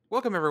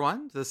Welcome,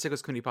 everyone, to the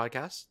Sickos Community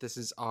Podcast. This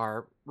is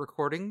our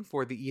recording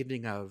for the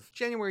evening of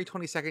January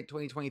 22nd,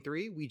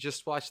 2023. We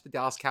just watched the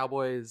Dallas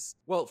Cowboys.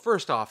 Well,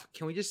 first off,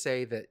 can we just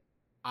say that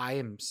I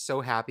am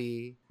so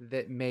happy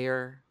that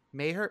Mayor?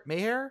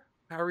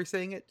 How are we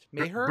saying it?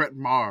 Maher? Brett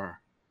Maher.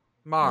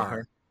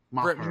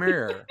 Brett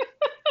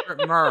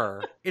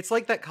Maher. It's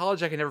like that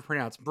college I can never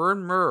pronounce.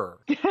 Bryn Mawr.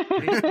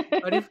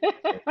 How do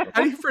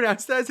you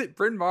pronounce that? Is it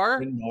Bryn Mawr?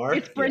 Bryn Mawr?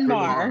 It's Bryn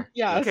Mawr.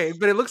 Yes. Okay,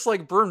 but it looks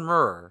like Bryn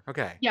Mawr.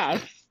 Okay.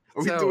 Yes.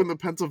 Are we doing the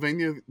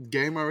Pennsylvania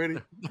game already?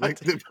 A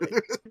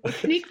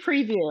sneak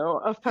preview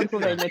of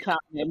Pennsylvania Town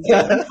game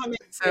coming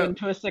soon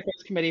to a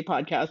Sickos Committee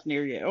podcast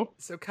near you.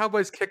 So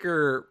Cowboys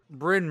kicker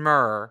Bryn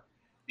Mawr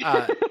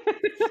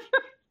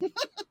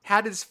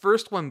had his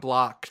first one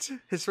blocked.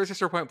 His first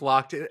extra point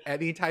blocked,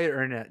 and the entire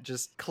internet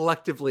just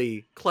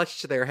collectively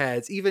clutched their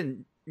heads.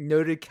 Even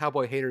noted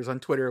Cowboy haters on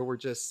Twitter were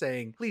just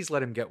saying, please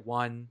let him get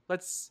one.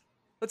 Let's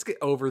get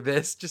over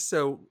this, just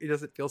so it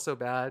doesn't feel so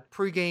bad.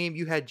 Pre-game,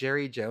 you had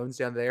Jerry Jones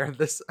down there on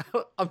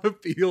the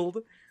field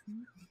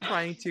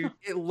trying to.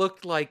 It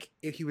looked like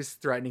he was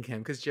threatening him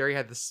because Jerry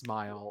had the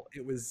smile.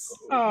 It was.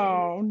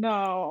 Oh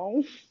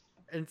no!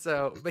 And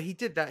so, but he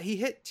did that. He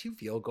hit 2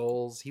 field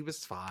goals. He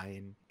was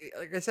fine.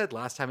 Like I said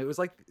last time, it was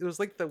like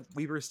the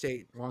Weber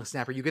State long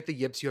snapper. You get the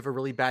yips. You have a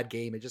really bad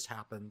game. It just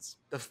happens.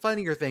 The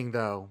funnier thing,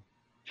 though,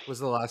 was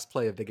the last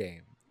play of the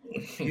game.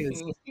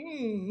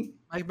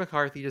 Mike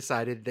McCarthy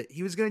decided that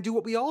he was going to do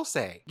what we all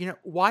say.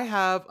 Why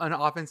have an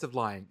offensive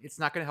line? It's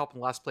not going to help in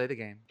the last play of the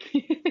game.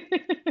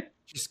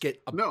 Just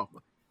get 10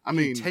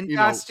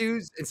 pass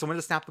dudes and someone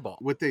to snap the ball.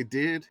 What they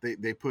did,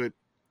 they put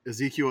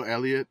Ezekiel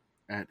Elliott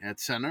at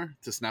center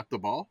to snap the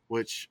ball,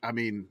 which,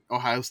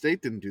 Ohio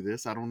State didn't do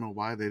this. I don't know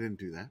why they didn't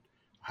do that.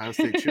 Ohio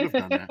State should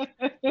have done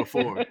that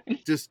before.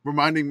 Just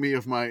reminding me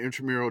of my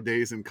intramural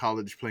days in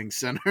college playing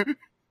center,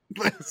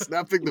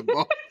 snapping the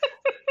ball.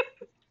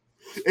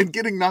 And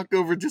getting knocked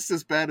over just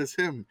as bad as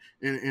him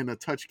in a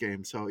touch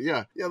game. So,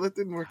 yeah, that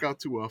didn't work out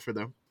too well for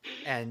them.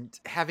 And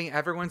having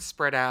everyone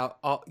spread out,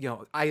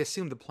 I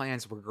assume the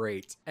plans were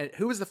great. And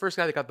who was the first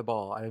guy that got the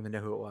ball? I don't even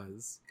know who it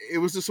was. It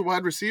was just a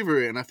wide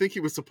receiver, and I think he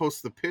was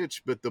supposed to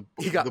pitch, but the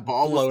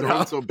ball was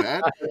thrown so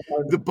bad.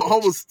 The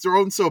ball was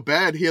thrown so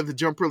bad, he had to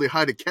jump really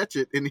high to catch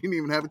it, and he didn't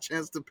even have a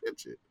chance to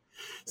pitch it.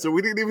 So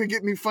we didn't even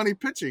get any funny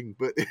pitching,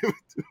 but it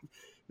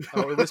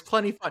it was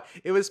plenty fun.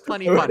 It was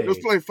plenty funny. It was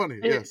plenty funny,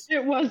 yes.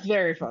 It was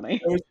very funny.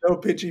 There was no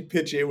pitchy.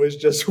 It was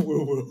just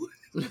woo-woo.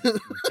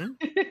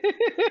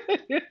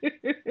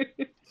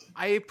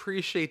 I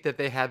appreciate that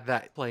they had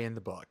that play in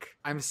the book.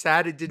 I'm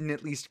sad it didn't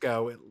at least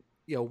go,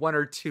 1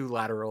 or 2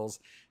 laterals.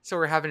 So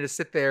we're having to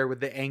sit there with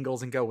the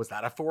angles and go, was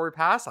that a forward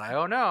pass? I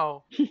don't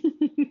know.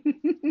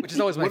 Which is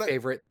always my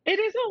favorite. It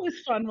is always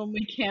fun when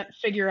we can't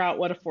figure out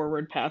what a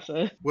forward pass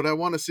is. What I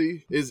want to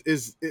see is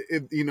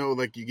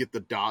like you get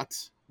the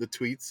dots, the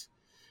tweets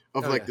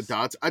of the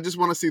dots. I just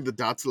want to see the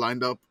dots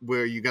lined up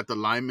where you got the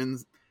linemen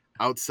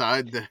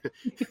outside the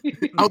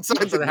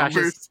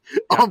numbers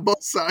on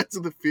both sides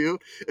of the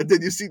field, and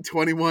then you see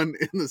 21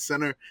 in the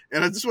center,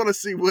 and I just want to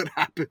see what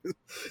happens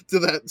to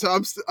that. So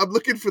I'm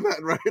looking for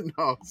that right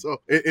now.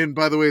 So, and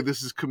by the way,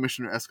 this is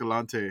Commissioner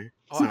Escalante.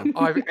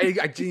 I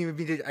didn't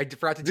even. I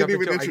forgot to jump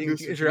into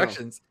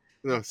introductions.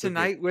 No,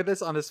 tonight with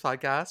us on this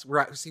podcast,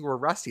 we're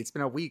rusty. It's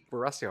been a week. We're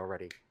rusty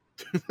already.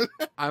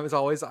 As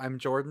always, I'm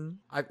Jordan.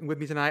 With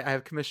me tonight, I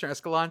have Commissioner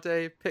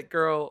Escalante,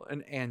 PittGirl,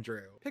 and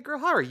Andrew. PittGirl,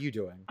 how are you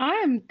doing?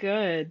 I'm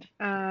good.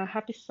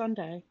 Happy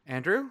Sunday.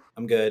 Andrew?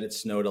 I'm good. It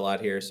snowed a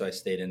lot here, so I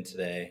stayed in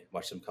today,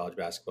 watched some college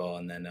basketball,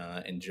 and then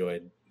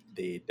enjoyed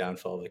the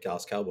downfall of the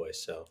Dallas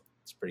Cowboys. So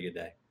it's a pretty good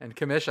day. And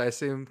Commish, I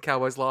assume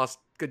Cowboys lost.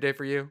 Good day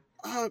for you?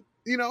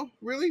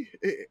 Really?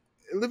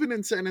 Living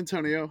in San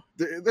Antonio,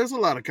 there's a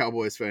lot of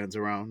Cowboys fans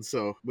around.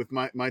 So with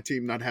my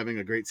team not having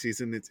a great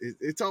season,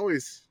 it's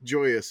always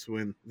joyous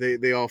when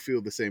they all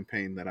feel the same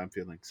pain that I'm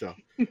feeling. So,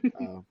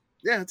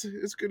 it's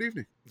a good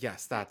evening.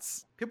 Yes,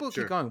 that's people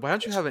keep going. Why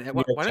don't you have an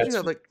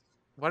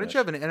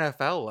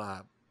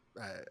NFL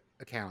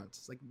account?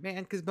 It's like,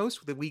 man, because most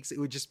of the weeks it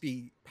would just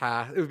be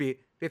pass. It would be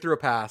they threw a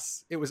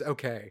pass. It was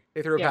okay.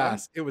 They threw a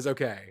pass. It was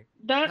okay.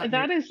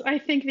 That is, I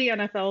think, the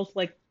NFL's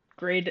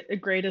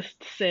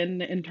greatest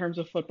sin in terms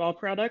of football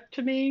product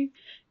to me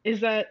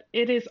is that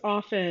it is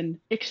often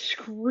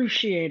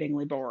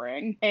excruciatingly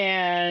boring,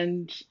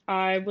 and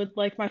I would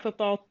like my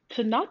football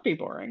to not be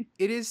boring.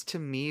 It is to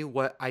me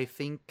what I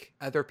think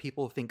other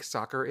people think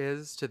soccer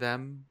is to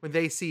them. When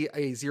they see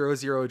a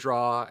 0-0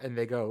 draw and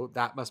they go,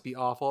 that must be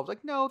awful. I'm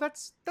like, no,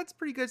 that's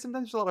pretty good.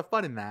 Sometimes there's a lot of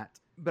fun in that.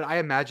 But I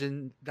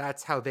imagine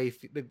that's how the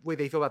way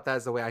they feel about that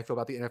is the way I feel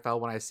about the NFL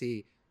when I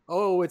see,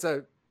 it's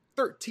a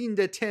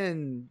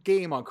 13-10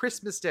 game on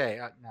Christmas Day.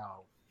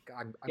 No,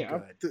 I'm Yeah.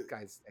 good,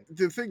 guys.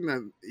 The thing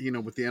that,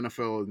 with the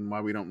NFL and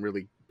why we don't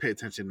really pay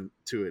attention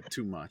to it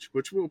too much,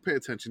 which we'll pay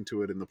attention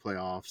to it in the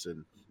playoffs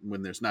and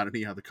when there's not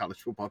any other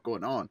college football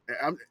going on.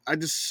 I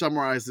just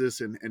summarize this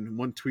in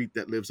one tweet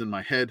that lives in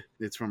my head.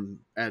 It's from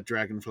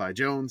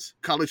 @DragonflyJones.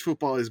 College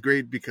football is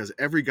great because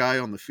every guy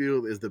on the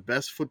field is the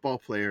best football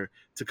player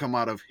to come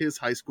out of his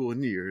high school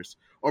in years,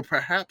 or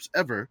perhaps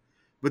ever.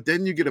 But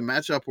then you get a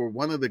matchup where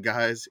one of the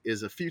guys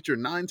is a future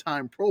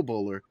 9-time Pro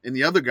Bowler and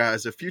the other guy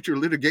is a future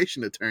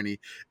litigation attorney,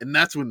 and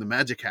that's when the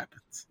magic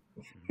happens.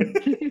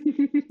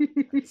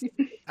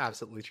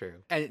 Absolutely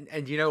true.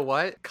 And you know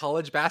what?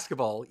 College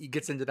basketball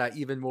gets into that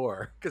even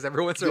more because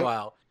every once in a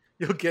while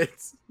you'll get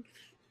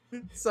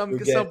some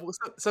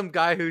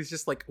guy who's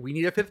just like, we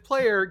need a fifth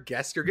player.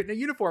 Guess you're getting a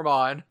uniform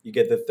on. You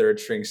get the third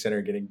string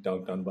center getting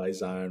dunked on by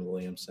Zion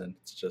Williamson.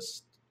 It's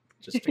just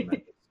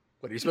tremendous.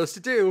 What are you supposed to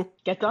do?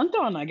 Get dunked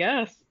on, I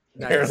guess.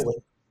 Nice.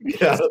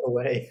 Get out of the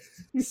way.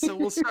 So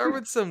we'll start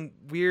with some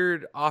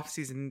weird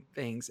off-season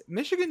things.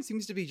 Michigan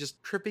seems to be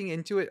just tripping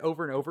into it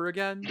over and over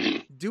again.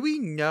 Do we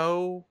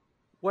know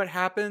what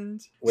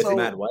happened With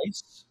Matt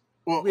Weiss?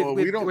 Well, we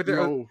don't know. With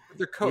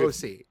their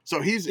co-OC.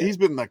 So he's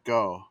been let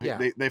go. Yeah.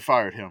 They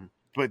fired him.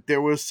 But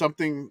there was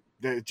something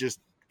that just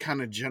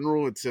kind of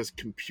general. It says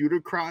computer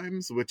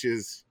crimes, which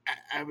is,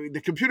 I mean, the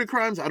computer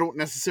crimes, I don't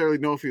necessarily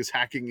know if he was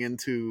hacking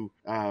into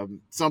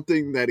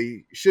something that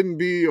he shouldn't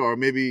be, or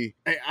maybe,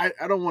 I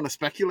don't want to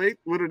speculate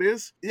what it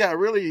is. Yeah,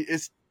 really,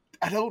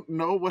 I don't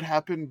know what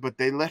happened, but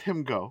they let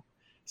him go.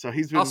 So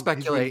I'll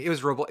speculate. It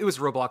was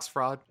Roblox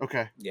fraud.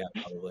 Okay. Yeah,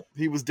 probably.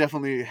 He was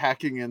definitely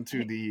hacking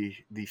into the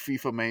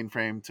FIFA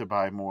mainframe to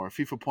buy more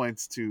FIFA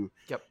points to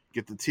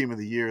get the team of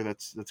the year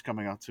that's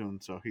coming out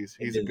soon. So he's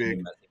a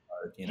big.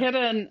 Hit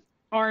an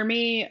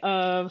army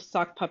of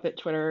sock puppet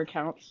Twitter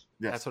accounts.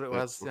 Yes, that's what it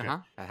was. Okay.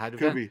 That had to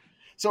Could be.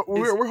 So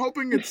we're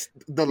hoping it's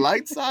the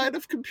light side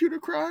of computer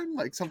crime,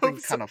 like something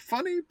kind of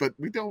funny, but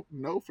we don't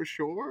know for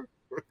sure.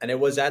 And it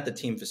was at the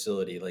team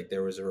facility. Like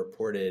there was a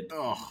reported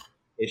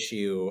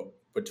issue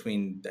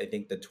between, I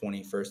think, the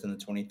 21st and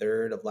the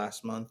 23rd of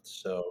last month.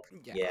 So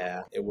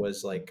yeah, it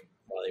was like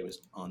while he was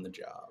on the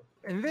job.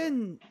 And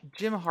then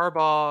Jim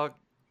Harbaugh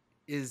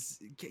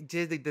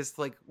did this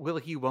like will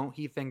he won't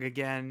he thing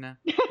again,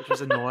 which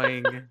was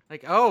annoying.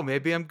 Like, oh,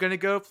 maybe I'm gonna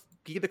go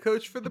be the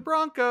coach for the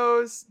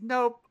Broncos.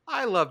 Nope,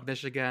 I love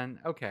Michigan.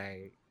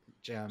 Okay,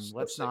 Jim,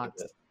 let's not.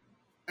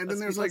 And then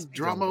there's like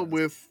drama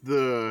with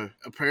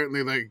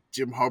apparently like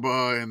Jim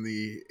Harbaugh and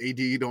the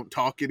AD don't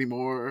talk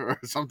anymore or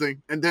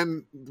something. And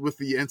then with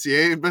the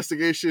NCAA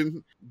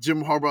investigation,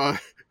 Jim Harbaugh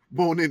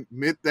won't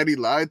admit that he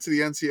lied to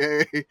the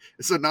NCAA.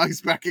 So now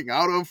he's backing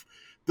out of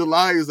the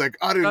lie. He's like,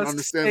 I didn't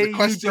understand the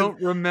question. You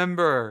don't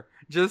remember.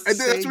 Just and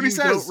then say that's what he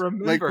says. Don't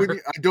remember.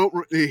 Like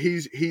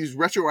he's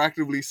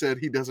retroactively said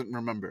he doesn't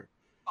remember.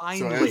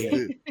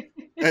 Finally.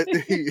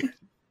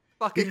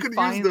 So he could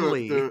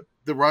finally. Use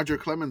the Roger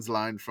Clemens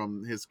line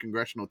from his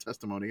congressional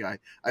testimony. I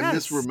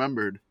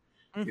misremembered,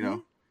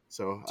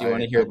 So do you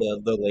want to hear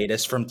the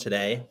latest from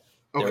today?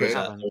 Okay.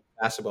 There was a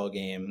basketball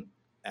game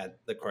at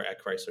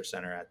Chrysler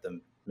Center at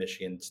the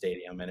Michigan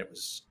Stadium, and it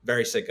was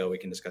very sicko. We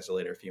can discuss it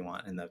later if you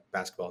want in the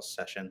basketball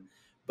session.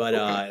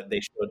 But they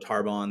showed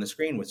Harbaugh on the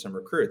screen with some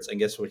recruits, and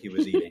guess what he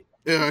was eating?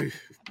 Yeah,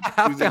 a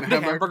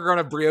hamburger on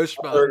a brioche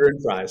bun. Burger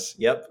and fries.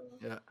 Yep.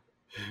 Yeah.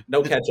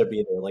 No ketchup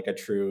either. Like a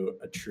true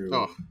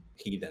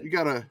heathen. You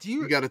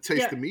gotta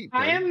taste the meat.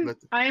 Buddy.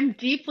 I am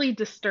deeply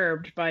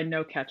disturbed by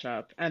no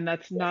ketchup, and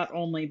that's not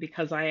only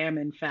because I am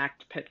in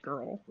fact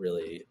PittGirl.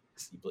 Really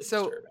deeply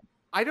so disturbing.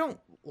 I don't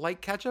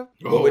like ketchup.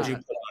 What would you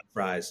put on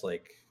fries?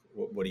 Like,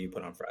 what do you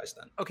put on fries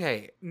then?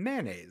 Okay,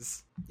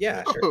 mayonnaise.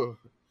 Yeah, sure. Oh,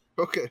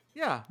 okay.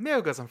 Yeah,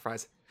 mayo goes on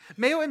fries.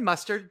 Mayo and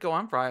mustard go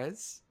on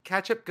fries.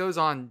 Ketchup goes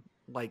on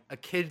like a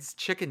kid's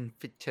chicken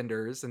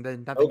tenders, and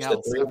then nothing else.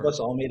 The three of us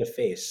all made a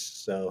face.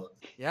 So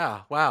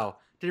yeah, wow.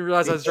 Didn't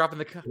realize I was dropping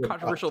the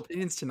controversial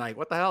opinions tonight.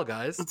 What the hell,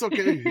 guys? It's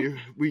okay.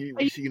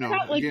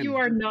 You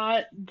are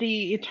not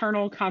the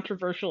eternal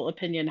controversial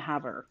opinion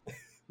haver.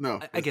 No,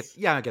 I get that.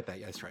 Yeah,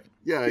 that's right.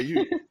 Yeah,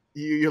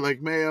 you're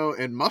like mayo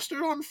and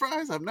mustard on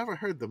fries. I've never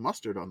heard the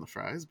mustard on the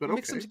fries, but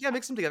mix them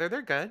together.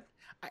 They're good.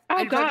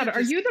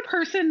 Are you the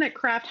person that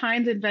Kraft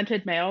Heinz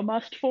invented mayo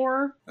must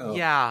for? Oh.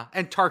 Yeah,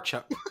 and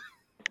Tarchup.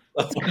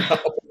 Oh, no.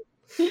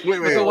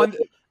 Wait.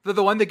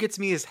 The one that gets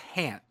me is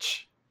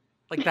hanch.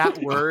 Like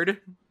that word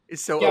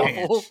is so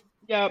awful.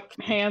 Yep,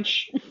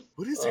 hanch.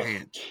 What is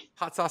hanch?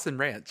 Hot sauce and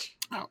ranch.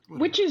 Oh,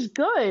 which is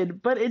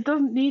good, but it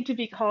doesn't need to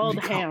be called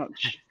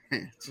hanch.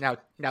 Now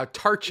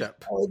Tarchup.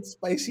 Oh, it's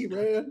spicy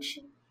ranch.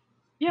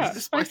 Yeah,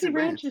 spicy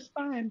ranch is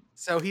fine.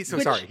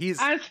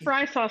 He's as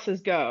fry sauces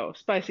go,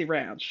 spicy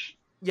ranch.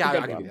 Yeah,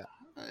 I'll give you that.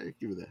 I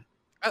give you that.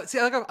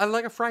 I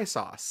like a fry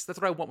sauce. That's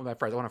what I want with my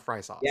fries. I want a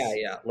fry sauce.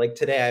 Yeah. Like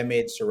today, I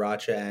made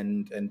sriracha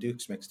and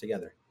Duke's mixed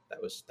together.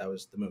 That was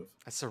the move.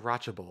 A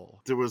sriracha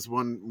bowl. There was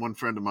one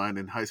friend of mine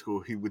in high school.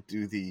 He would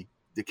do the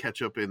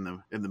ketchup in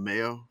the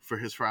mayo for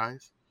his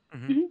fries,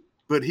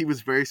 but he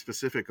was very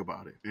specific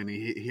about it, and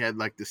he had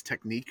like this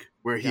technique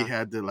where he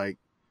had to like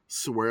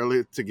swirl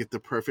it to get the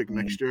perfect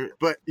mixture.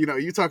 But,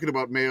 you talking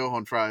about mayo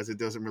on fries, it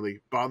doesn't really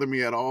bother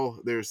me at all.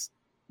 There's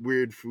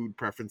weird food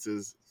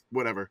preferences,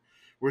 whatever.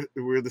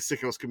 We're the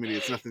Sickos committee.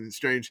 It's nothing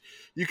strange.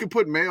 You can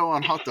put mayo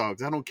on hot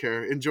dogs. I don't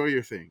care. Enjoy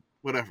your thing.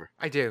 Whatever.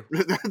 I do.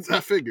 I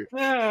figured.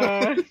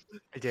 I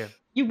do.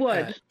 You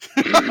would.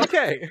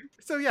 Okay.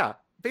 So yeah,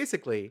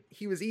 basically,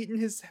 he was eating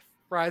his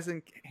fries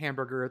and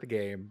hamburger at the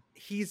game.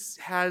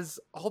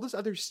 Has all this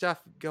other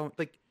stuff going.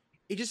 Like,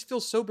 it just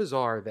feels so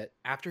bizarre that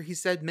after he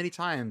said many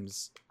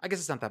times, I guess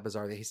it's not that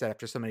bizarre that he said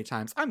after so many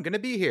times, I'm going to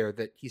be here,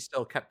 that he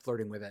still kept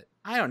flirting with it.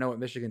 I don't know what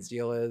Michigan's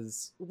deal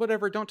is.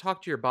 Whatever, don't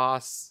talk to your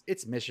boss.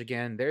 It's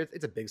Michigan.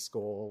 It's a big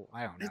school.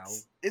 I don't know.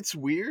 It's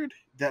weird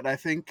that I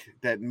think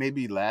that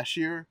maybe last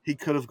year he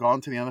could have gone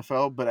to the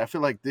NFL, but I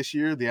feel like this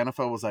year the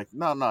NFL was like,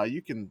 no,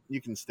 you can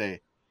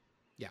stay.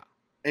 Yeah.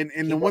 And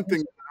the one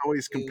thing I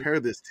always compare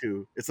this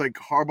to, it's like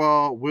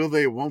Harbaugh, will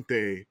they, won't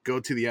they go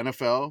to the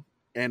NFL?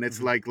 And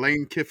it's like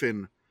Lane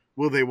Kiffin,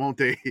 will they, won't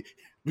they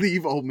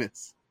leave Ole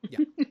Miss? Yeah.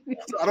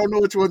 So I don't know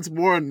which one's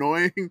more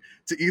annoying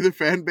to either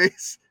fan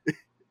base.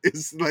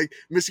 It's like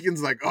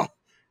Michigan's like, oh,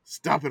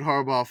 stop it,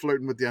 Harbaugh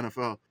flirting with the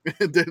NFL.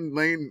 And then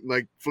Lane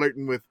like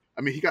flirting with,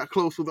 he got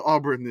close with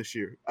Auburn this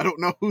year. I don't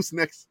know who's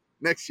next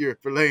year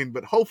for Lane,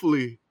 but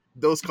hopefully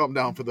those calm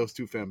down for those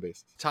two fan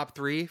bases. Top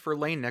 3 for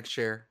Lane next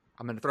year.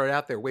 I'm going to throw it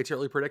out there. Way too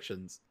early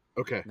predictions.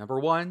 Okay.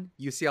 Number 1,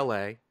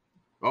 UCLA.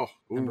 Oh.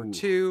 Ooh. Number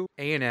 2,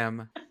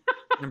 A&M.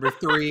 Number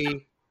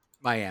 3,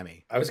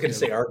 Miami. I was going to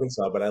say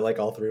Arkansas, but I like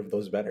all 3 of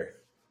those better.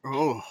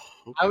 Oh.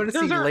 Okay. I want to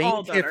see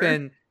Lane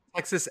Kiffin,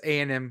 Texas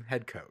A&M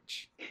head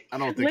coach. I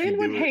don't think Lane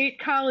would hate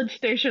College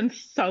Station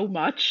so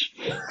much.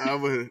 I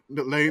would.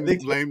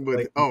 Lane would.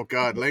 Like, oh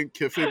God, Lane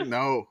Kiffin.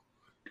 No,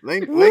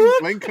 Lane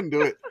couldn't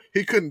do it.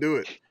 He couldn't do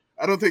it.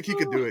 I don't think he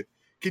could do it.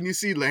 Can you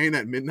see Lane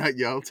at midnight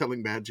yell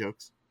telling bad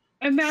jokes?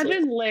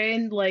 Imagine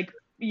Lane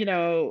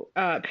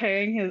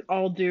paying his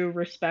all due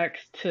respects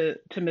to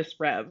Miss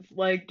Rev.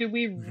 Like, do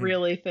we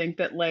really think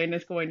that Lane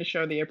is going to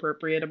show the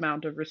appropriate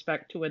amount of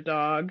respect to a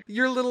dog?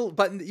 Your little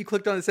button that you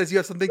clicked on that says you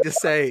have something to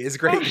say is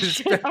great. Oh,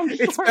 shit,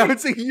 it's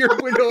bouncing your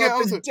window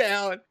up and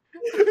down.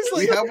 It's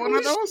We have one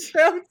of those?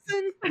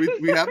 Bouncing.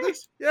 We have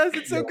this? Yes,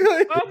 it's so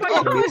good. Oh my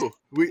Oh, god! cool.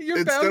 You're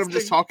Instead of bouncing.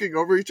 just talking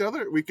over each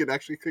other, we could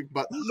actually click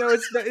buttons. No,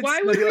 it's not.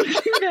 Why would we do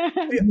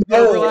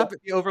that?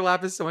 The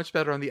overlap is so much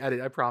better on the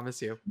edit, I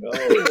promise you. No.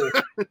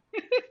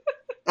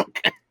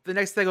 Okay. The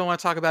next thing I want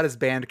to talk about is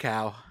Band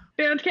Cow.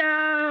 Band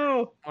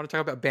cow! I want to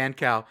talk about Band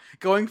Cow.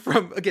 Going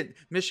from, again,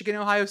 Michigan,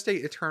 Ohio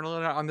State,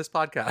 eternally on this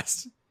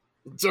podcast.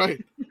 That's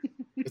right.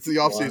 It's the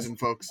off season,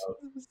 folks.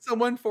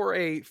 Someone for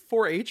a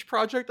 4-H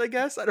project, I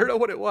guess. I don't know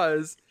what it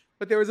was.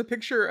 But there was a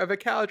picture of a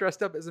cow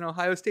dressed up as an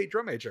Ohio State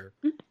drum major.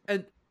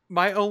 And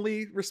my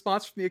only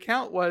response from the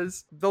account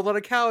was, they'll let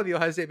a cow in the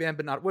Ohio State band,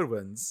 but not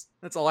woodwinds.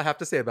 That's all I have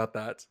to say about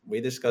that.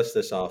 We discussed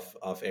this off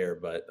air,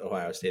 but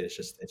Ohio State is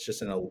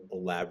just an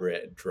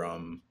elaborate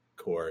drum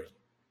corps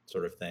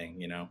sort of thing,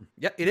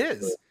 Yeah, it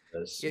is.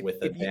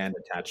 With a band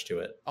attached to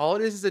it. All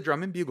it is a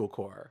drum and bugle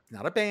corps.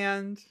 Not a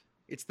band.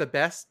 It's the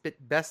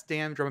best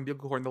damn drum and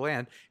bugle corps in the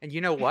land. And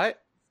you know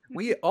what?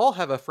 We all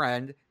have a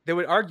friend that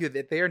would argue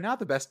that they are not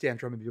the best damn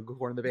drum and bugle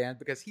corps in the band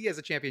because he has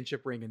a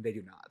championship ring and they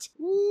do not.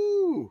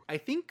 Woo! I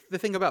think the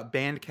thing about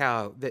Band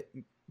Cow that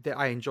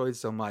I enjoyed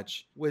so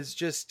much was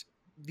just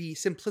the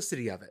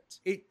simplicity of it.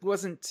 It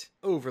wasn't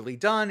overly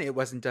done. It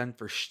wasn't done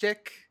for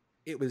shtick.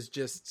 It was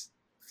just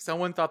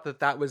someone thought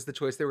that was the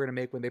choice they were going to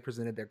make when they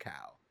presented their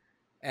cow.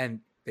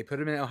 And they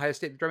put him in an Ohio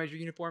State drum major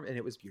uniform, and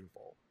it was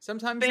beautiful.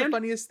 Sometimes the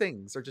funniest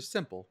things are just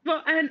simple.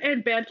 Well,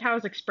 and Band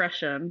Cow's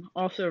expression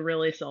also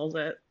really sells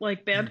it.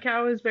 Like, Band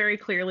Cow is very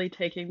clearly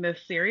taking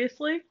this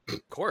seriously.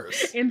 Of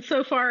course.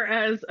 Insofar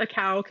as a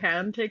cow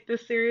can take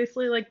this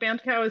seriously, like,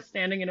 Band Cow is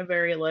standing in a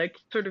very, like,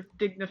 sort of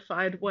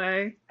dignified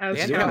way as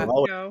Band cows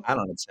Cow go. hat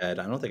on its head.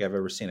 I don't think I've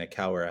ever seen a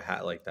cow wear a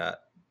hat like that.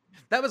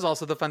 That was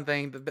also the fun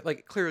thing. But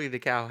like, clearly the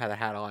cow had a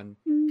hat on.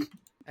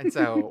 And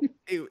so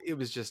it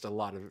was just a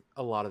lot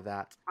of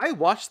that. I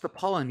watched the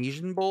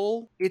Polynesian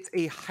Bowl. It's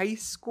a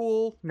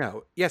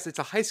it's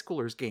a high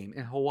schoolers game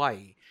in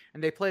Hawaii.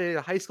 And they played at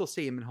a high school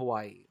stadium in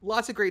Hawaii.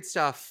 Lots of great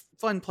stuff,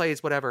 fun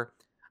plays, whatever.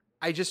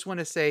 I just want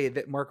to say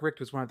that Mark Richt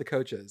was one of the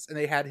coaches. And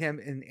they had him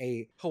in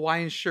a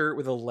Hawaiian shirt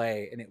with a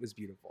lei, and it was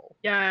beautiful.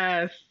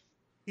 Yes.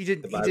 He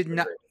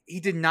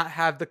did not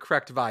have the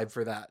correct vibe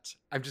for that.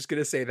 I'm just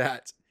going to say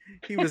that.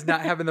 He was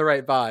not having the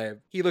right vibe.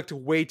 He looked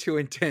way too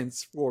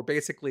intense for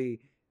basically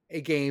a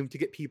game to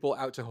get people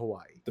out to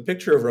Hawaii. The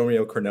picture of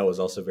Romeo Cornell was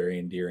also very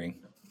endearing.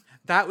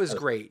 That was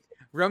great.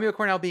 Romeo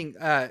Cornell being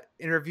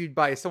interviewed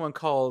by someone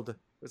called, it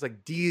was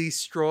like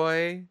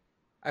Destroy.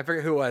 I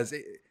forget who it was.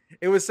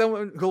 It was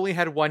someone who only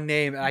had one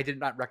name, and I did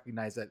not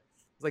recognize it.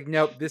 It's like,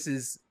 nope, this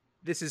is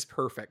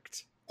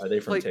perfect. Are they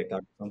from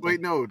TikTok or something?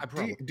 Wait, no.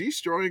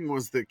 Destroying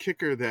was the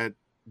kicker that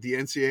the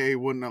NCAA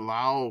wouldn't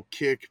allow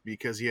kick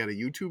because he had a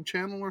YouTube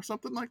channel or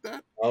something like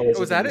that. Oh,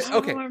 was that it?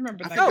 Okay. I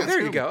remember that. Oh,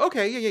 there you go.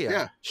 Okay,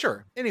 yeah.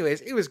 Sure.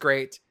 Anyways, it was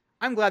great.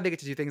 I'm glad they get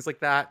to do things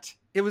like that.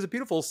 It was a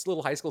beautiful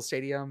little high school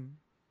stadium.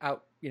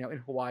 out,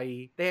 in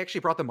Hawaii. They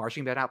actually brought the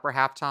marching band out for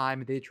halftime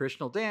and did a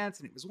traditional dance,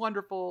 and it was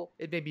wonderful.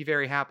 It made me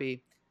very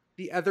happy.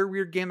 The other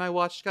weird game I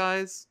watched,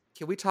 guys,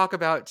 can we talk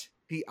about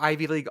the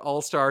Ivy League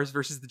All-Stars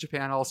versus the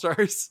Japan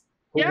All-Stars?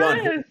 Who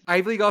won?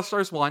 Ivy League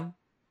All-Stars won.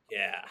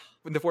 Yeah.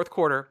 In the fourth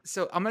quarter.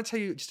 So I'm going to tell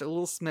you just a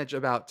little smidge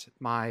about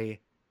my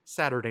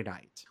Saturday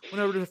night.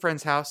 Went over to the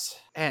friend's house,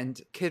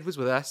 and kid was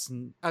with us,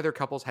 and other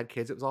couples had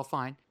kids. It was all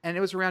fine. And it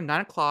was around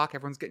 9 o'clock.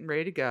 Everyone's getting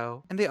ready to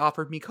go, and they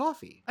offered me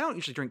coffee. I don't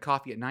usually drink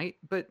coffee at night,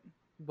 but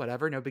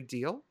whatever, no big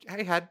deal.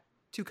 I had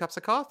 2 cups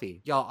of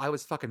coffee. Y'all, I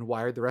was fucking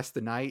wired the rest of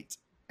the night.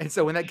 And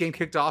so when that game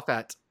kicked off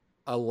at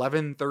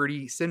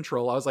 11:30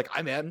 Central, I was like,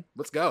 I'm in.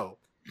 Let's go.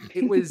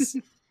 It was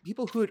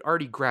people who had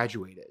already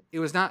graduated. It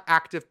was not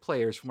active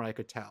players from what I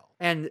could tell.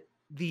 And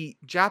the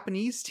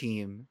Japanese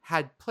team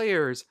had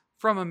players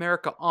from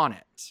America on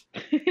it.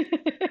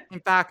 In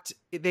fact,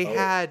 they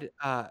had,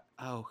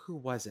 who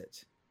was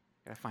it?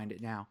 Gotta find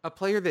it now. A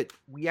player that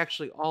we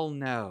actually all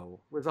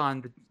know was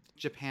on the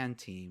Japan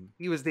team.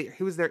 He was their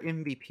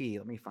MVP.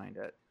 Let me find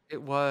it.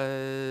 It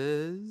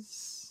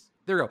was...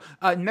 There we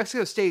go. New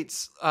Mexico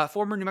State's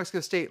former New Mexico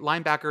State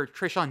linebacker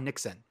Trayshawn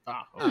Nixon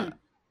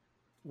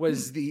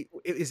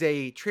is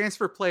a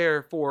transfer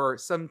player for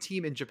some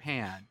team in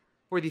Japan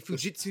for the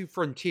Fujitsu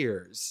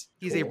Frontiers.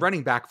 He's a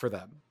running back for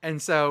them,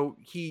 and so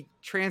he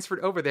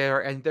transferred over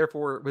there and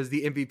therefore was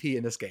the MVP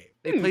in this game.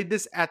 They played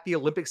this at the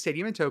Olympic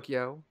Stadium in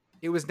Tokyo.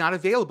 It was not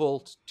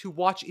available to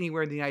watch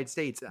anywhere in the United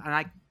States, and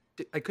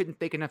I couldn't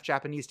think enough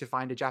Japanese to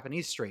find a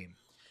Japanese stream.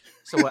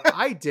 So what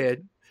I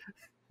did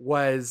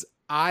was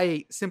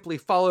I simply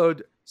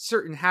followed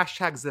certain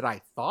hashtags that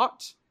I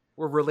thought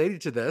were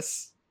related to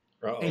this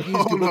and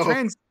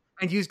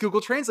used Google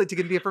Translate to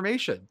get the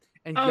information.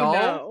 And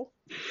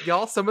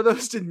y'all, some of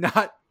those did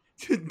not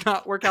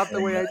work out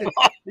the way I did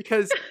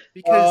because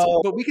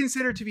what we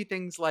consider to be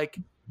things like,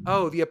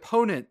 the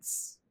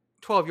opponent's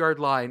 12-yard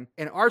line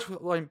and our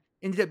 12 line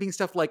ended up being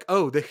stuff like,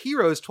 the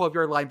hero's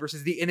 12-yard line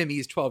versus the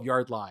enemy's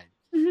 12-yard line.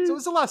 Mm-hmm. So it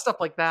was a lot of stuff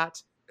like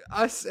that.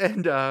 Us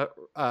and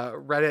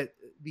Reddit,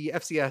 the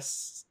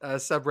FCS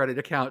subreddit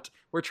account,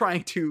 were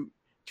trying to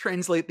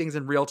translate things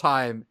in real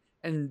time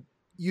and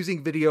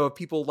using video of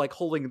people like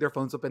holding their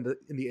phones up in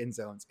the end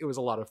zones. It was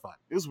a lot of fun.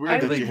 It was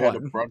weird that you had a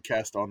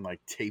broadcast on like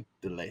tape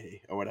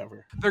delay or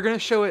whatever. They're going to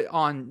show it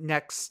on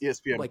next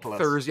ESPN Plus.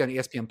 Thursday on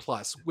ESPN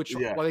Plus, which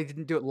while they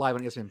didn't do it live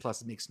on ESPN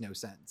Plus, it makes no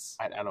sense.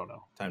 I don't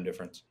know. Time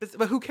difference.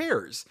 But who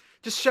cares?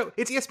 Just show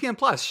it's ESPN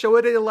Plus. Show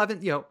it at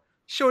 11,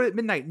 show it at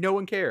midnight. No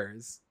one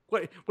cares.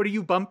 What are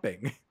you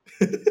bumping?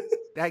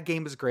 That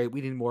game was great.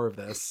 We need more of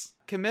this.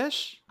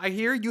 Kamish, I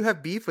hear you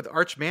have beef with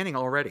Arch Manning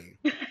already.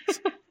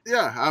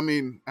 Yeah, I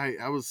mean,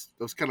 I was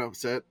kind of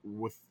upset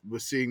with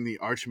seeing the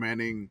Arch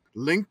Manning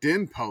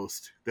LinkedIn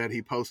post that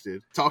he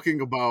posted,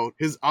 talking about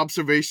his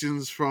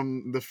observations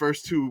from the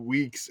first 2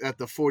 weeks at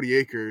the 40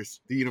 Acres,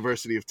 the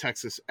University of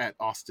Texas at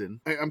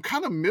Austin. I'm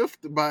kind of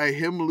miffed by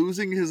him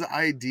losing his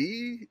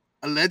ID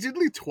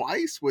allegedly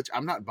twice, which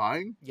I'm not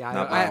buying.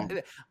 Yeah,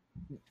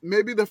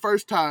 maybe the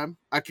first time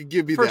I could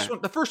give you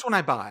that. The first one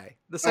I buy.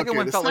 The second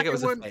one felt like it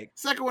was a fake.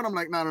 Second one, I'm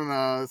like,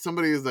 no.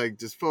 Somebody is like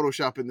just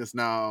photoshopping this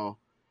now.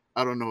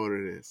 I don't know what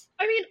it is.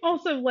 I mean,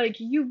 also, like,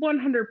 you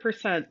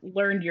 100%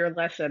 learned your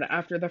lesson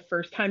after the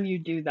first time you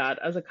do that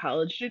as a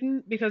college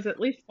student, because at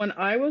least when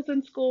I was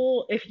in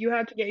school, if you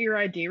had to get your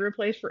ID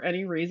replaced for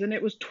any reason,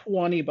 it was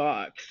 $20.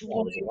 That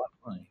was a lot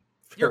of money.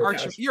 You're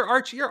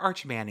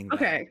Arch Manning. Though.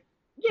 Okay.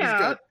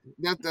 Yeah.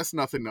 That's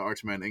nothing to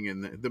Arch Manning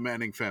and the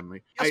Manning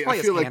family. I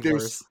feel like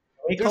there's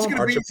going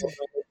to be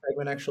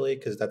segment actually,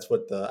 because that's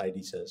what the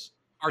ID says.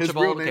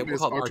 Archibald. His real name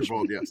is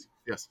Archibald.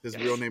 Yes. His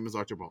real name is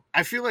Archibald.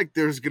 I feel like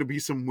there's going to be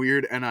some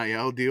weird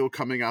NIL deal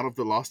coming out of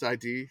the Lost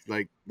ID,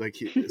 like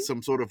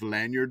some sort of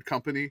lanyard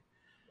company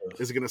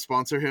is going to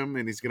sponsor him,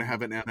 and he's going to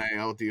have an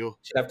NIL deal.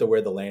 Should have to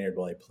wear the lanyard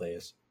while he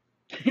plays.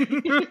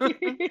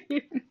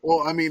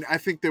 Well, I mean, I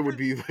think there would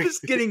be like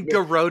just getting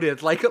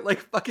garroted like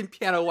fucking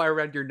piano wire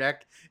around your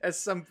neck as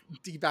some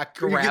D-back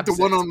grabs. You get the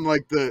one on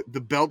like the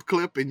belt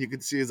clip, and you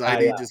can see his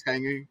ID just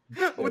hanging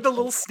with the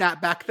little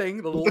snapback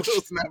thing. The little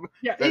snap.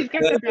 Yeah, he's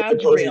got the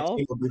badge reel.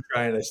 People be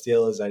trying to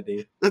steal his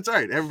ID. That's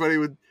right.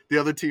 The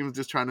other team is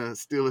just trying to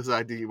steal his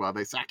ID while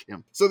they sack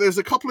him. So there's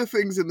a couple of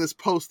things in this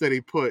post that he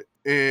put.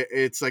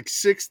 It's like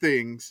 6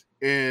 things.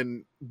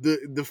 And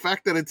the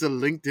fact that it's a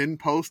LinkedIn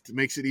post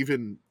makes it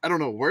even, I don't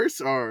know,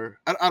 worse, or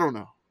I don't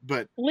know.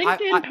 But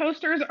LinkedIn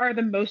posters are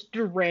the most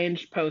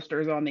deranged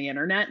posters on the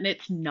internet, and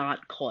it's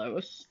not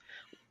close.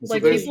 So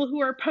like people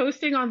who are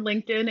posting on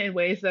LinkedIn in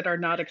ways that are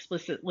not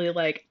explicitly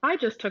like, I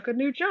just took a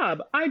new job,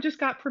 I just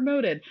got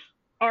promoted,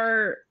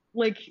 are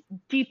like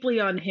deeply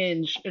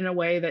unhinged in a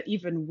way that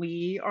even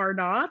we are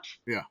not.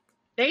 Yeah.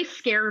 They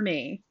scare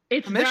me.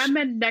 It's them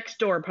and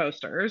Nextdoor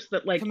posters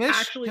that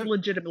actually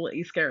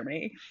legitimately scare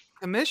me.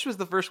 Kamish was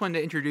the first one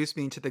to introduce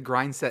me to the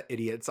grind set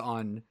idiots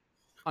on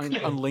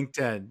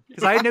LinkedIn,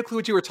 because I had no clue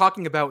what you were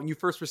talking about when you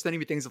first were sending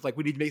me things of like,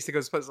 we need to make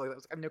Sickos posts. Like, I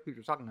have no clue what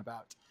you're talking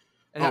about.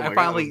 And I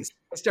finally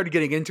started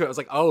getting into it. I was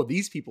like, oh,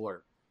 these people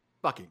are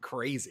fucking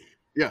crazy.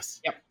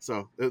 Yes. Yep.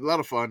 So a lot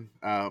of fun.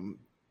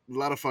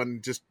 lot of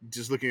fun just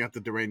looking at the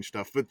deranged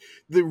stuff. But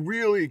the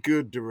really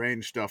good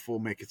deranged stuff will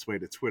make its way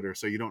to Twitter,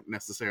 so you don't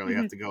necessarily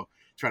have to go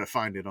try to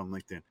find it on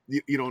LinkedIn.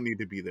 You don't need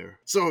to be there.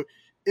 So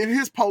in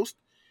his post,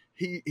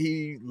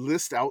 he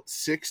lists out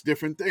 6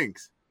 different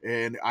things,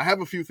 and I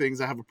have a few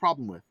things I have a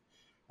problem with.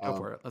 Go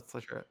for it. Let's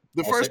hear it.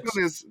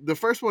 The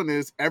first one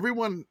is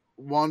everyone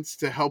wants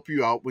to help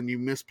you out when you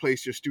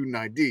misplace your student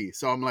ID.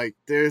 So I'm like,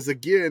 there's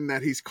again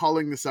that he's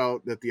calling this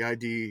out, that the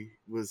ID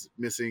was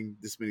missing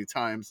this many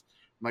times.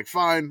 I'm like,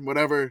 fine,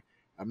 whatever.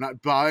 I'm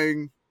not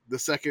buying the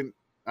second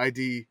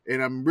ID,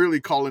 and I'm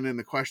really calling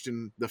into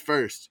question the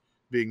first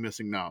being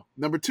missing now.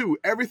 Number 2,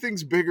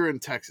 everything's bigger in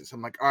Texas.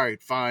 I'm like, all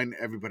right, fine.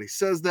 Everybody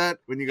says that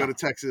when you go to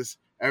Texas,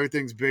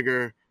 everything's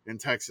bigger in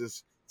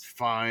Texas. It's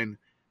fine.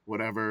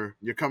 Whatever.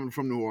 You're coming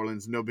from New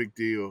Orleans. No big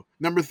deal.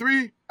 Number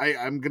 3,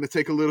 I'm going to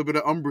take a little bit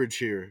of umbrage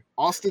here.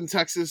 Austin,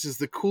 Texas is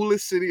the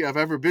coolest city I've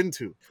ever been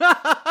to. All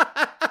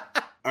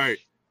right.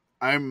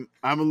 I'm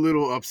a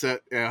little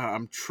upset.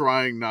 I'm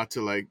trying not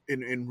to like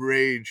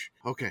enrage.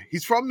 Okay.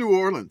 He's from New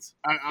Orleans.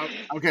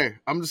 Okay.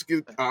 I'm just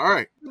getting, all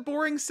right.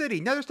 Boring city.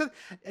 No,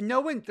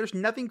 there's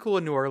nothing cool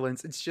in New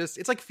Orleans.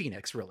 It's like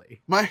Phoenix,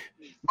 really. My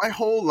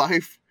whole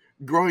life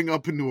growing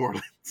up in New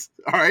Orleans.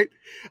 All right.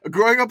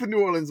 Growing up in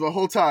New Orleans the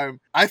whole time,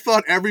 I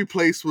thought every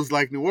place was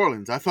like New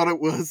Orleans. I thought it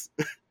was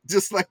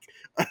just like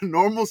a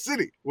normal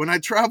city. When I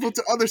traveled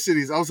to other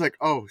cities, I was like,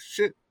 oh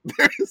shit,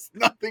 there's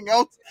nothing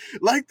else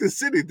like this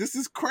city. This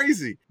is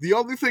crazy. The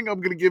only thing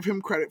I'm going to give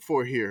him credit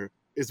for here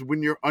is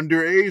when you're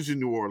underage in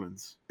New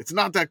Orleans. It's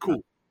not that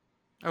cool.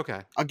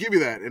 Okay. I'll give you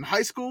that. In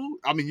high school,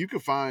 I mean, you can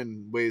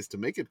find ways to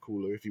make it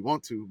cooler if you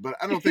want to, but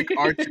I don't think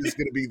Archie is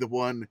going to be the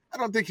one. I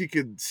don't think he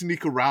could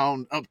sneak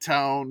around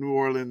uptown New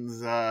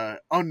Orleans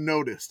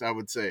unnoticed, I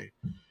would say,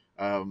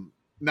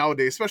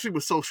 nowadays, especially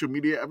with social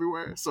media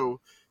everywhere. So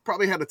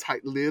probably had a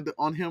tight lid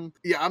on him.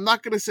 Yeah, I'm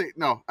not going to say,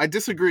 no, I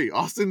disagree.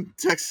 Austin,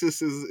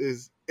 Texas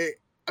is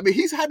I mean,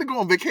 he's had to go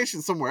on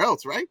vacation somewhere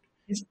else, right?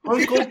 His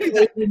uncle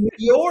played in New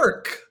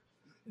York.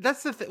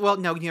 That's the thing. Well,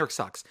 no, New York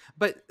sucks.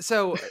 But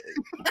so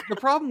the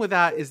problem with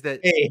that is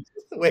that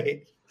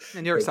wait.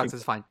 New York sucks.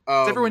 It's fine.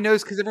 Everyone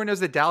knows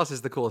that Dallas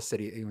is the coolest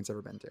city anyone's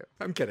ever been to.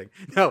 I'm kidding.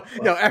 No.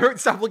 Everyone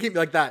stop looking at me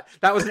like that.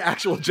 That was an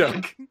actual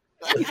joke.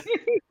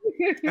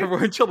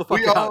 Everyone chill the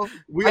fuck out.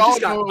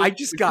 I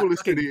just got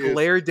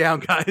glared down,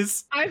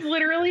 guys. I've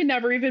literally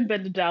never even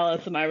been to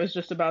Dallas, and I was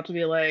just about to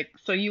be like,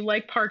 so you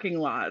like parking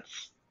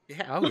lots?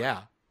 Yeah. Oh,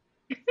 yeah.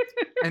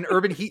 And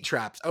urban heat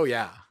traps. Oh,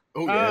 yeah.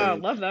 Oh, yeah.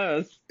 Love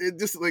those. It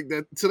just like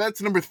that. So that's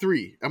number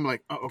 3. I'm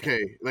like, oh,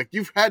 okay. Like,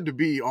 you've had to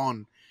be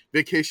on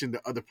vacation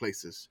to other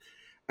places.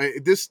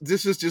 This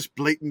is just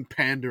blatant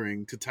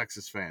pandering to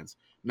Texas fans.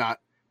 Not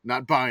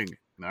buying it.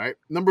 All right.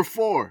 Number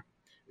 4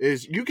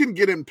 is you can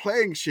get in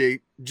playing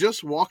shape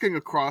just walking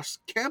across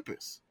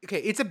campus. Okay,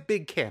 it's a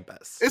big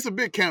campus. It's a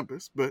big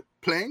campus, but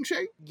playing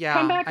shape? Yeah.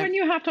 Come back when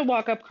you have to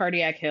walk up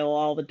Cardiac Hill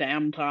all the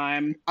damn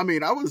time. I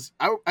mean,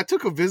 I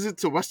took a visit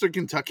to Western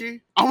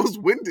Kentucky. I was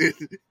winded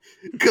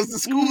because the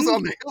school's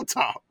on the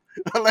hilltop.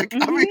 Like,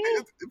 I mean,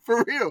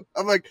 for real.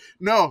 I'm like,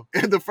 no.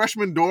 And the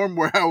freshman dorm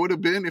where I would have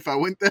been if I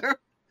went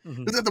there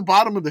is at the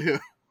bottom of the hill.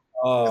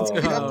 Oh, so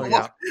you have to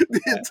walk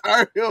the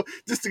entire hill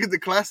just to get to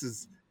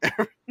classes.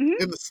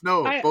 In the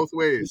snow, both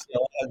ways. I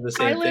have the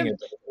same thing.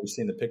 We've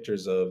seen the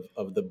pictures of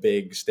the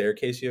big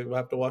staircase you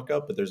have to walk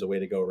up, but there's a way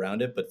to go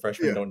around it. But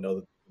freshmen don't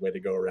know the way to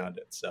go around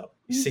it, so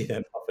you see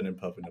them puffing and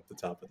puffing up the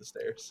top of the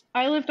stairs.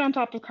 I lived on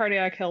top of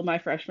Cardiac Hill my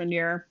freshman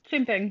year.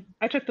 Same thing.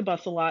 I took the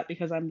bus a lot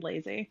because I'm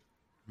lazy.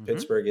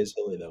 Pittsburgh is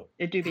hilly, though.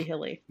 It do be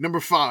hilly. Number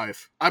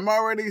 5. I'm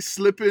already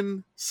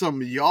slipping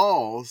some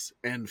y'alls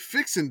and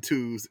fixin'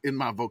 tos in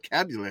my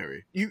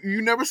vocabulary.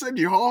 You never said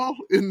y'all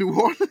in New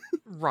Orleans?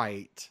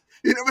 Right.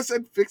 You never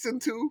said fixin'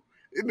 to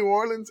in New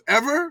Orleans?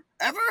 Ever?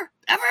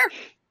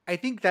 I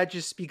think that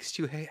just speaks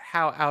to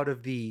how out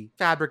of the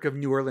fabric of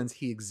New Orleans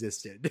he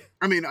existed.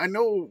 I mean, I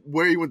know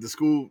where he went to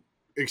school.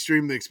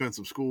 Extremely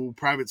expensive school,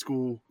 private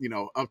school,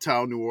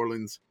 uptown New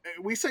Orleans.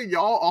 We say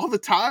y'all all the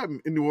time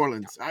in New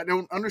Orleans. I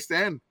don't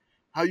understand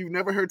how you've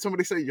never heard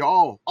somebody say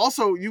y'all.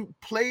 Also, you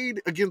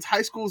played against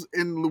high schools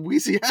in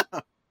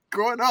Louisiana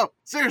growing up.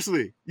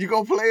 Seriously, you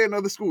go play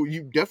another school,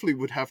 you definitely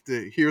would have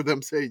to hear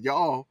them say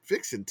y'all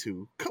fixin'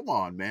 to. Come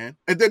on, man.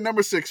 And then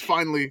number 6,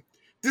 finally,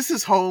 this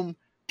is home.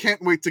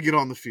 Can't wait to get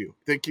on the field.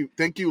 Thank you,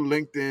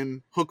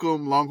 LinkedIn,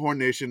 Hook'em, Longhorn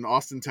Nation,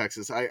 Austin,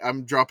 Texas.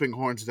 I'm dropping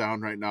horns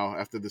down right now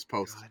after this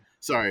post. God.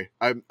 Sorry,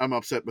 I'm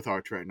upset with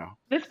Arch right now.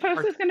 This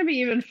post is going to be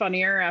even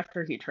funnier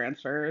after he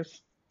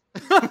transfers.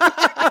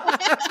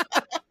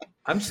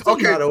 I'm still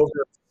not over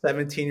a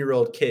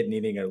 17-year-old kid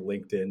needing a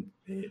LinkedIn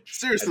page.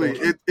 Seriously,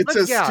 it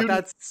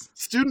says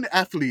student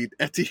athlete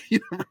at the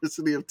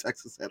University of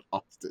Texas at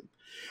Austin.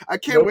 I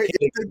can't wait.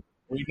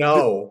 We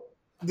know.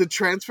 The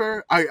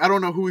transfer, I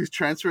don't know who he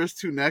transfers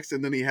to next,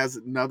 and then he has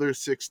another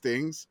 6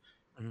 things.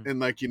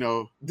 And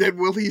then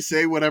will he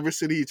say whatever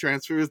city he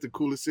transfers the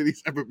coolest city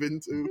he's ever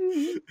been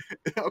to?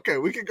 Okay,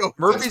 we can go.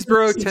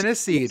 Murfreesboro,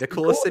 Tennessee, the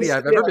coolest city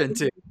I've ever been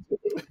to.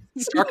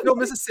 Starkville,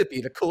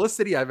 Mississippi, the coolest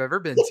city I've ever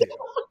been to.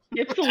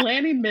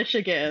 Ypsilanti,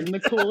 Michigan, the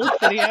coolest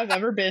city I've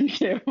ever been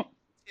to.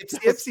 It's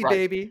That's Ipsy, right.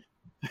 baby.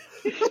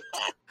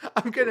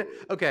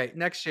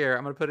 Next year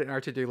I'm gonna put it in our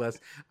to-do list.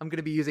 I'm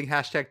gonna be using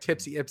hashtag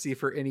Tipsy Ipsy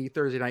for any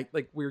Thursday night,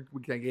 like weird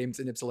weekend games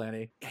in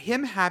Ypsilanti.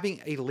 Him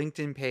having a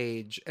LinkedIn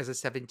page as a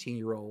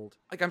 17-year-old,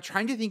 like I'm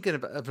trying to think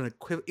of an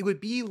equivalent. It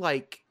would be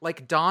like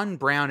Don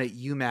Brown at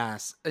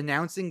UMass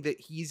announcing that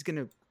he's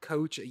gonna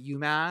coach at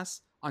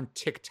UMass on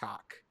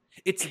TikTok.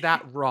 It's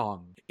that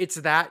wrong. It's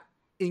that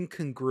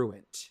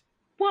incongruent.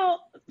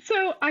 Well,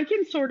 so I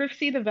can sort of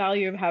see the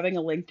value of having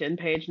a LinkedIn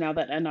page now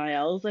that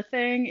NIL is a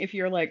thing if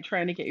you're like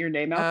trying to get your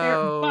name out there.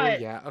 Oh, But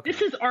yeah, okay.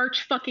 this is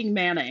Arch fucking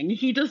Manning.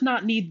 He does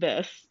not need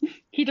this.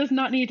 He does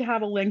not need to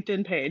have a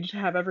LinkedIn page to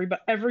have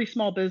every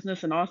small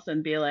business in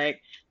Austin be like,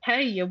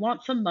 "Hey, you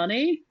want some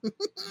money?"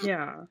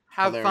 Yeah.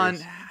 Have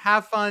Hilarious. fun.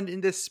 Have fun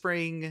in this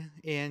spring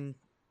in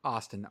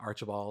Austin,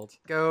 Archibald.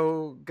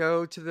 Go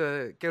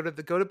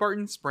to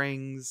Barton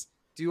Springs,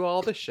 do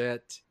all the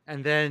shit,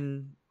 and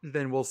then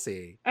we'll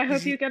see. I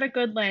hope you get a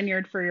good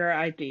lanyard for your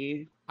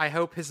ID. I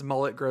hope his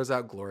mullet grows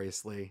out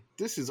gloriously.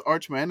 This is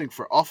Arch Manning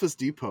for Office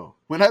Depot.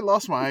 When I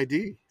lost my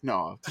ID.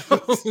 No.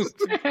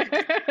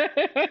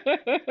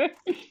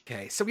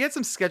 Okay, so we had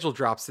some schedule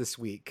drops this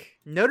week.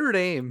 Notre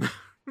Dame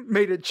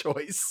made a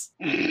choice.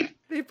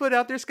 They put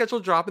out their schedule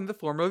drop in the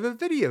form of a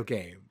video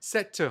game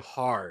set to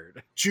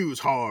hard. Choose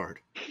hard.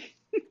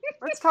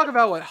 Let's talk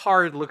about what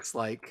hard looks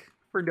like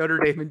for Notre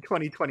Dame in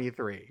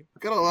 2023. I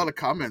got a lot of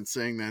comments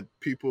saying that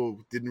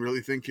people didn't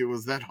really think it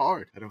was that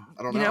hard. I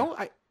don't know. You know,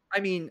 I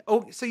mean,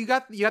 so you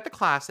got the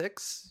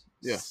classics.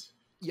 Yes.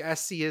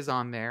 SC is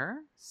on there.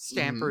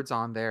 Stanford's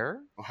on there.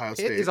 Ohio Pitt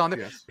State is on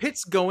there. Yes.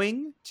 Pitt's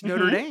going to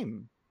Notre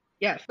Dame.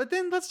 Yes. But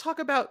then let's talk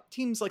about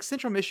teams like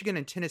Central Michigan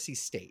and Tennessee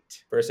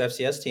State. First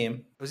FCS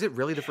team. Was it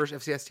really the first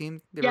FCS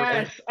team? They ever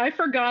played? Yes, I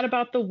forgot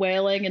about the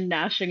wailing and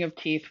gnashing of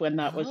teeth when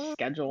that was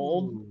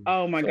scheduled.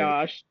 Oh my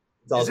gosh.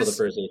 It's also this-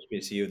 the first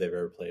HBCU they've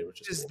ever played,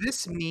 which is Does cool.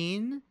 this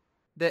mean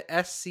that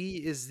SC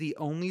is the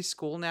only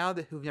school now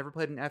who've never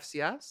played an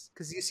FCS?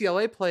 Because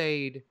UCLA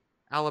played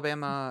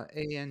Alabama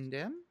A&M,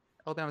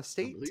 Alabama I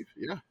State. believe.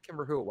 Yeah. Can't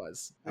remember who it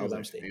was.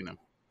 Alabama State. You know.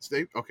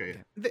 State. Okay.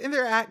 And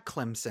they're at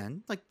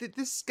Clemson. Like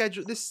this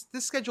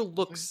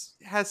schedule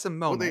has some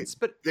Well, moments,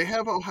 but They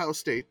have Ohio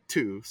State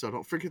too, so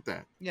don't forget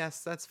that.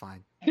 yes, that's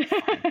fine.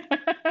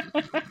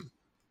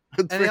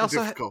 It's they very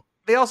also difficult.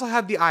 They also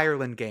have the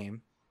Ireland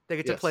game. They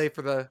get to Yes. play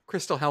for the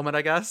Crystal Helmet,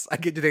 I guess.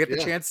 Do they get the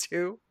Yeah. chance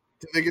to?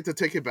 Did they get to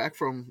take it back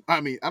from?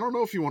 I mean, I don't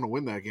know if you want to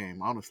win that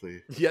game,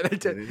 honestly. Yeah, they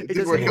did. It It did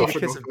does work make out a for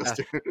kiss of death.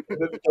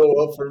 Northwestern.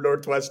 Go up for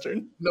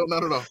Northwestern. No,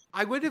 not at all.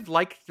 I would have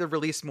liked the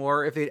release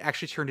more if they'd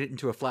actually turned it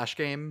into a flash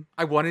game.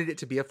 I wanted it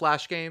to be a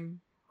flash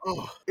game.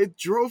 Oh, it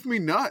drove me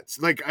nuts.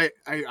 Like I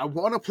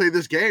want to play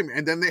this game,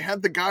 and then they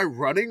had the guy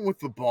running with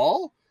the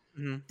ball.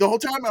 Mhm. The whole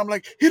time I'm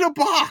like, hit a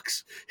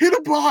box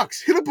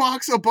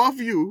above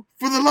you.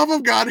 For the love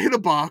of God, hit a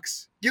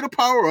box. Get a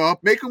power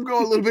up. Make him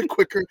go a little bit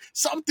quicker.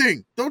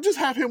 Something. Don't just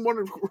have him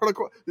run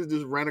across.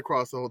 Just ran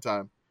across the whole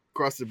time.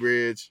 Across the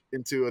bridge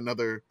into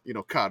another,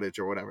 cottage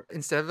or whatever.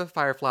 Instead of a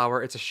fire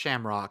flower, it's a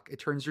shamrock. It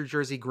turns your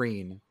jersey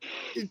green.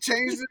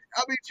 Change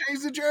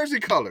the jersey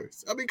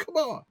colors. I mean, come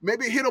on.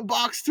 Maybe hit a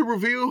box to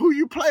reveal who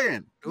you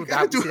playing. Ooh, You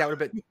gotta that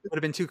would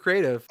have been too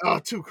creative. Oh,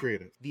 too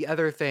creative. The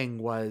other thing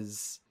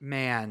was,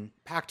 man,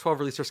 Pac-12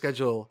 released their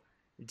schedule.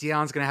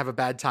 Deion's gonna have a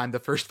bad time the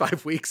first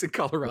 5 weeks in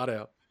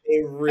Colorado.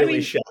 They really I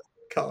mean- shot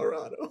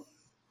Colorado.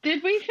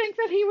 Did we think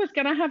that he was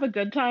going to have a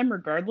good time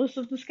regardless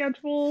of the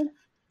schedule?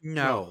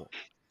 No.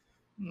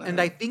 No. And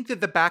I think that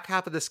the back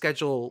half of the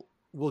schedule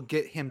will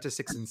get him to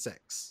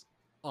 6-6,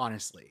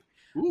 honestly.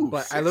 Ooh,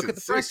 But I look at the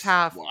 6-6. first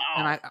half, Wow.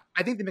 and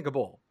I think they make a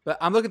bowl. But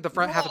I'm looking at the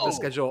front half of the Whoa.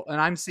 schedule, and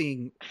I'm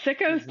seeing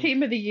Sickos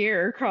team of the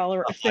year,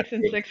 Colorado,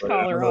 6-6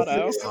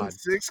 Colorado.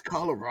 6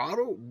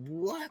 Colorado?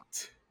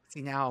 What?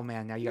 see now,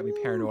 man. Now you got me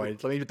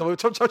paranoid. Let me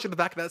touch the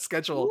back of that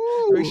schedule.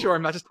 Woo. Make sure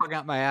I'm not just talking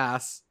out my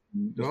ass.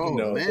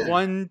 Oh, man.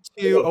 1,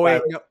 2. Oh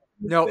wait,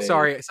 no, Thing.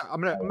 sorry. So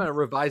I'm gonna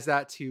revise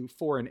that to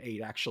 4 and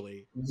 8.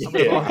 Actually, I'm Yeah.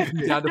 gonna bump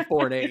it down to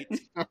 4 and 8.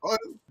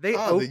 They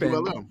the open.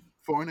 ULM.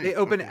 4 and 8. They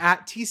open Okay.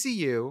 at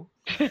TCU.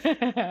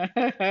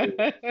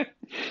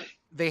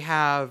 They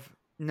have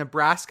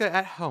Nebraska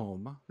at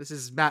home. This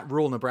is Matt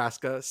Rule,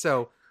 Nebraska.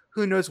 So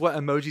who knows what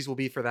emojis will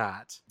be for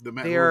that? The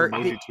Matt they Rule are-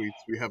 emoji tweets.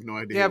 We have no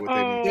idea have- what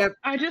they mean. Yeah.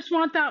 I just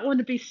want that one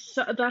to be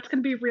that's going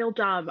to be real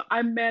dumb.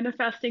 I'm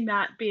manifesting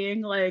that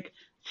being like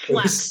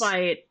slap Yes.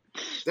 fight,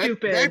 That,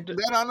 stupid.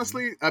 that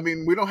honestly, I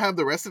mean, we don't have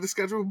the rest of the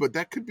schedule, but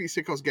that could be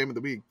Sickos game of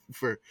the week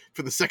for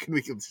the second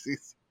week of the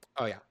season.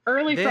 Oh yeah.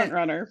 Early Then- front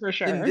runner for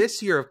sure. And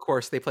this year, of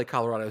course, they play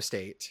Colorado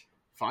State.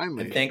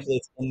 Finally, And thankfully,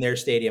 it's in their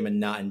stadium and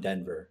not in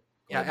Denver.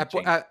 Yeah,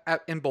 Glad they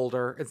in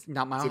Boulder. It's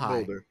not Mile it's in High.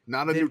 Boulder,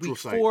 not a Then neutral week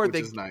site, 4, which they-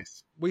 is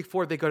nice. Week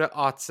 4, they go to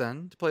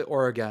Autzen to play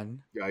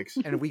Oregon. Yikes!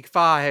 And week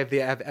 5, they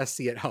have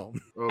SC at home.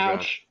 Oh god,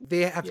 Ouch.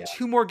 They have Yeah.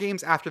 2 more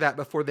games after that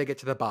before they get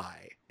to the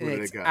bye. And What do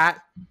they it's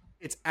got?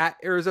 at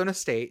Arizona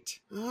State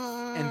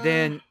and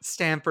then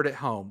Stanford at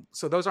home.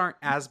 So those aren't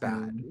as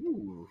bad.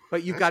 Ooh,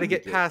 But you've that got to should be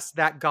get good. past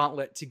that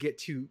gauntlet to get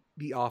to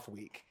the off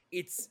week.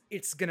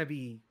 it's gonna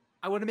be.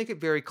 I want to make it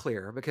very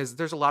clear because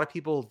there's a lot of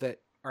people that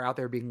are out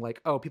there being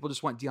like, oh, people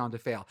just want Dion to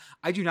fail.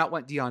 I do not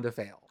want Dion to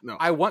fail. No.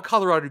 I want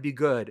Colorado to be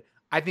good.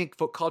 I think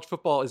college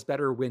football is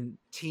better when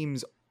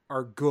teams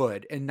are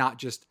good and not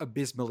just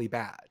abysmally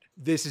bad.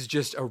 This is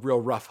just a real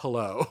rough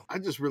hello. I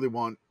just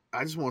want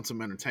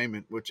some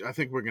entertainment, which I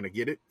think we're going to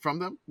get it from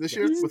them this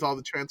year with all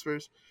the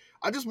transfers.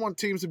 I just want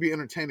teams to be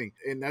entertaining,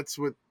 and that's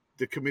what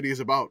the committee is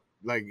about.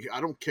 Like, I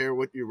don't care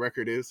what your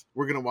record is.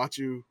 We're going to watch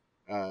you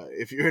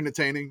if you're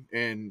entertaining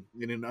and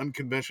in an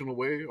unconventional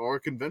way or a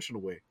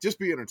conventional way. Just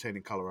be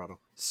entertaining, Colorado.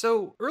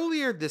 So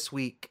earlier this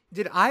week,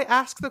 did I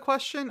ask the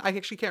question? I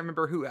actually can't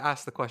remember who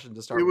asked the question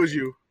to start It with. was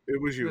you. It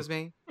was you. It was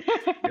me.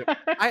 Yep.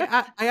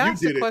 I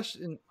asked did a it.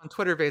 question on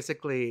Twitter,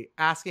 basically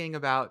asking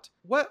about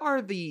what are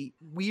the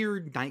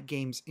weird night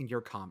games in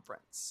your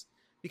conference?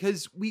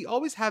 Because we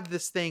always have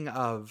this thing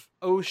of,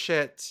 oh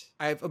shit,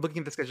 I'm looking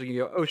at the schedule,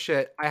 you go, oh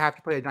shit, I have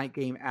to play a night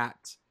game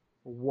at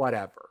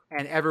whatever.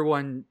 And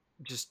everyone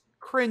just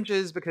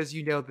cringes because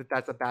you know that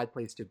that's a bad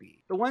place to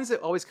be. The ones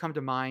that always come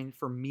to mind,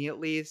 for me at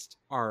least,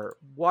 are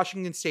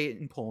Washington State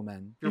and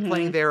Pullman. If you're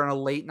playing there on a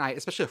late night,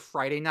 especially a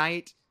Friday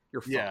night,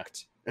 you're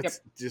fucked.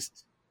 That's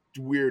just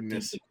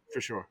weirdness for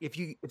sure. If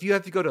you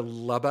have to go to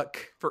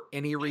Lubbock for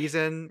any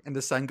reason and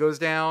the sun goes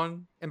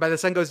down, and by the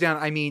sun goes down,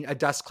 I mean a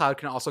dust cloud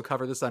can also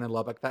cover the sun in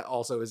Lubbock. That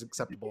also is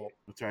acceptable.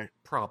 That's right.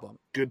 Problem.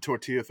 Good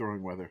tortilla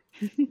throwing weather.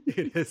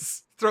 It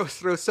is. Throw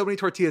so many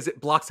tortillas, it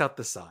blocks out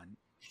the sun.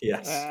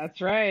 Yes.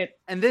 That's right.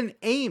 And then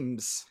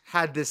Ames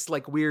had this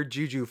like weird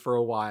juju for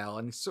a while,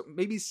 and so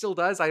maybe still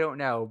does. I don't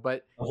know,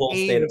 but The whole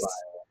Ames, state of Iowa.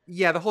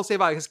 Yeah, the whole state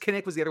of Iowa, because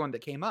Kinnick was the other one that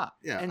came up.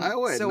 Yeah, and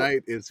Iowa at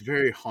night is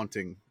very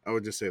haunting. I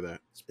would just say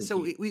that. So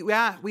we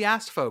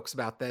asked folks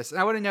about this, and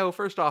I want to know,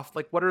 first off,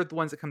 like, what are the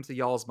ones that come to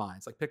y'all's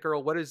minds? Like,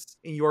 PittGirl, what is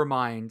in your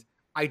mind?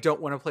 I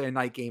don't want to play a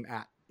night game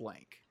at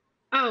blank.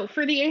 Oh,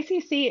 for the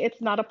ACC, it's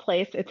not a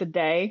place, it's a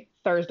day.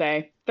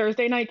 Thursday.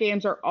 Thursday night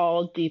games are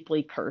all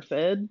deeply cursed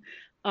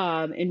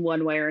in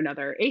one way or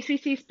another.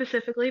 ACC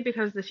specifically,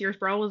 because this year's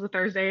Brawl was a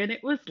Thursday and it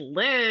was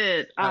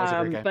lit.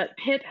 But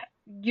Pitt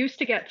used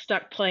to get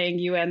stuck playing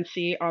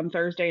UNC on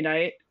Thursday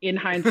night in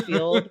Heinz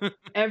Field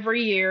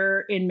every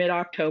year in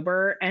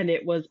mid-October, and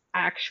it was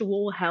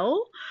actual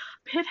hell.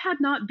 Pitt had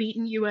not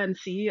beaten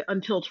UNC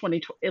until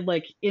 2020,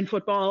 like in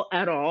football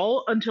at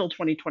all, until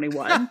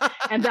 2021.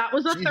 And that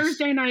was a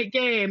Thursday night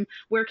game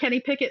where Kenny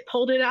Pickett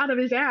pulled it out of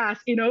his ass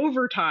in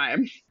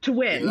overtime to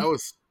win. Yeah,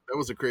 that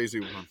was a crazy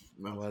one.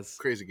 That was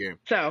a crazy game.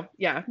 So,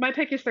 yeah, my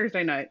pick is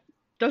Thursday night.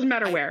 Doesn't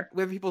matter where.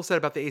 What people said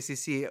about the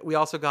ACC, we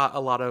also got a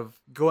lot of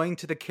going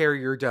to the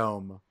Carrier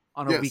Dome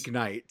on a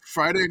weeknight.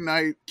 Friday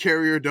night,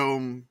 Carrier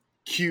Dome.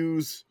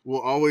 Q's will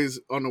always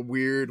on a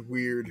weird.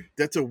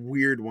 That's a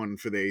weird one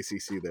for the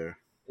ACC there.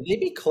 Did they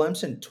beat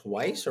Clemson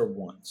twice or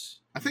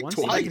once? I think once,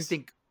 twice. I can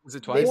think, was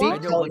it twice? They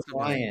beat Kelly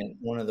Bryant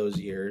one of those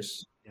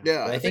years.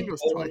 Yeah, I think it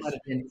was might twice.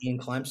 have been in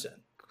Clemson.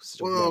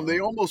 Well, they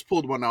almost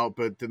pulled one out,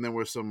 but then there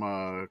was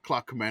some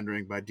clock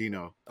commandering by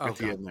Dino at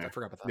the end there. I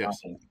forgot about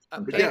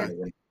that. Yeah.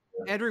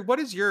 Andrew, what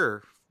is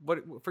what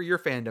for your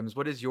fandoms?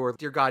 What is your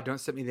dear God? Don't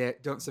send me there.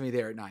 Don't send me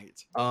there at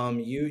night.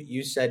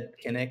 You said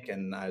Kinnick,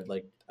 and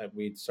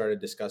we started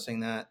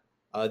discussing that.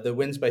 The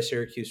wins by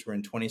Syracuse were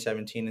in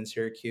 2017 in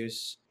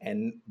Syracuse,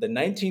 and the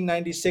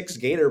 1996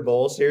 Gator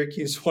Bowl,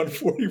 Syracuse won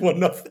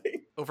 41-0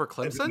 over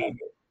Clemson.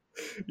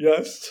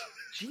 Yes.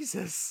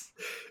 Jesus.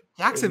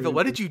 Jacksonville,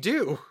 what did you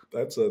do?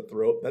 That's a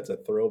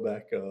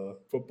throwback.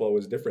 Football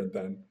was different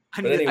then.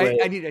 I need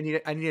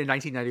a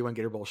 1991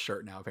 Gator Bowl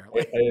shirt now.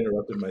 Apparently, I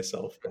interrupted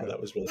myself. That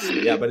was really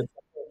silly. Yeah, but it's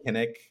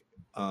Kinnick.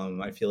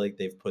 I feel like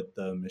they've put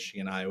the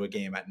Michigan-Iowa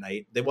game at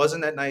night. It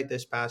wasn't at night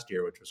this past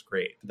year, which was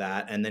great.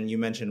 That, and then you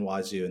mentioned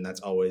Wazoo, and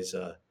that's always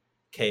a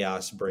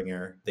chaos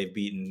bringer. They've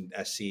beaten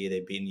SC,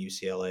 they've beaten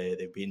UCLA,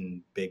 they've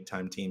beaten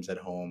big-time teams at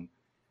home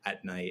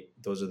at night.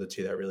 Those are the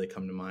two that really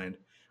come to mind.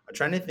 I'm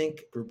trying to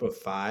think group of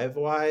five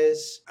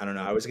wise. I don't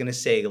know. I was going to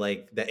say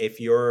like that if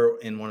you're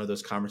in one of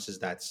those conferences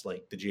that's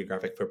like the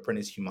geographic footprint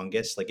is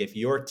humongous. Like if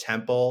you're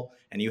Temple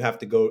and you have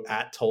to go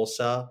at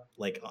Tulsa,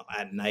 like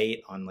at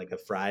night on like a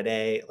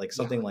Friday, like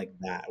something like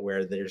that,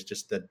 where there's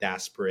just the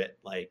desperate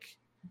like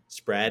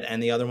spread.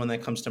 And the other one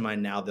that comes to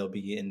mind now, they'll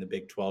be in the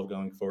Big 12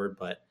 going forward.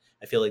 But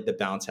I feel like the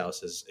bounce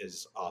house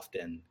is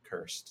often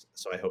cursed.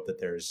 So I hope that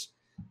there's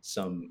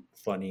some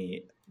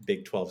funny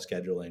Big 12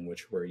 scheduling,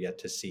 which we're yet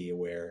to see,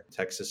 where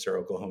Texas or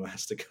Oklahoma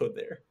has to go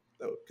there,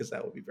 because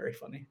that would be very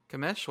funny.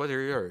 Kamesh, what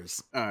are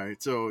yours? All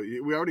right, so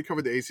we already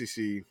covered the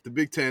ACC. The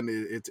Big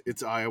 10,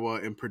 it's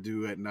Iowa and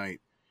Purdue at night.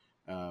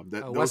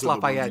 West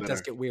Lafayette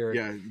does get weird.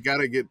 Yeah, you got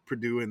to get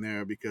Purdue in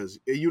there because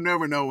you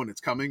never know when it's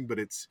coming, but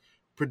it's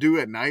Purdue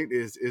at night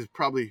is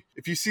probably,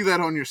 if you see that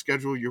on your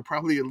schedule, you're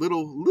probably a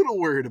little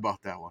worried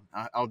about that one.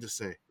 I'll just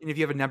say. And if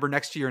you have a number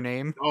next to your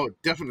name? Oh,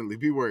 definitely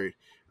be worried.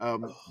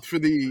 For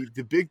the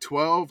Big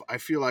 12, I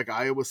feel like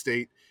Iowa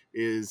State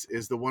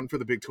is the one for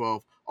the Big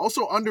 12.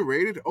 Also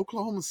underrated,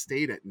 Oklahoma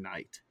State at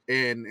night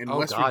and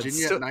West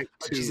Virginia at night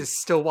too. Jesus,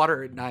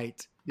 Stillwater at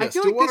night. Yeah, I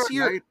feel Stillwater like this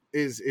year at night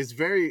is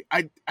very.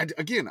 I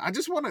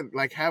just want to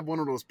like have one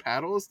of those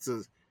paddles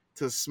to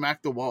to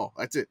smack the wall.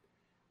 That's it.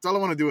 That's all I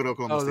want to do at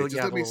Oklahoma State.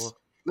 Just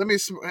let me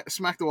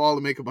smack the wall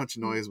and make a bunch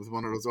of noise with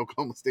one of those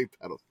Oklahoma State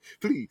paddles,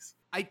 please.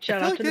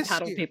 Shout out to the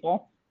paddle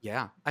people.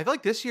 Yeah, I feel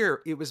like this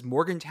year it was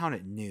Morgantown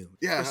at noon.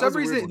 Yeah, for some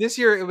reason this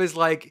year it was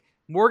like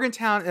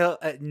Morgantown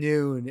at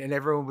noon, and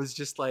everyone was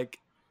just like,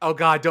 "Oh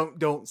God,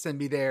 don't send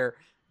me there."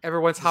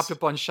 Everyone's hopped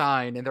up on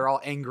Shine, and they're all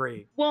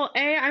angry. Well,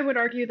 A, I would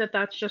argue that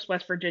that's just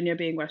West Virginia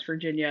being West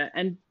Virginia,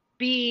 and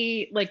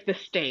B, like the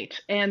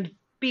state, and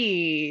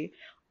B,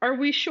 are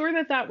we sure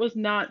that that was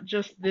not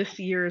just this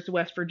year's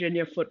West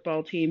Virginia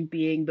football team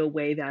being the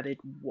way that it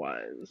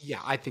was? Yeah,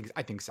 I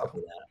think so.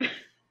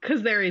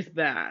 Because there is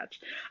that.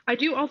 I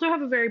do also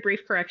have a very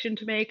brief correction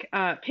to make.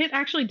 Pitt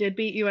actually did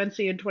beat UNC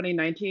in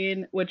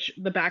 2019, which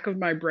the back of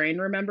my brain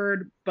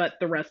remembered, but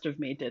the rest of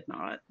me did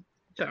not.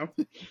 So,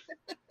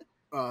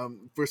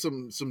 for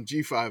some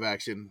G5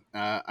 action,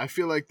 I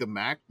feel like the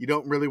MAC, you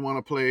don't really want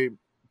to play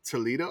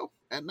Toledo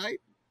at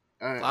night.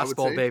 Glass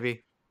Bowl,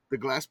 baby. The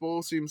Glass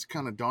Bowl seems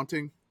kind of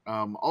daunting.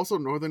 Also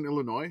Northern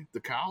Illinois, the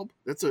Calb,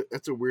 that's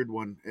a weird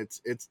one.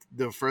 It's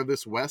the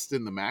furthest west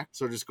in the MAC,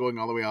 so just going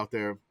all the way out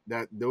there.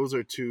 Those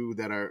are two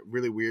that are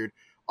really weird.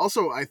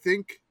 Also, I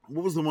think,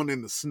 what was the one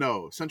in the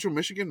snow? Central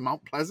Michigan,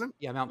 Mount Pleasant?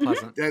 Yeah, Mount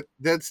Pleasant.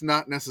 That's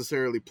not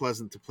necessarily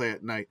pleasant to play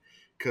at night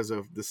because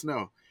of the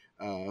snow.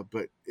 And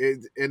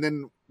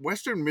then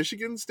Western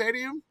Michigan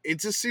Stadium, it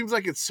just seems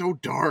like it's so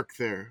dark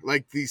there.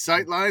 Like the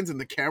sight lines and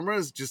the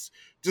cameras, just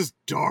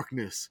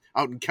darkness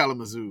out in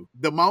Kalamazoo.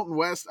 The Mountain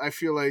West, I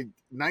feel like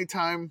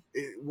nighttime,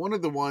 one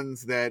of the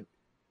ones that,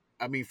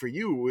 I mean, for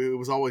you, it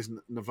was always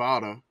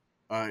Nevada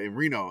in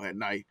Reno at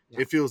night.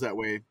 Yeah. It feels that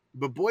way.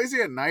 But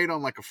Boise at night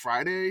on like a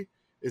Friday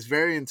is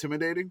very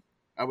intimidating,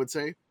 I would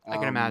say. I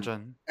can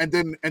imagine. And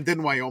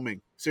then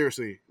Wyoming,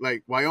 seriously,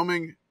 like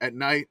Wyoming at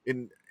night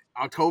in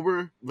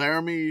October,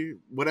 Laramie,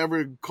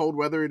 whatever cold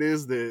weather it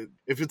is,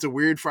 if it's a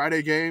weird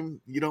Friday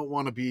game, you don't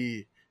want to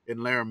be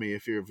in Laramie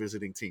if you're a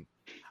visiting team.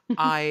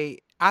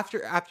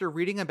 After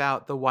reading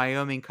about the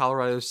Wyoming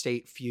Colorado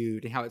State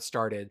feud and how it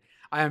started,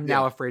 I am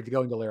now afraid to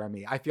go into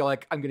Laramie. I feel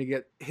like I'm gonna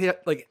get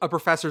hit, like a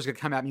professor's gonna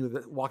come at me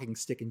with a walking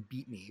stick and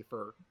beat me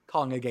for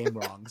calling a game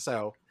wrong.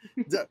 So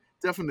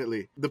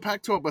definitely the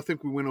Pac-12. I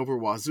think we went over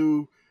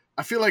Wazoo.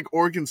 I feel like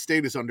Oregon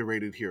State is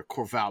underrated here.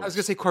 Corvallis. I was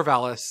gonna say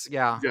Corvallis.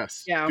 Yeah.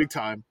 Yes. Yeah. Big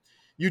time.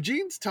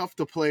 Eugene's tough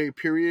to play,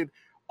 period.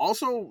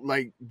 Also,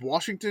 like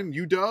Washington,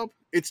 UW,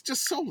 it's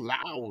just so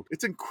loud.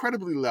 It's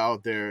incredibly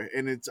loud there,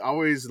 and it's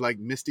always like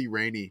misty,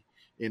 rainy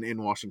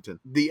in Washington.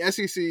 The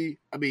SEC,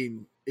 I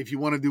mean, if you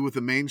want to do with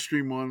the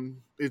mainstream one,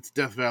 it's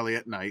Death Valley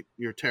at night.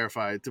 You're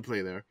terrified to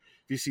play there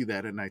if you see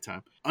that at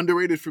nighttime.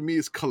 Underrated for me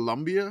is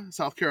Columbia,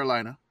 South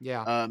Carolina.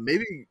 Yeah.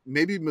 Maybe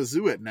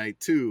Mizzou at night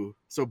too.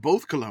 So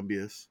both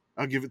Columbias,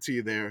 I'll give it to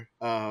you there.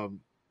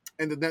 And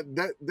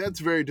that's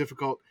very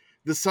difficult.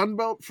 The Sun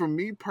Belt, for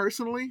me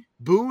personally,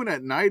 Boone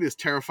at night is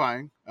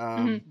terrifying.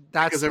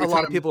 That's a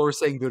lot of people were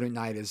saying Boone at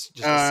night is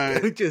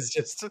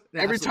just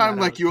every time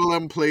like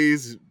ULM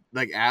plays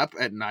like App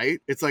at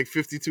night, it's like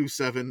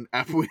 52-7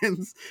 App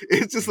wins.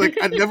 It's just like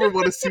I never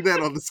want to see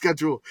that on the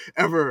schedule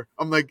ever.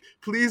 I'm like,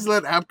 please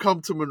let App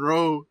come to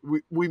Monroe.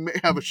 We may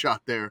have a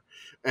shot there,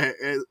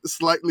 a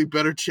slightly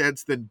better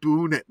chance than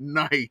Boone at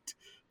night.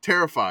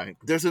 Terrifying.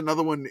 There's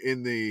another one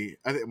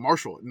I think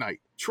Marshall at night.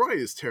 Troy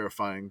is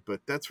terrifying,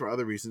 but that's for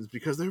other reasons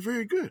because they're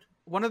very good.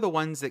 One of the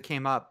ones that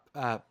came up,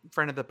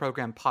 friend of the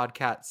program,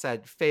 Podcat,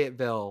 said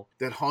Fayetteville.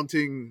 That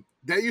haunting,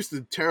 that used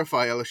to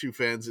terrify LSU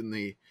fans in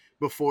the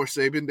before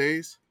Saban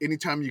days.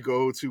 Anytime you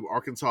go to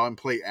Arkansas and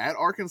play at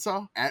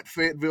Arkansas, at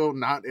Fayetteville,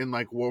 not in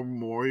like War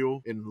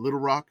Memorial in Little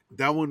Rock,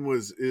 that one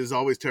is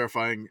always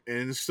terrifying.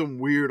 And some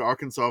weird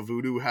Arkansas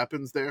voodoo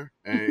happens there.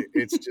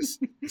 It's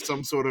just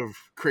some sort of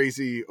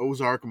crazy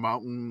Ozark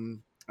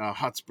Mountain,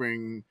 hot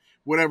spring,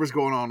 whatever's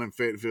going on in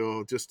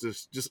Fayetteville, just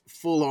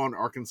full on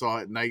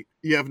Arkansas at night.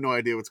 You have no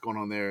idea what's going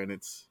on there, and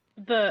it's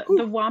the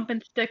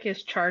Wampum Stick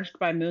is charged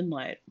by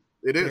moonlight.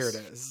 It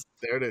is.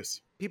 There it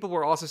is. People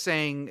were also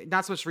saying,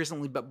 not so much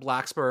recently, but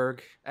Blacksburg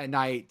at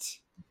night.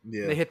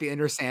 Yeah. They hit the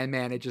Inner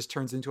Sandman. It just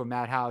turns into a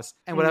madhouse.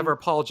 And whatever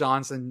Paul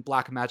Johnson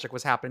black magic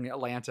was happening in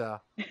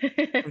Atlanta,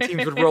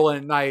 teams would roll in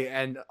at night,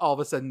 and all of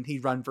a sudden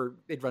they'd run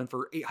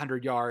for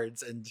 800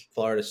 yards. And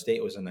Florida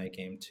State was a night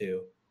game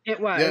too. It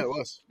was. Yeah, it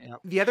was. Yeah.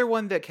 The other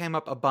one that came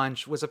up a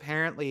bunch was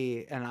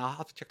apparently, and I'll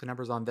have to check the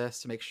numbers on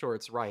this to make sure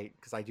it's right,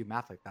 because I do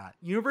math like that.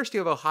 University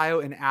of Ohio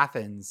in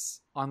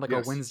Athens on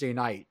a Wednesday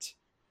night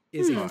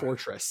is a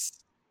fortress.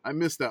 I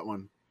missed that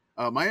one.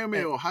 Miami,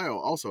 Ohio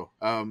also.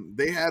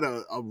 They had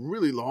a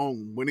really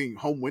long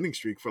home winning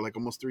streak for like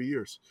almost 3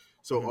 years.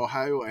 So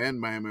Ohio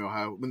and Miami,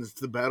 Ohio, when it's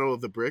the Battle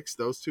of the Bricks,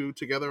 those two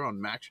together on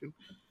Maction,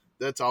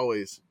 that's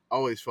always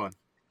fun.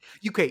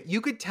 Okay,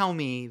 you could tell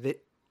me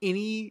that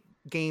any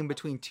game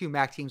between two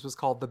MAC teams was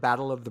called the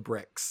Battle of the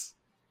Bricks,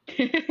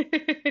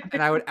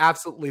 and I would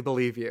absolutely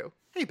believe you.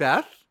 Hey,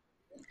 Beth.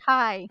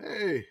 Hi.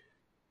 Hey.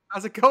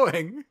 How's it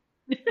going?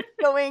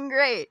 Going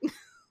great.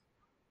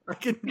 I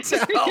can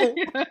tell.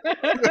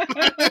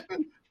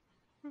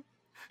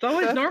 It's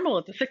always normal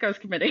at the Sickos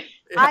committee.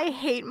 I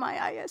hate my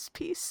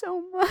ISP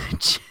so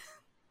much.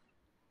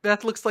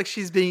 Beth looks like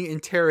she's being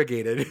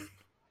interrogated.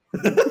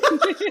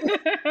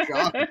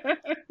 God.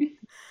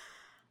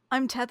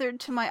 I'm tethered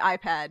to my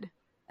iPad,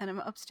 and I'm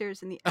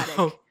upstairs in the attic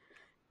Oh,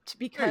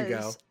 because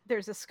go.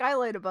 there's a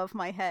skylight above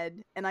my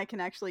head, and I can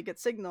actually get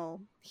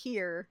signal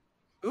here.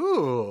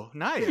 Ooh,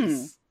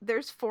 nice.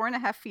 There's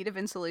 4.5 feet of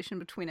insulation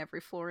between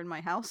every floor in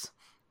my house.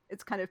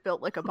 It's kind of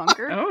built like a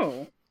bunker.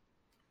 Oh.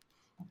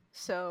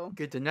 So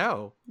Good to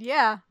know.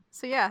 yeah,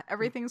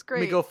 everything's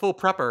great. We go full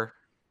prepper.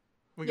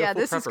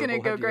 This is gonna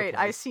go great.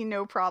 I see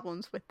no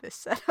problems with this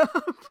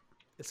setup.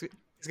 It's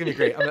gonna be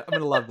great. I'm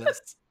gonna love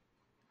this.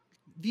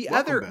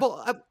 Welcome,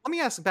 Beth. Let me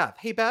ask Beth.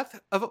 Hey, Beth,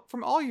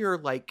 from all your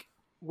like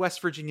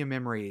West Virginia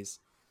memories,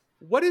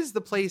 what is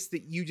the place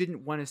that you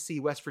didn't want to see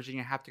West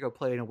Virginia have to go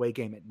play an away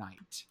game at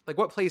night? Like,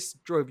 what place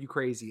drove you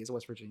crazy as a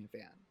West Virginia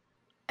fan?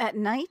 At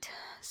night,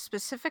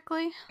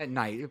 specifically? At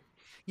night.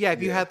 Yeah,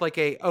 if you had like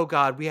oh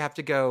God, we have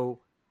to go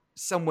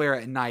somewhere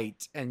at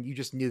night, and you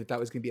just knew that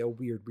was going to be a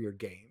weird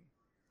game.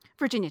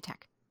 Virginia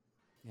Tech.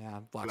 Yeah,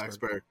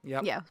 Blacksburg.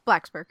 Yep. Yeah,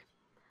 Blacksburg.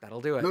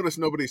 That'll do it. Notice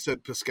nobody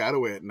said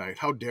Piscataway at night.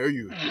 How dare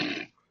you?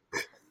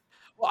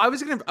 Well, I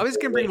was gonna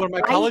bring one of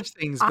my college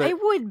things, but I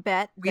would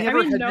bet that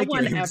No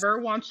one ever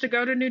wants to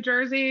go to New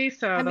Jersey,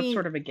 so that's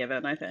sort of a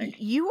given, I think.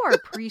 You are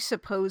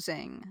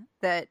presupposing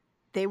that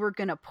they were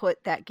going to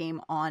put that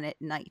game on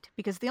at night,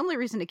 because the only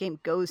reason a game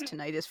goes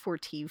tonight is for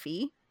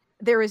TV.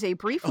 There is a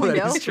brief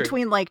window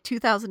between like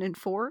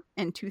 2004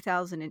 and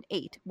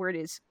 2008 where it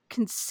is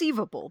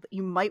conceivable that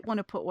you might want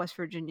to put West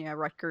Virginia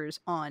Rutgers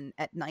on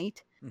at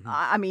night. Mm-hmm.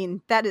 I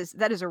mean, that is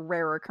a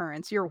rare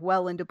occurrence. You're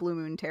well into Blue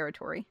Moon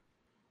territory.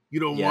 You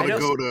don't want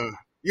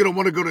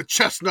to go to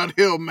Chestnut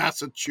Hill,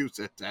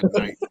 Massachusetts at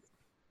night.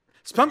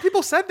 Some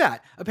people said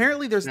that.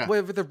 Apparently, there's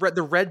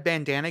the red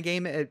bandana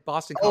game at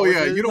Boston Oh College.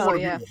 yeah, you don't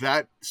want to do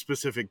that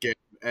specific game.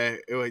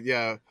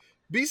 Yeah,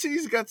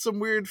 BC's got some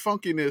weird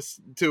funkiness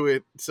to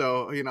it,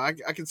 so I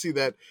can see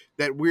that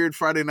weird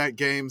Friday night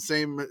game,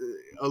 same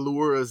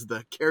allure as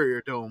the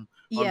Carrier Dome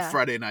on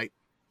Friday night.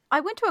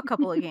 I went to a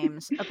couple of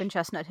games up in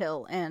Chestnut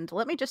Hill, and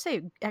let me just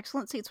say,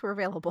 excellent seats were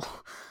available.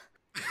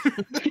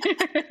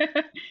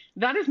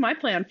 That is my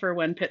plan for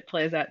when Pitt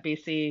plays at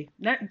BC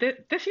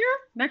this year,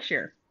 next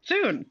year,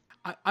 soon.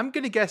 I'm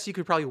going to guess you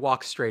could probably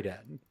walk straight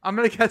in. I'm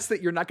going to guess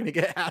that you're not going to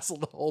get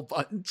hassled a whole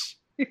bunch.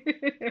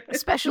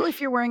 Especially if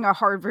you're wearing a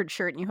Harvard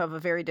shirt and you have a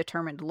very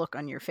determined look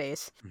on your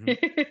face. I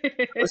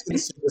was going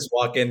to just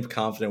walk in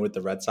confident with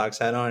the Red Sox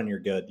hat on and you're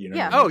good.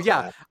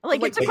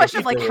 Like it's a question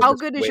of like, how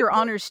good is your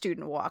honors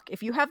student walk?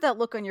 If you have that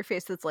look on your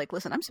face that's like,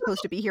 listen, I'm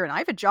supposed to be here and I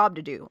have a job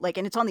to do, like,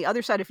 and it's on the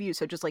other side of you,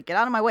 so just like get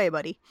out of my way,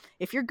 buddy.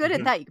 If you're good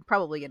at that, you can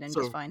probably get in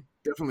just fine.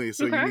 Definitely.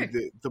 So you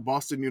need the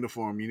Boston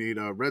uniform. You need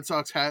a Red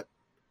Sox hat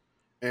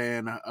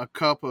and a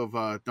cup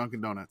of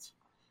Dunkin' Donuts.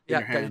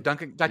 Got your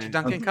Dunkin'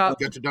 cup.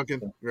 Got your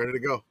Dunkin', ready to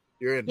go.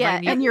 You're in.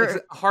 Yeah, and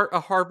a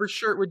Harvard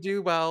shirt would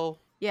do well.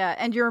 Yeah,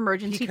 and your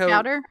emergency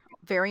chowder,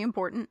 very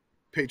important.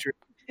 Patriot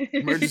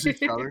emergency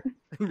chowder.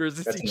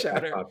 Emergency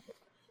chowder.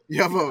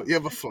 You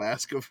have a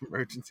flask of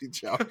emergency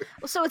chowder.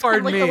 So it's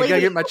Pardon kind of like me, the lady...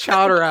 gotta get my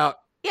chowder out.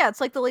 Yeah, it's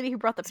like the lady who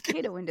brought the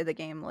potato into the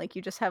game. Like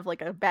you just have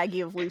like a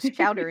baggie of loose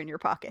chowder in your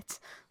pockets.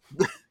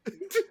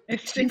 A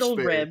single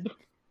rib.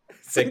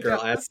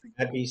 PittGirl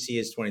at BC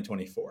is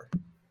 2024.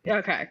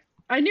 Okay.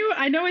 I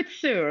know it's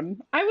soon.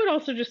 I would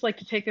also just like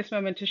to take this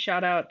moment to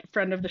shout out a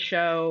friend of the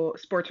show,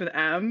 Sports with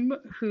M,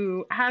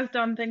 who has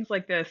done things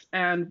like this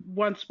and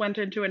once went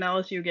into an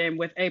LSU game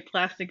with a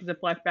plastic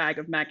Ziploc bag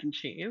of mac and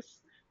cheese.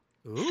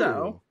 Ooh.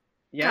 So,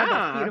 yeah. God,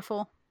 that's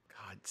beautiful.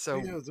 God,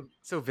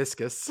 so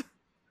viscous.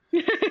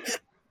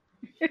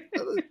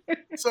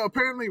 So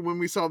apparently when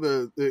we saw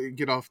the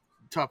get off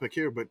topic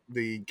here, but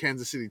the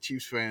Kansas City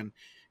Chiefs fan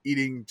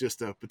eating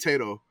just a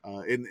potato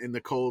in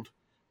the cold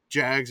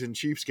Jags and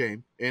Chiefs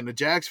game, and the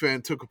Jags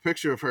fan took a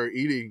picture of her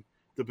eating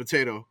the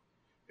potato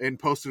and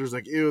posted, was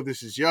like, ew,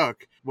 this is yuck.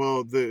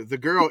 Well, the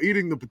girl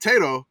eating the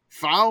potato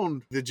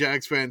found the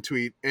Jags fan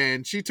tweet,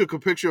 and she took a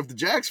picture of the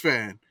Jags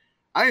fan.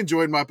 I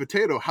enjoyed my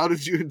potato. How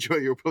did you enjoy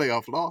your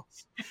playoff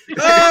loss?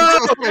 I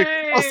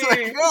was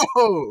like,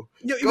 no,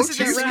 go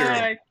Chiefs,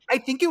 girl. I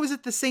think it was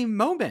at the same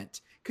moment,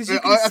 because you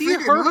can see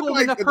her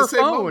holding up her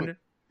phone.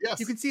 Yes.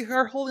 You can see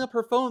her holding up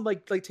her phone,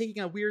 like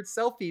taking a weird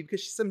selfie,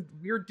 because some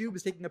weird dude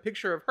was taking a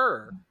picture of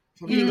her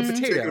eating a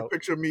potato. Taking a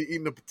picture of me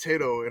eating a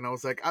potato, and I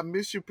was like, I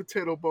miss you,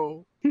 Potato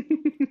Bowl.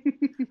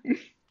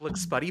 Look,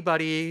 Spuddy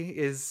Buddy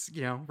is,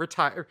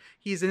 retired.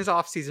 He's in his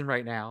off season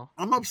right now.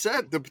 I'm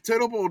upset. The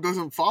Potato Bowl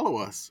doesn't follow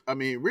us. I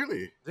mean,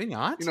 really? Is they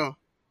not?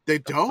 They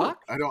don't.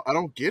 I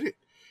don't get it.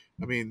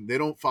 I mean, they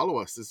don't follow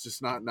us. It's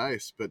just not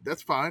nice, but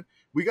that's fine.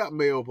 We got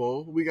Mayo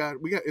Bowl. We got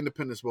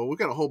Independence Bowl. We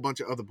got a whole bunch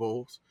of other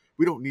bowls.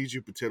 We don't need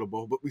you, Potato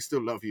Bowl, but we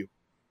still love you.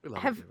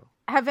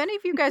 Have any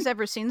of you guys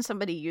ever seen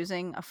somebody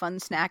using a fun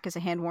snack as a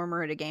hand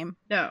warmer at a game?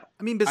 No.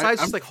 I mean,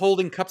 besides just like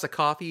holding cups of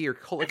coffee or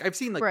I've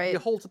seen you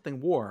hold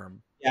something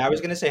warm. Yeah, I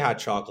was gonna say hot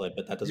chocolate,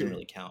 but that doesn't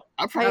really count.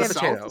 I'm from the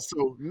South,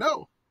 so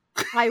no.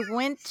 I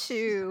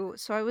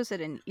was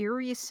at an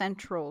Erie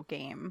Central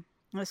game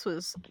This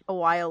was a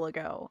while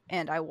ago,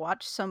 and I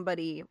watched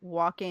somebody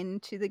walk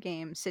into the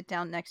game, sit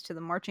down next to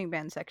the marching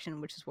band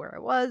section, which is where I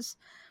was,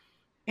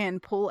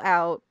 and pull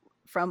out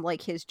from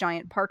like his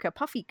giant parka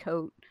puffy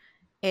coat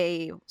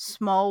a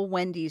small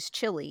Wendy's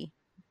chili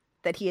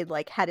that he had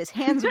like had his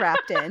hands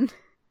wrapped in.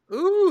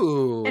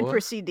 Ooh. And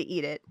proceed to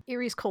eat it.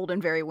 Erie's cold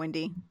and very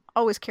windy.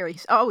 Always carry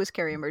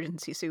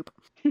emergency soup.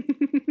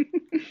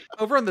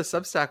 Over on the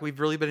Substack, we've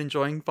really been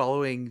enjoying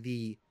following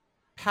the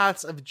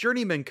paths of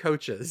journeyman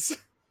coaches.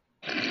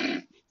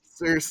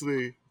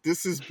 Seriously,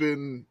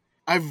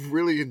 I've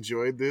really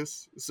enjoyed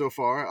this so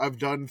far. I've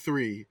done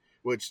 3,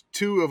 which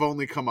 2 have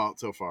only come out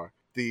so far.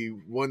 The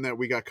one that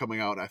we got coming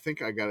out, I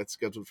think I got it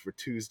scheduled for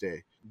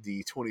Tuesday,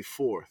 the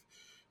 24th.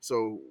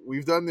 So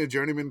we've done the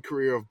journeyman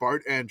career of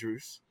Bart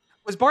Andrews.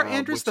 Was Bart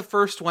Andrews the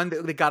first one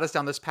that got us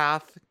down this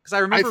path? Because I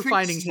remember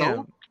finding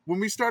him. When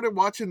we started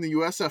watching the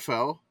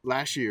USFL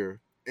last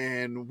year,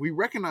 and we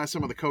recognized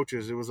some of the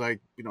coaches, it was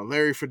like,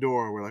 Larry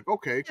Fedora. We're like,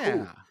 okay,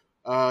 cool.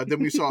 Yeah. Then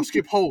we saw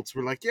Skip Holtz.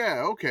 We're like,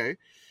 yeah, okay.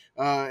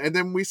 And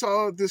then we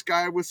saw this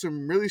guy with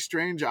some really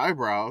strange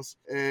eyebrows,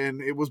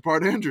 and it was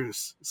Bart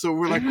Andrews. So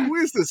we're like, who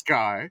is this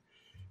guy?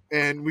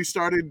 And we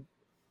started,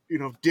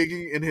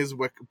 digging in his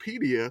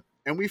Wikipedia,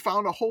 and we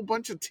found a whole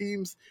bunch of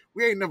teams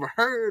we ain't never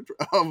heard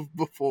of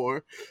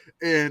before.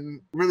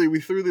 And really,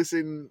 we threw this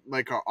in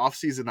like our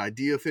off-season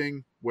idea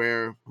thing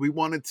where we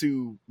wanted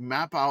to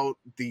map out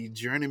the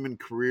journeyman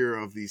career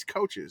of these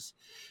coaches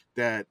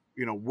that,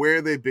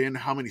 where they've been,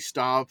 how many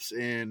stops,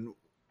 and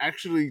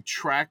actually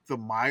track the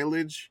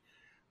mileage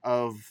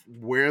of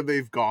where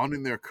they've gone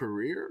in their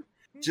career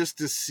just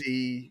to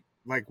see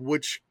like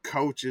which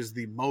coach is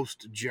the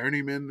most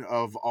journeyman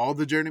of all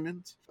the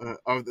journeymans,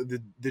 of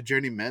the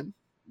journeymen.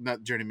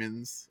 Not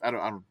journeymans. I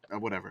don't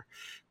whatever.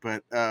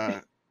 But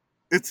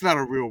it's not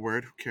a real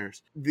word. Who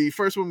cares? The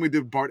first one we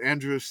did Bart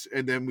Andrews,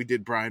 and then we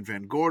did Brian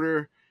Van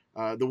Gorder.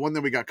 The one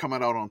that we got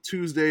coming out on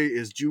Tuesday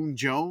is June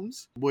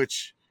Jones,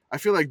 which I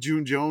feel like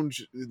June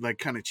Jones like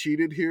kind of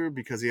cheated here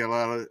because he had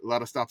a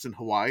lot of stops in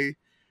Hawaii.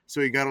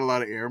 So he got a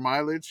lot of air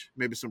mileage,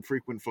 maybe some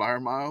frequent flyer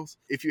miles.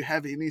 If you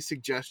have any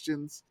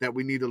suggestions that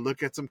we need to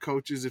look at some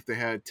coaches, if they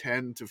had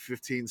 10 to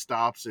 15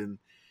 stops and,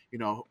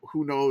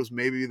 who knows,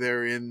 maybe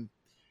they're in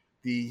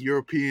the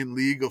European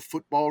League of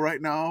Football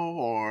right now,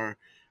 or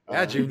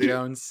June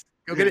Jones.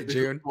 Go get it,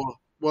 June.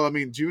 Well, I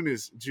mean, June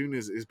is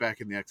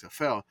back in the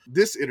XFL,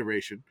 this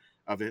iteration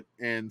of it,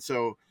 and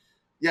so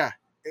yeah.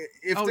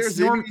 If there's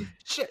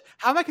shit,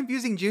 how am I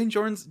confusing June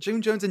Jones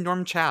and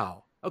Norm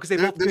Chow? Oh, because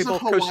there's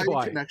both a coach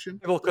Hawaii connection.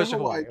 There's a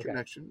Hawaii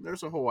connection.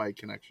 There's a Hawaii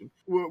connection.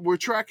 We're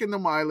tracking the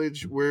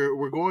mileage.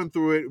 We're going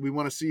through it. We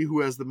want to see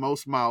who has the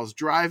most miles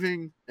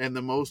driving and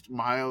the most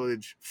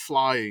mileage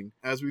flying,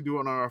 as we do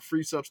on our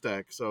free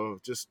Substack. So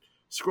just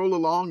scroll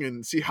along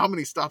and see how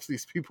many stops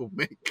these people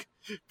make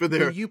for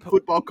their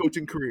football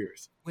coaching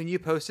careers. When you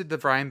posted the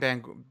Brian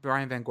Van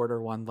Gorder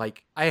one,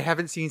 like, I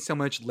haven't seen so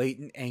much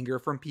latent anger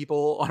from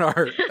people on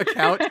our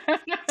account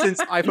since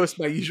I post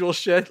my usual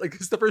shit. Like,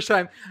 this is the first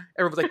time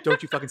everyone's like,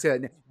 don't you fucking say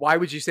that name. Why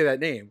would you say that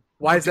name?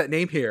 Why is that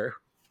name here?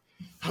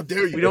 How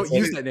dare you? We don't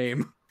use that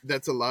name.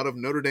 That's a lot of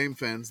Notre Dame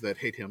fans that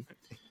hate him.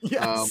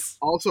 Yes.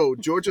 Also,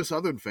 Georgia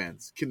Southern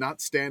fans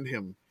cannot stand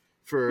him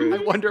for I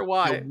wonder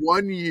why. the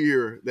 1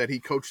 year that he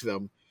coached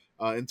them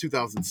in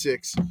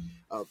 2006.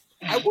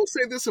 I will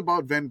say this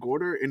about Van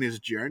Gorder in his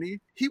journey.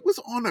 He was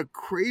on a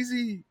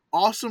crazy,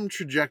 awesome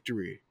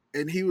trajectory.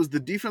 And he was the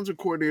defensive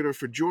coordinator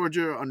for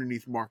Georgia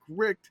underneath Mark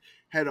Richt.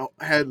 Had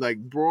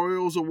like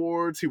Broyles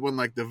Awards. He won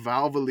like the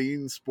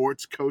Valvoline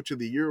Sports Coach of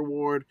the Year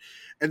award.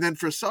 And then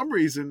for some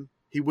reason,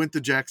 he went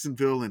to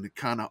Jacksonville and it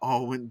kind of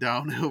all went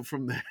downhill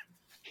from there.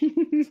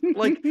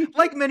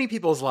 like many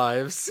people's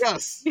lives.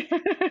 Yes.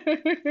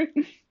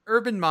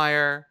 Urban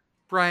Meyer,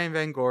 Brian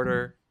Van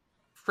Gorder,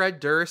 Fred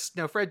Durst.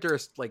 No, Fred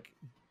Durst like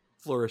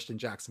flourished in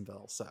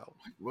Jacksonville. So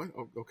what?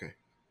 Oh, okay.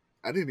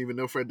 I didn't even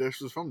know Fred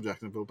Durst was from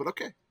Jacksonville, but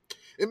okay.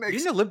 It makes you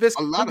didn't know Limp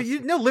Bizkit.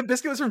 You know Limp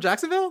Bizkit was from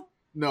Jacksonville?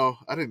 No,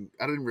 I didn't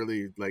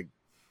really like.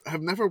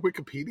 I've never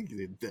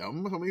Wikipedia'd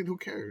them. I mean, who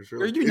cares?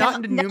 Really? Are you not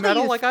into new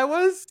metal like I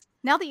was?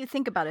 Now that you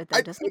think about it,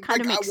 though, doesn't it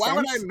kind of make sense? Why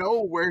would I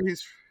know where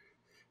he's?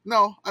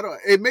 No, I don't.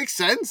 It makes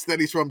sense that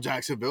he's from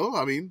Jacksonville.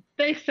 I mean,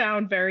 they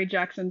sound very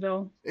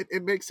Jacksonville.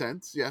 It makes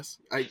sense. Yes.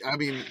 I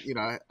mean,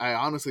 I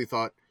honestly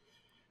thought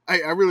I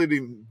really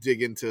didn't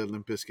dig into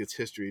Limp Bizkit's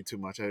history too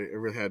much. I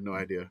really had no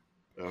idea.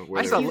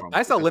 I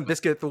saw Limp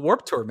Bizkit at the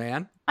Warped Tour,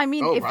 man. I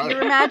mean,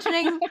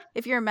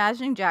 if you're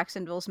imagining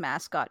Jacksonville's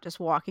mascot just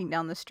walking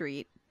down the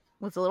street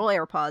with the little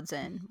AirPods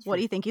in, what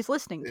do you think he's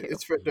listening to?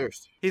 It's Fred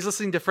Durst. He's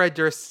listening to Fred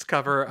Durst's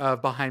cover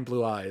of Behind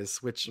Blue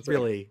Eyes, which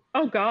really.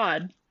 Oh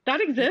God,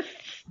 that exists.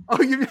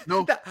 Oh, you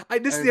know,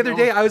 the other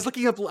day I was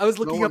looking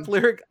up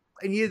lyric.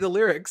 I needed the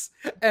lyrics,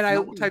 and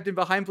I typed in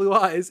Behind Blue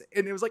Eyes,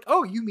 and it was like,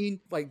 oh, you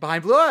mean like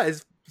Behind Blue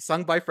Eyes,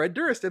 sung by Fred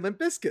Durst and Limp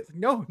Bizkit?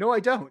 No, I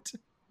don't.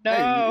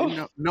 No.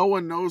 Hey, no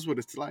one knows what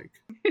it's like.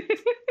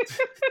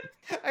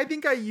 I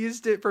think I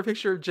used it for a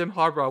picture of Jim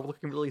Harbaugh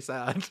looking really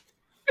sad.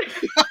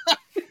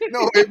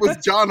 No, it was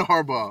John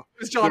Harbaugh.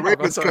 It was John the Harbaugh,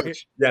 Ravens sorry.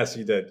 coach. Yes,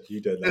 you did.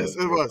 You did. Yes,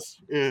 it was.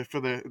 Yeah,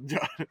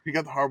 we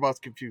got the Harbaughs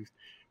confused.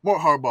 More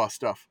Harbaugh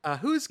stuff.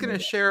 Who's going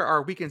to share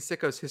our Weekend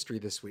Sickos history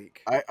this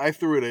week? I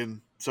threw it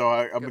in, so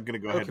I'm going to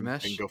go ahead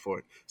Commish. and go for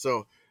it.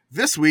 So,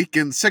 this week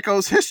in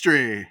Sickos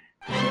history.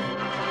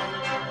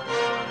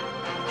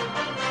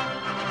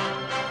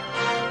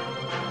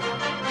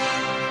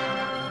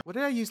 What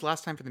did I use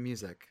last time for the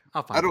music?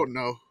 I'll find I don't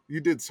know. You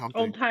did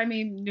something.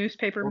 Old-timey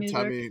newspaper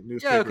music.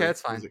 Yeah, okay,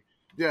 that's fine. Music.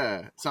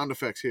 Yeah, sound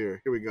effects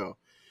here. Here we go.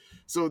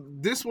 So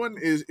this one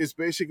is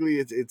basically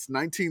it's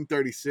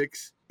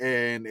 1936,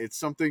 and it's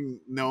something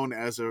known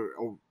as a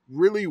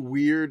really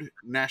weird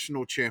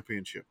national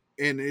championship,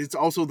 and it's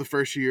also the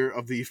first year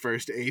of the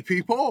first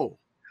AP poll.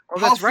 Oh,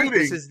 that's right.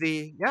 This is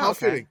the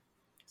fitting.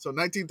 So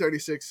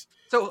 1936.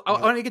 So I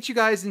want to get you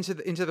guys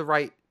into the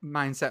right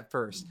mindset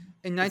first.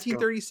 In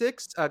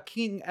 1936,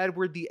 King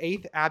Edward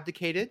VIII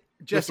abdicated.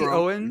 Jesse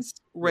Owens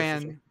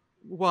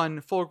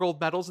won 4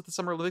 gold medals at the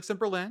Summer Olympics in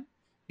Berlin.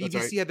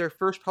 BBC had their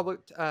first public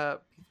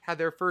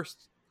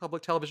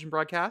television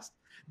broadcast.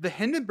 The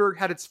Hindenburg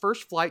had its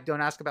first flight.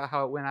 Don't ask about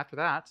how it went after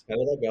that. How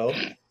did it go?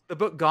 The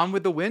book Gone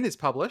with the Wind is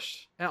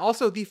published, and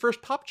also the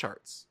first pop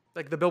charts,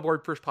 like the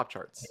Billboard first pop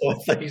charts. Oh, I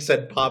thought you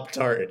said Pop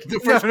Tart. The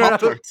first Pop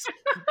Tarts.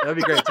 That'd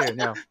be great too.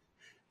 No.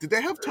 Did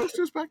they have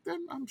toasters back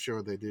then? I'm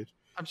sure they did.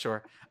 I'm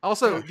sure.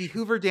 Also, the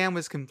Hoover Dam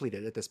was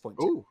completed at this point.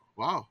 Oh,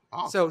 wow.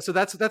 So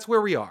that's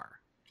where we are.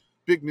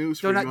 Big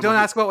news. Don't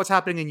ask about what's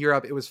happening in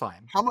Europe. It was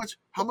fine. How much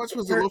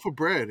was the loaf of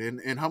bread,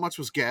 and how much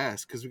was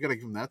gas? Because we got to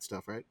give them that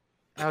stuff, right?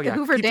 Oh yeah. The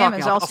Hoover Dam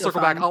is also I'll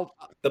circle fun. back.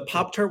 The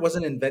Pop Tart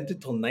wasn't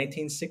invented till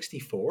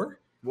 1964.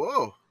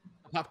 Whoa.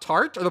 Pop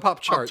Tart or the Pop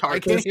Chart? Pop-Tart. I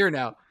can't hear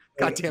now.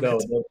 God damn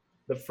it.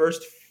 The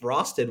first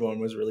frosted one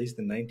was released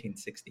in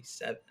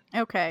 1967.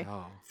 Okay.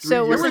 Oh.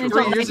 So it wasn't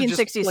until 3 years of just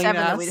 1967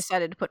 that we plain-ass-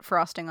 decided to put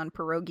frosting on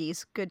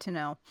pierogies. Good to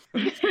know.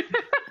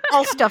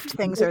 All stuffed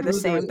things are the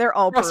same. They're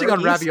all frosting on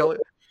pierogies. ravioli.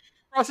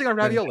 Frosting on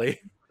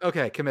ravioli.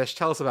 Okay, Kamish,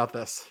 tell us about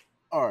this.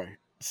 All right.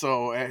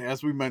 So,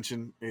 as we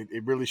mentioned,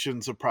 it really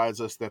shouldn't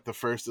surprise us that the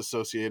first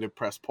Associated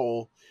Press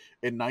poll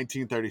in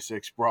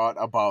 1936 brought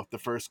about the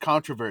first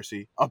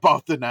controversy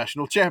about the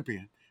national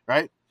champion,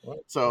 right?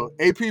 So,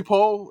 AP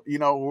poll,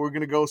 we're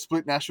going to go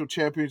split national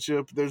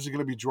championship. There's going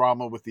to be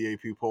drama with the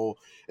AP poll.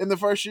 In the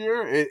first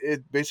year,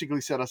 it basically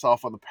set us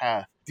off on the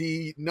path.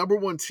 The number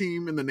one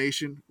team in the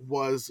nation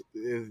was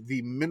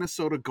the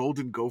Minnesota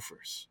Golden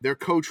Gophers. Their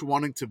coach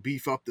wanting to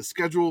beef up the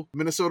schedule.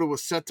 Minnesota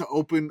was set to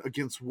open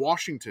against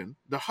Washington,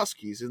 the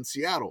Huskies in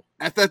Seattle.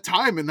 At that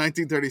time in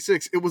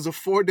 1936, it was a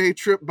 4-day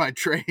trip by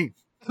train.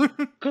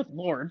 Good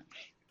Lord.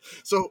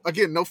 So,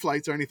 again, no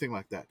flights or anything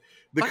like that.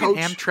 The fucking coach,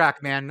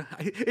 Amtrak, man.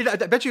 I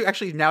bet you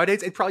actually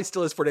nowadays it probably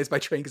still is 4 days by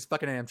train because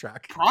fucking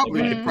Amtrak.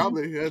 Probably.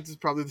 It's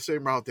probably the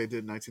same route they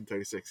did in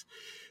 1936.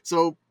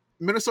 So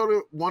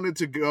Minnesota wanted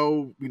to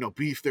go,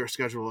 beef their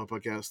schedule up, I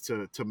guess,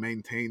 to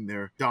maintain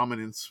their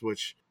dominance,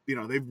 which,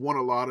 they've won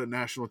a lot of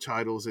national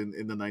titles in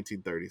the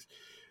 1930s.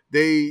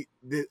 They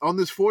on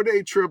this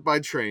 4-day trip by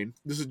train,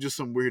 this is just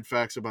some weird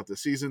facts about the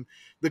season,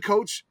 the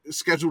coach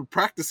scheduled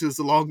practices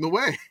along the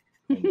way.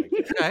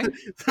 Okay.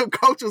 The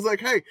coach was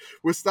like, hey,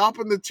 we're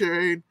stopping the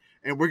train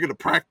and we're going to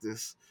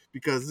practice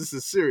because this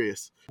is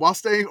serious. While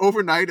staying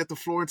overnight at the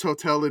Florence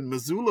Hotel in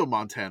Missoula,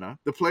 Montana,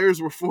 the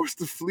players were forced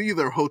to flee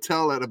their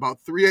hotel at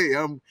about 3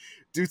 a.m.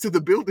 due to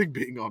the building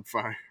being on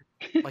fire.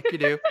 Like you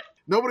do.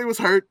 Nobody was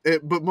hurt,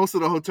 but most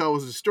of the hotel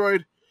was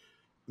destroyed.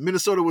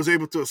 Minnesota was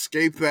able to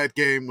escape that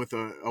game with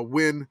a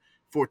win,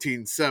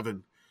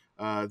 14-7.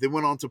 They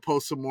went on to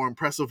post some more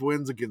impressive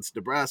wins against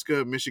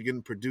Nebraska,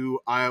 Michigan, Purdue,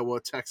 Iowa,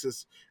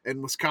 Texas,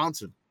 and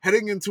Wisconsin.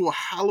 Heading into a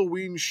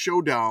Halloween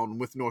showdown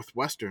with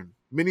Northwestern,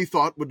 many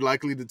thought would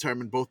likely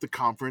determine both the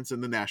conference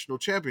and the national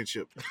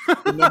championship.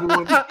 The number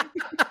one.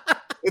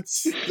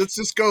 Let's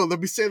just go. Let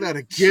me say that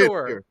again.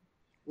 Sure. Here.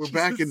 We're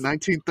back in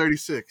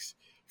 1936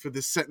 for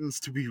this sentence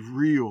to be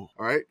real.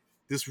 All right.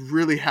 This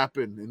really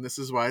happened, and this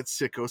is why it's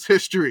Sickos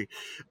history.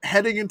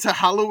 Heading into a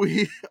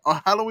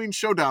Halloween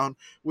showdown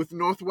with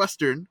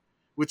Northwestern,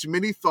 which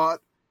many thought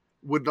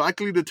would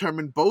likely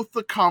determine both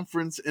the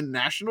conference and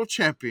national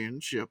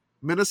championship.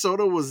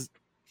 Minnesota was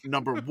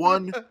number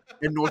 1,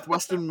 and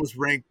Northwestern was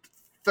ranked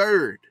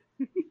 3rd.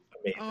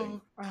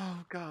 Amazing.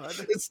 Oh God.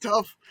 It's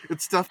tough.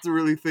 It's tough to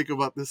really think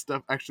about this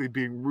stuff actually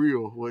being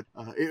real.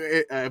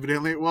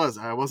 Evidently it was.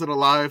 I wasn't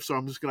alive, so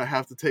I'm just going to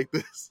have to take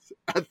this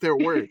at their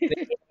word.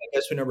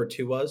 Guess who number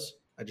 2 was?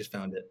 I just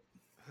found it.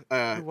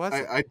 Who was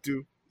it? I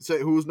do. Say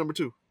who was number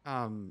 2?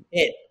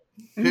 Pitt.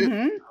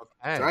 Pitt.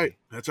 Okay.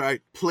 That's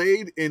right.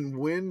 Played in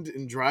wind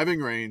and driving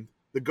rain.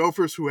 The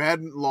Gophers, who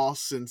hadn't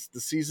lost since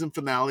the season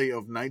finale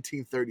of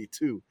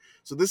 1932.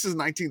 So this is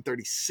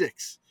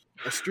 1936.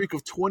 A streak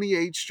of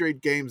 28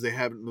 straight games they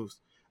hadn't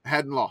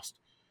lost.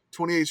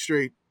 28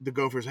 straight the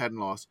Gophers hadn't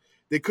lost.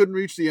 They couldn't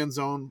reach the end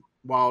zone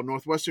while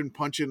Northwestern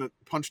punched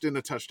in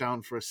a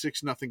touchdown for a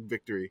 6-0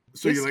 victory.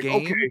 So This you're like,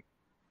 game okay.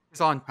 It's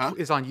on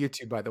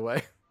YouTube, by the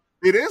way.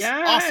 It is?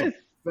 Yes. Awesome.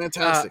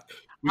 Fantastic.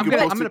 I'm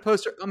gonna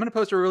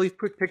post a really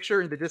quick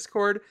picture in the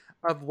Discord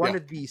of one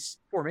of these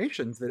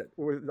formations that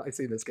I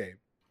see in this game.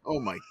 Oh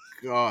my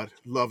god,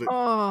 love it!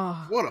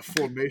 Oh, what a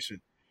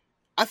formation!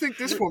 I think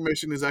this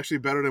formation is actually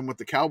better than what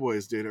the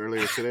Cowboys did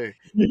earlier today.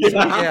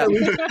 Yeah.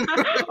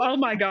 Oh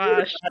my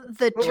gosh!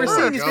 What we're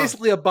seeing is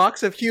basically a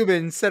box of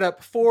humans set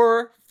up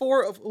a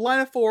line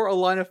of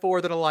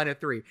four, then a line of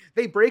three.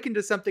 They break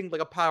into something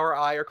like a power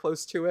I or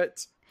close to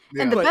it.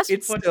 Yeah. And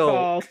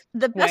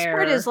the best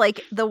part is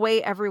like the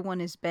way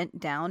everyone is bent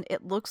down.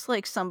 It looks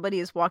like somebody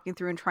is walking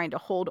through and trying to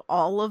hold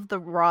all of the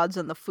rods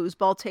on the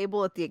foosball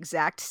table at the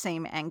exact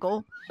same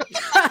angle.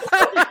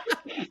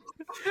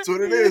 That's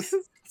what it is.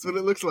 That's what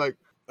it looks like.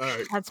 All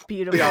right. That's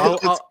beautiful. Yeah,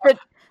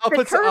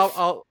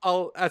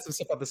 I'll add some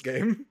stuff about this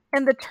game.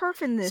 And the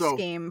turf in this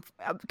game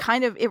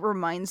kind of, it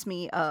reminds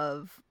me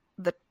of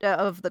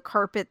the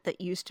carpet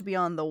that used to be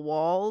on the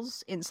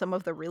walls in some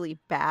of the really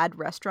bad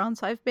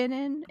restaurants I've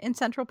been in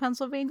central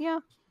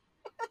Pennsylvania.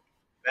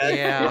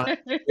 Yeah.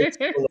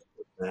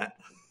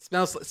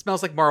 Smells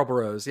like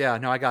Marlboros. Yeah,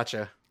 no, I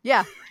gotcha.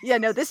 Yeah,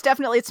 no, this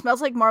definitely, it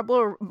smells like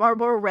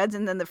Marlboro Reds,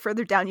 and then the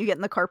further down you get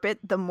in the carpet,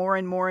 the more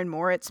and more and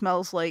more it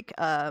smells like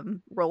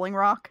Rolling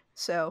Rock.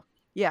 So,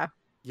 yeah.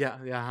 Yeah,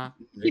 there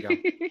you go.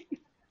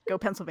 Go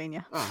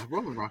Pennsylvania.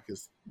 Rolling Rock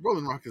is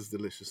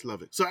delicious.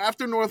 Love it. So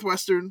after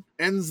Northwestern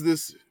ends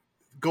this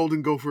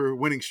Golden Gopher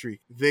winning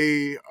streak,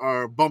 they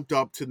are bumped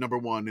up to number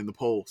 1 in the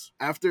polls.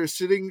 After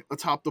sitting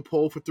atop the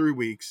poll for 3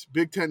 weeks,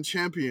 Big Ten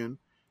champion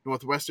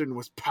Northwestern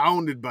was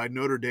pounded by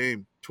Notre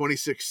Dame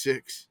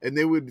 26-6, and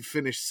they would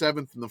finish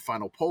 7th in the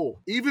final poll.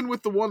 Even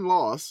with the one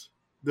loss,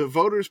 the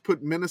voters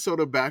put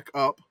Minnesota back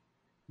up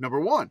number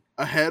 1,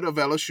 ahead of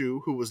LSU,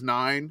 who was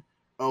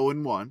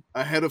 9-0-1,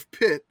 ahead of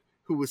Pitt,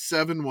 who was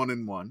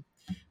 7-1-1,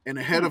 and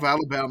ahead of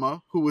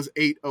Alabama, who was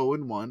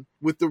 8-0-1.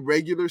 With the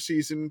regular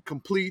season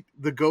complete,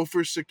 the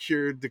Gophers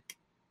secured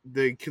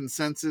the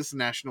consensus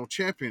national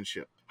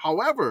championship.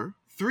 However,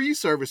 3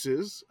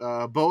 services,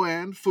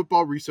 Boand,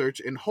 Football Research,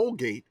 and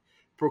Holgate,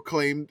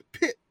 proclaimed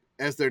Pitt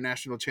as their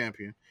national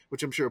champion,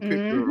 which I'm sure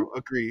PittGirl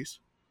agrees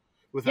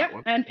with that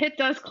one. And Pitt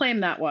does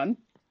claim that one.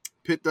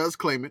 Pitt does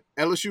claim it.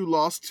 LSU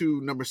lost to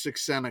number 6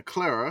 Santa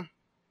Clara.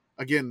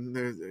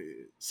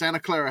 Again, Santa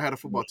Clara had a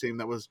football team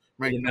that was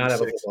ranked number 6.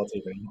 Have a football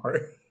team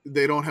anymore.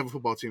 They don't have a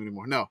football team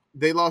anymore. No.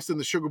 They lost in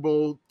the Sugar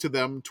Bowl to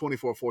them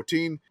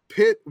 24-14.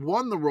 Pitt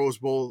won the Rose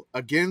Bowl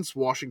against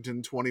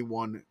Washington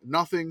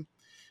 21-0,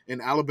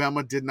 and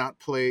Alabama did not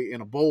play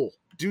in a bowl.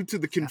 Due to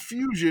the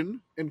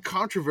confusion and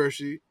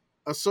controversy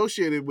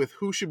associated with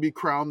who should be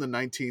crowned the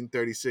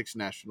 1936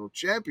 national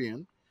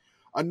champion,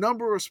 a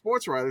number of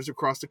sports writers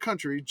across the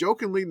country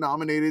jokingly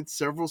nominated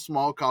several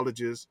small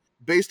colleges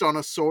based on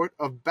a sort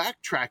of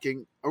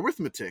backtracking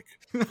arithmetic.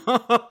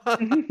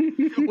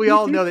 We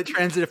all know that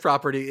transitive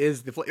property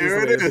is the way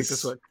to think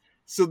this one.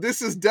 So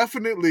this is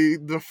definitely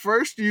the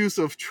first use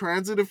of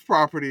transitive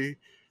property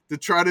to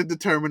try to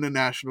determine a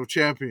national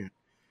champion.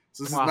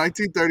 So this is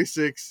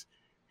 1936.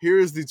 Here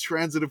is the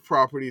transitive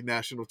property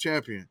national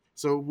champion.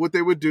 So what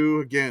they would do,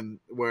 again,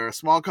 where a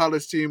small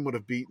college team would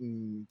have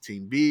beaten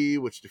Team B,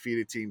 which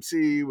defeated Team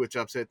C, which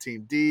upset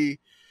Team D,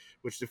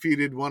 which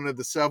defeated one of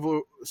the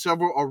several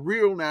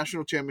real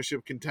national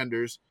championship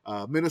contenders,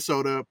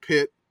 Minnesota,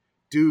 Pitt,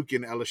 Duke,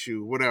 and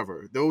LSU,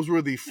 whatever. Those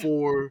were the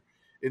 4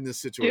 in this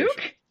situation.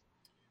 Duke?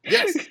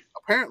 Yes,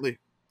 apparently.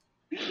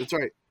 That's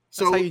right.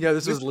 So that's how you know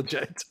this was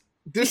legit.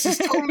 This is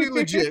totally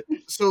legit.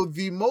 So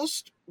the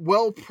most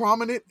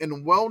prominent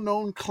and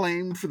well-known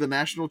claim for the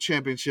national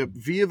championship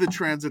via the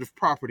transitive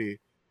property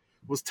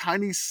was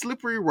tiny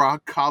Slippery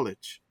Rock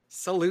College.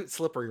 Salute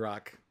Slippery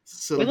Rock.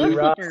 Slippery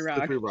Rock.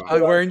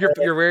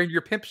 You're wearing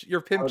your pimp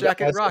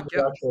jacket rock.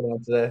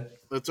 Today.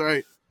 That's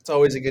right. It's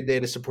always a good day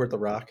to support the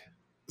Rock.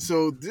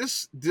 So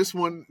this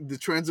one, the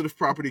transitive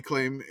property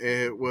claim,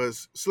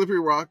 was Slippery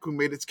Rock, who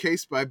made its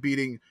case by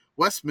beating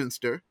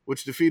Westminster,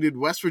 which defeated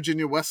West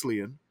Virginia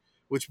Wesleyan,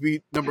 which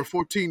beat number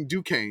 14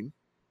 Duquesne,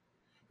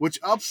 which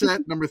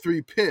upset number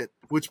 3 Pitt,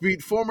 which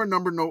beat former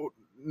number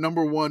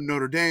 1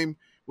 Notre Dame,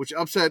 which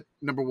upset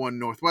number 1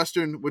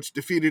 Northwestern, which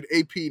defeated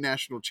AP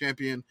national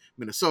champion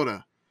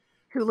Minnesota.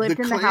 Who lived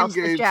in the house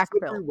that Jack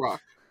built.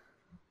 Rock.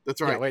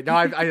 That's right. Yeah, wait, no,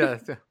 I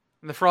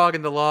and the frog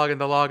and the log and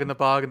the log and the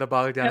bog and the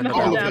bog down and in the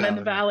valley. Down in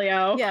the valley.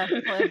 Yeah.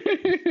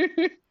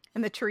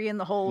 And the tree and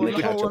the hole and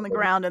the hole in the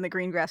ground and the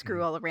green grass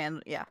grew all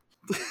around. Yeah.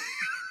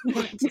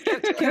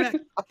 Can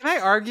I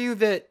argue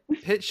that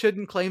Pitt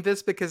shouldn't claim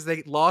this because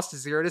they lost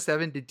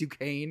 0-7 to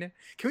Duquesne?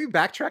 Can we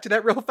backtrack to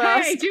that real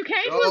fast? Hey,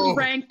 Duquesne was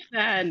ranked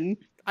then.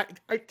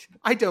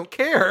 I don't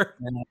care.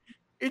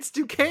 It's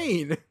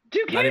Duquesne.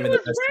 Duquesne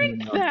was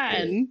ranked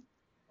then.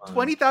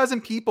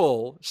 20,000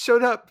 people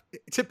showed up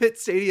to Pitt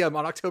Stadium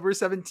on October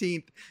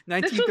 17th,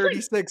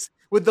 1936,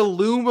 with the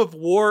loom of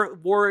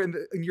war in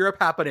Europe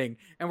happening.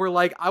 And we're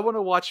like, I want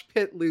to watch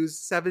Pitt lose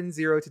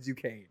 7-0 to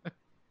Duquesne.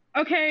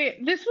 Okay,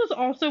 this was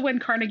also when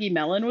Carnegie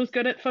Mellon was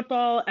good at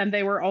football, and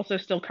they were also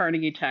still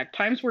Carnegie Tech.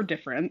 Times were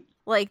different.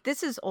 Like,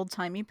 this is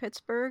old-timey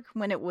Pittsburgh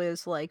when it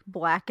was, like,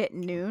 black at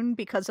noon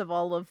because of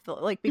all of the,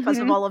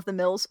 of all of the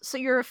mills. So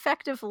you're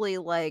effectively,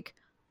 like,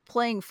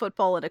 playing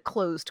football in a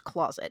closed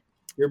closet.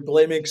 You're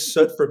blaming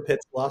soot for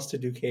Pitt's loss to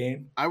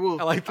Duquesne? I will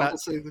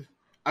say that.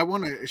 I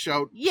want to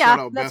shout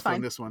out Beth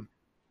on this one.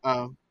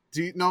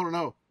 Do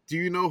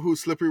you know who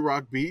Slippery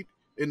Rock beat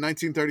in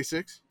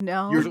 1936?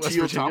 No. Your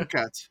Teal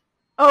Tomcats.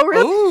 Oh,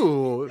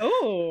 really?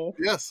 Oh.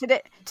 Yes.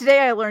 Today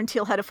I learned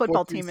Teal had a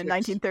football team in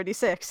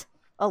 1936,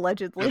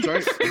 allegedly. That's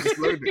right. I just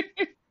learned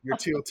it. Your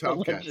Teal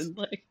Tomcats.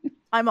 Allegedly.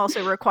 I'm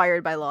also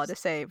required by law to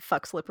say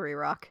fuck Slippery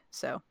Rock.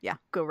 So yeah,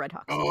 go Red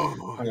Hawks.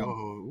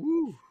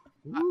 Woo.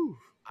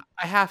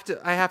 I have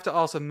to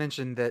also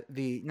mention that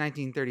the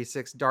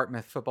 1936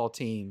 Dartmouth football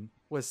team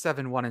was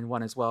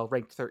 7-1-1 as well,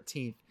 ranked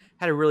 13th.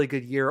 Had a really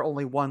good year,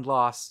 only one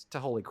loss to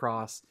Holy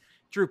Cross.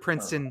 Drew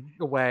Princeton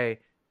away.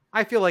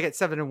 I feel like at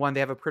 7-1 they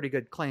have a pretty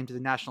good claim to the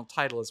national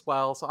title as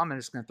well, so I'm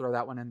just going to throw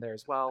that one in there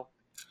as well.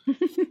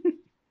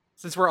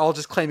 Since we're all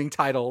just claiming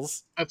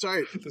titles. That's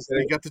right.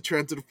 You got the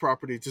transitive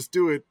property. Just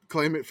do it.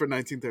 Claim it for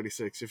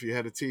 1936 if you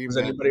had a team. Does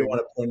anybody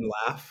want to point and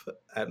laugh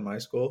at my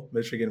school?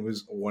 Michigan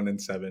was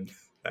 1-7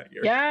 that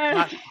year.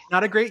 Yeah.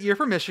 Not a great year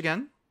for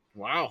Michigan.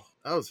 Wow.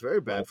 That was very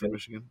bad for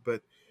Michigan,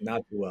 but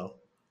not too well.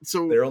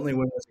 So their only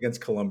win was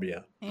against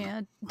Columbia.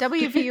 Yeah.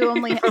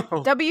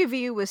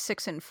 WVU was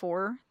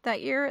 6-4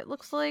 that year, it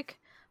looks like.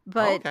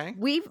 But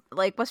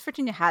West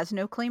Virginia has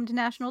no claim to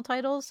national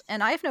titles,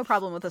 and I have no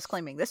problem with us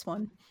claiming this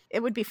one.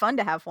 It would be fun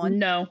to have one.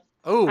 No.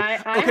 Oh, I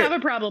have a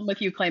problem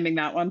with you claiming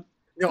that one.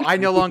 No, I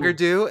no longer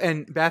do.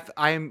 And Beth,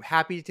 I am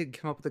happy to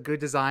come up with a good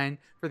design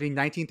for the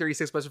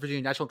 1936 West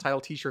Virginia national title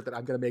T-shirt that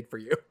I'm going to make for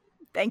you.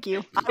 Thank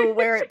you. I will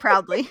wear it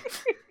proudly.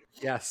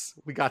 Yes,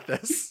 we got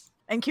this.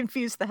 And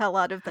confuse the hell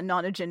out of the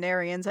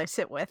nonagenarians I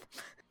sit with.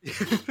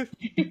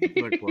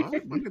 Like,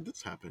 what? When did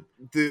this happen?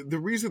 The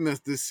reason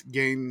that this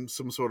gained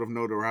some sort of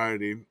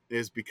notoriety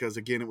is because,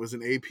 again, it was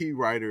an AP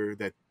writer,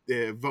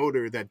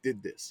 voter that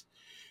did this.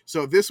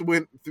 So this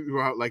went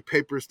throughout, like,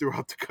 papers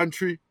throughout the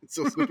country.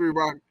 So Slippery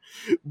Rock,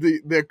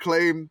 their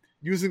claim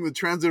using the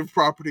transitive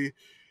property,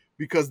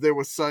 because there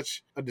was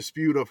such a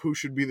dispute of who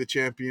should be the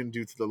champion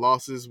due to the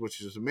losses,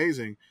 which is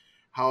amazing.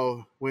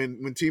 How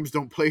when teams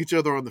don't play each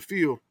other on the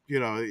field,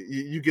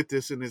 you get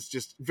this, and it's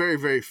just very,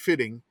 very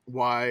fitting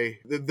why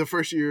the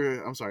first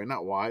year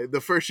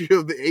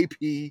of the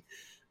AP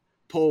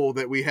poll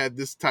that we had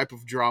this type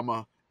of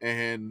drama,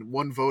 and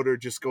one voter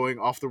just going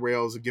off the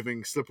rails and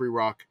giving Slippery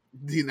Rock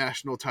the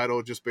national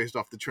title just based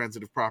off the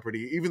transitive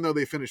property, even though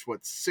they finished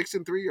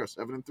 6-3 or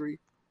 7-3.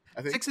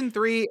 I think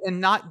 6-3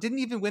 and didn't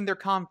even win their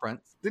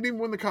conference. Didn't even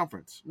win the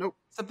conference. Nope.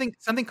 Something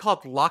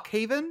called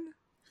Lockhaven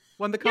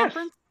won the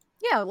conference.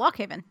 Yeah,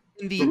 Lockhaven.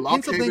 In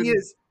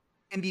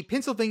the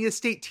Pennsylvania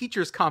State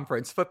Teachers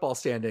Conference football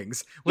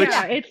standings, which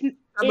that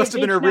must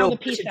have been a real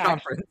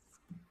conference.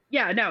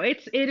 Yeah, no,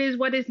 it is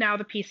what is now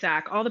the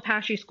PSAC. All the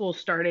PASHE schools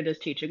started as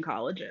teaching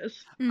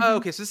colleges. Mm-hmm. Oh,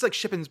 okay, so this is like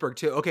Shippensburg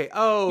too. Okay,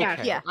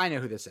 okay. Yeah. I know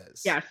who this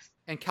is. Yes.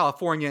 And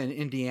California and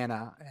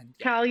Indiana. And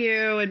Cal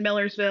U and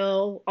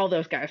Millersville, all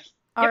those guys.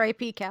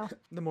 R.I.P. Cal.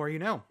 The more you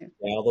know. Yeah,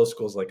 all those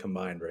schools like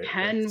combined, right?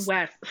 Penn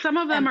West. Some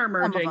of them are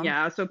merging,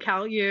 yeah. So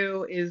Cal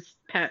U is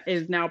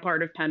now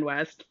part of Penn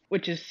West,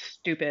 which is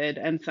stupid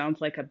and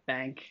sounds like a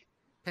bank.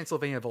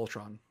 Pennsylvania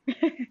Voltron.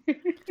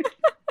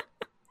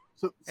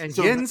 So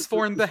Jens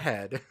formed the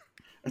head.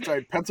 That's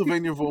right.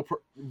 Pennsylvania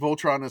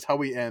Voltron is how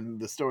we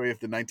end the story of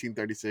the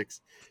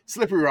 1936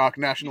 Slippery Rock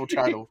national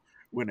title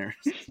winners.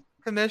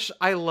 Kamish,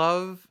 I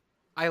love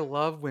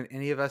when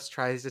any of us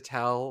tries to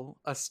tell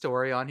a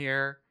story on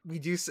here. We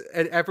do,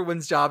 and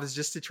everyone's job is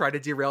just to try to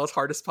derail as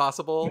hard as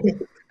possible.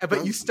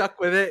 But you stuck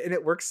with it, and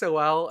it works so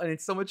well, and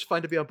it's so much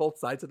fun to be on both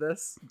sides of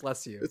this.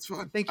 Bless you. It's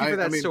fun. Thank you for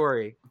that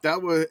story.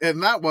 That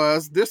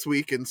was this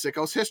week in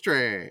Sickos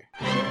history.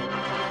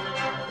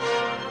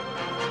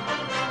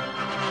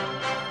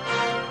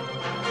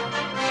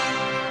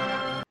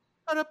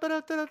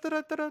 Perfect.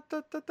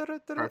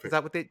 Is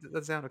that what that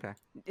sound? Okay.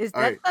 Is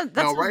that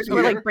that's right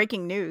here, like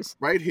breaking news?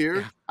 Right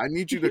here, I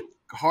need you to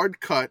hard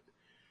cut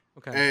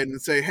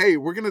and say, "Hey,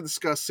 we're going to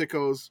discuss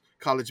Sickos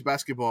college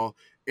basketball,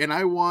 and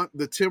I want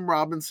the Tim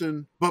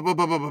Robinson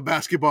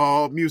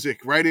basketball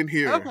music right in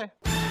here." Okay.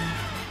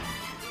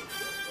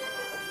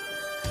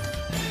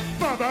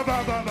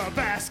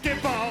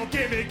 Basketball,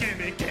 give me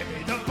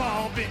the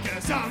ball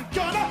because I'm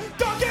gonna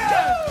dunk it.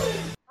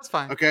 That's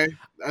fine. Okay,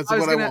 that's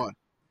what I want.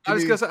 I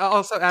was going to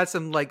also add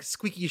some like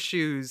squeaky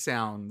shoes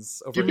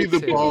sounds. Give me the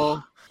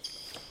ball.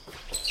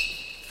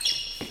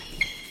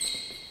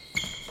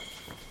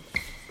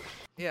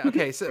 Yeah.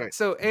 Okay.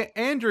 So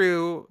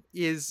Andrew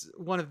is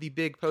one of the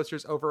big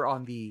posters over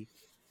on the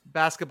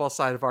basketball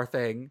side of our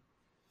thing.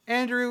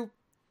 Andrew,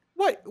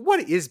 what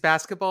is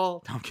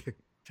basketball? No, I'm kidding.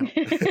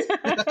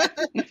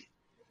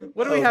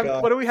 What do we have?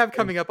 God. What do we have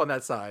coming up on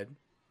that side?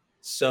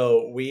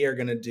 So we are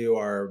going to do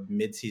our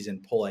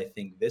mid-season poll, I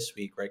think, this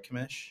week, right,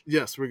 Kamish?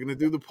 Yes, we're going to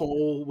do the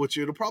poll, which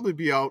it'll probably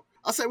be out.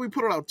 I'll say we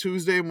put it out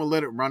Tuesday, and we'll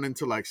let it run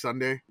into like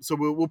Sunday. So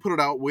we'll put it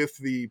out with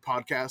the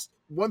podcast.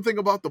 One thing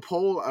about the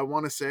poll I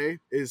want to say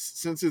is,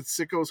 since it's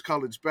Sickos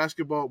college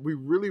basketball, we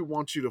really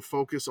want you to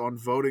focus on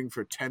voting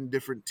for 10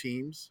 different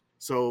teams.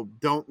 So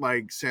don't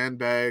like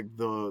sandbag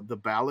the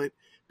ballot,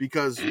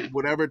 because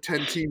whatever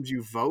 10 teams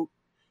you vote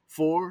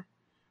for,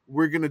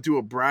 we're going to do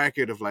a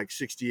bracket of like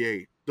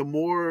 68. The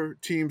more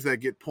teams that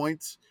get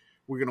points,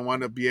 we're going to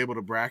want to be able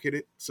to bracket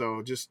it.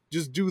 So just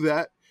do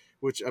that,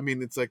 which, I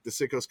mean, it's like the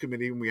Sickos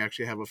committee and we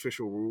actually have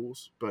official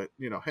rules, but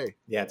hey.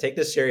 Yeah, take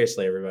this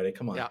seriously, everybody.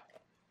 Come on. Yeah.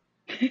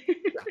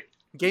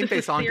 Game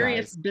face on,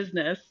 serious guys.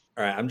 Business.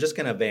 All right, I'm just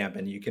gonna vamp,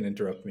 and you can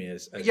interrupt me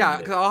as yeah,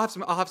 because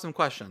I'll have some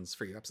questions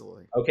for you.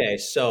 Absolutely. Okay,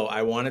 so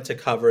I wanted to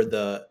cover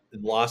the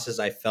losses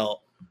I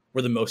felt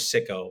were the most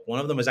sicko. One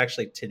of them was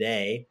actually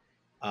today.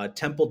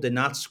 Temple did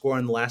not score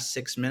in the last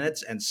 6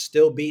 minutes and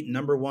still beat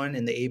number 1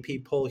 in the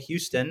AP poll,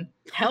 Houston.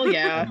 Hell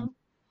yeah!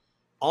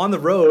 On the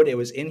road, it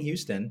was in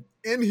Houston.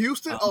 In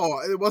Houston?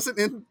 It wasn't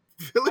in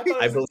Philly.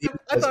 I believe.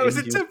 I thought it was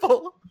in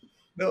Temple.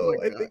 No,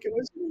 I think it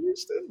was in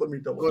Houston. Let me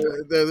double check.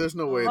 There's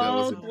no way that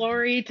was. All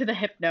glory to the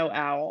Hypno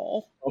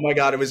Owl. Oh my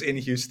God, it was in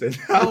Houston.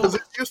 Oh, it was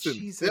in Houston.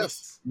 Jesus.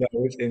 Yes. No,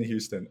 it was in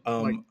Houston.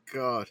 Oh my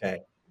God. Okay.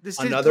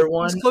 Another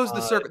one. This closed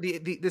the circle.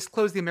 This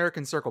closed the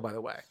American Circle, by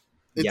the way.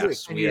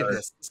 Yes, we are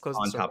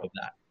on top of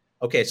that.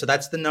 Okay, so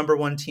that's the number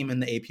 1 team in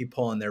the AP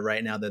poll, and they're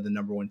the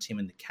number 1 team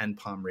in the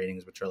KenPom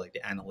ratings, which are like the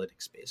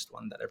analytics-based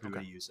one that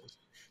everybody uses.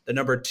 The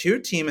number 2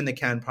 team in the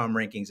KenPom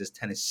rankings is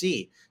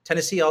Tennessee.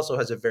 Tennessee also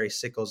has a very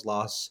sickos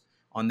loss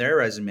on their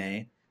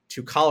resume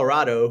to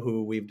Colorado,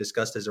 who we've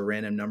discussed as a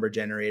random number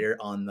generator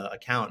on the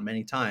account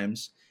many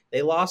times.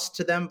 They lost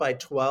to them by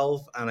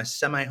 12 on a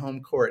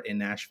semi-home court in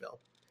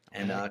Nashville.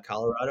 And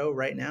Colorado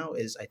right now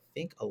is, I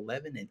think,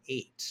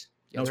 11-8.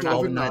 No,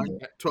 12-9.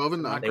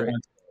 12-9. They won.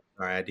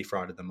 All right, I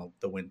defrauded them of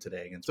the win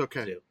today against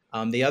Purdue.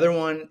 The other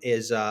one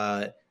is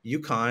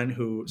UConn,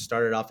 who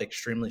started off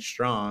extremely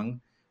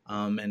strong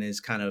and is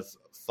kind of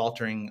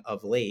faltering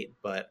of late,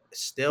 but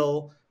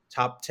still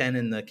top 10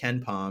 in the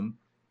KenPom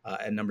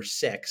at number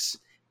 6.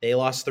 They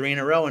lost 3 in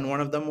a row, and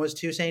one of them was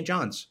to St.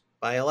 John's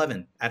by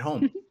 11 at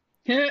home.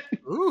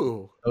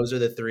 Ooh. Those are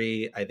the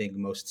 3, I think,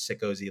 most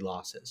sickosy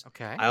losses.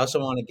 Okay. I also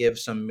want to give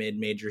some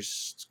mid-major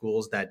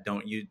schools that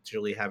don't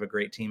usually have a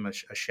great team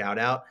a shout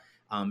out.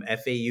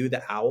 FAU,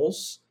 the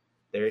Owls,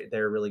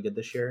 they're really good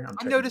this year.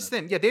 I noticed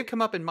them. Yeah, they've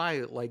come up in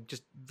my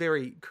just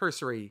very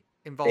cursory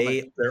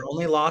involvement. Their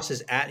only loss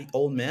is at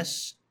Ole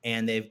Miss,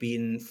 and they've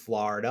beaten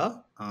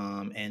Florida,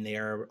 and they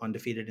are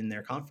undefeated in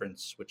their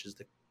conference, which is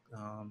the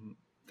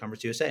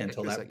Conference USA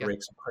until that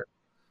breaks apart.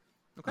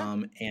 Okay.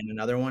 And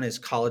another one is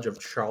College of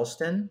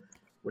Charleston,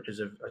 which is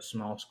a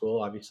small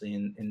school, obviously,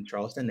 in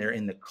Charleston. They're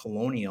in the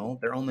Colonial.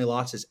 Their only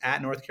loss is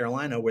at North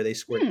Carolina, where they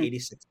scored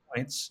 86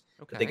 points.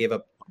 Okay. But they gave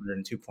up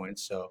 102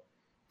 points, so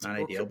not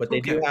ideal. But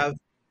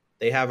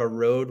they have a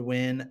road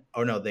win.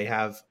 Oh, no, they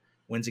have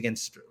wins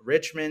against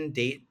Richmond,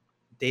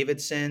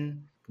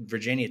 Davidson,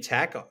 Virginia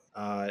Tech,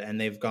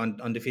 and they've gone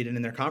undefeated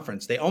in their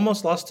conference. They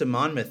almost lost to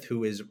Monmouth,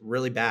 who is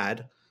really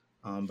bad,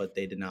 but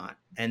they did not.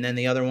 And then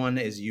the other one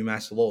is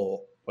UMass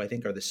Lowell, who I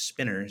think are the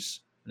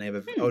Spinners. And they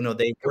have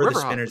they were the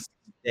Spinners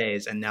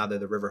days, and now they're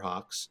the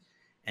Riverhawks,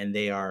 and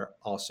they are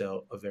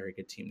also a very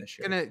good team this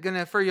year.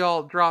 Gonna for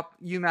y'all drop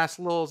UMass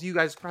Lowell's. You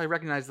guys probably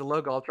recognize the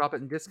logo. I'll drop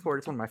it in Discord.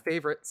 It's one of my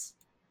favorites.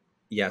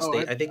 Yes,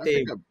 I think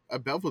I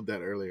belted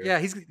that earlier.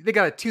 Yeah, they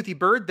got a toothy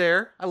bird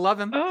there. I love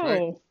him. Oh,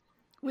 right.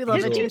 We love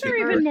his a teeth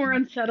toothy are bird. even more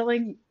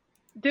unsettling.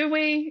 Do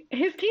we?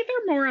 His teeth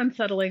are more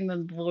unsettling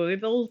than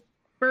Louisville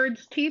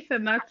bird's teeth,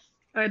 and that's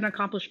an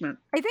accomplishment.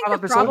 I think How the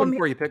about this old problem one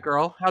for you,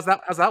 PittGirl? How's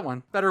that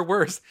one? Better or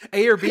worse?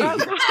 A or B? Oh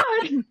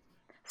God!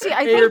 See,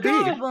 I think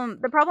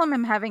the problem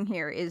I'm having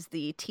here is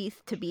the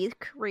teeth to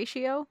beak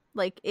ratio.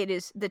 Like, it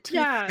is the teeth.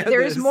 Yeah,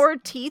 there is more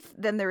teeth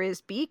than there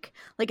is beak.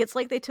 Like, it's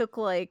like they took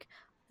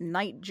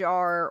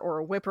Nightjar or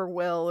a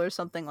whippoorwill or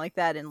something like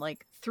that and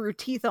threw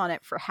teeth on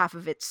it for half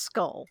of its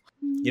skull.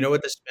 You know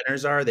what the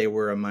Spinners are? They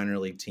were a minor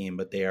league team,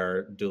 but they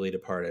are duly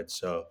departed.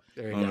 So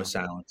moment of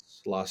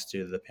silence, lost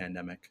due to the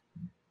pandemic.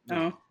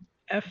 Oh.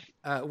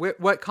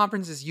 What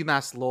conference is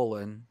UMass Lowell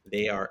in?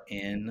 They are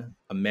in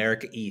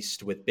America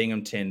East with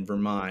Binghamton,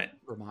 Vermont,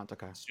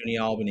 okay. SUNY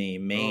Albany,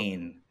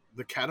 Maine.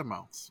 The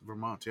Catamounts,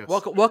 Vermont, yes.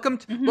 Welcome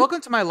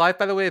to my life,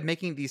 by the way, of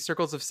making these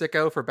circles of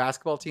sicko for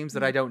basketball teams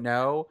that I don't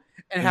know,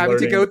 and having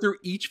to go through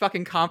each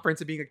fucking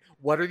conference and being like,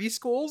 what are these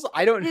schools?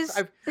 I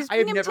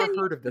have never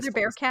heard of this. The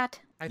Bearcat?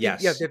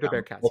 Yes. Yeah, they're the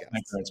Bearcats. Both my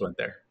parents went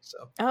there. So.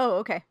 Oh,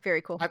 okay.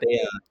 Very cool.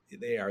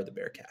 They are the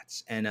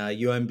Bearcats. And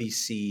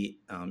UMBC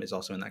is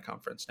also in that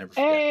conference. Never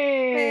forget.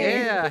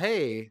 Hey! Yeah,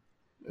 hey.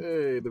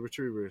 Hey, the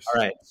Retrievers. All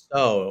right.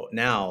 So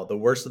now the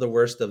worst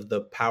of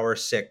the Power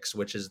 6,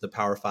 which is the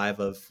Power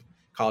 5 of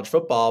college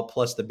football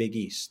plus the Big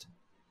East.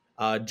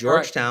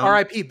 Georgetown.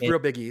 R.I.P. Real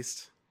Big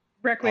East.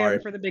 Requiem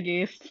for the Big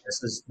East.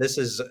 This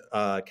is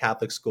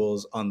Catholic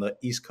schools on the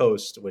East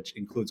Coast, which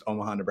includes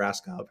Omaha,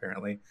 Nebraska,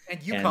 apparently.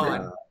 And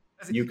UConn.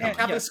 UConn.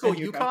 Catholic school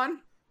UConn?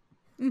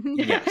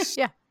 Yes.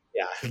 Yeah.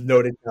 Yeah.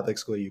 Noted Catholic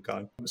school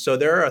UConn. So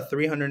there are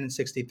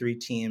 363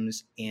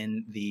 teams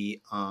in the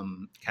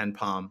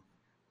KenPom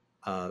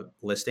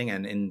listing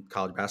and in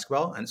college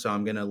basketball. And so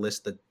I'm going to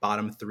list the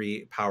bottom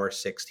 3 Power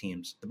 6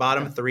 teams. The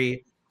bottom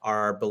 3 are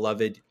our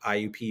beloved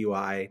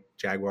IUPUI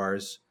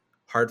Jaguars,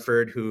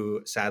 Hartford,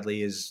 who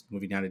sadly is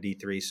moving down to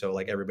D3. So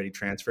like everybody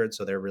transferred.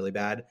 So they're really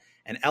bad.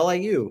 And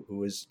LIU,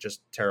 who is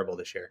just terrible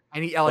this year. I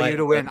need LIU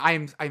to win.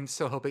 I'm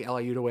so hoping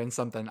LIU to win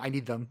something. I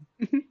need them.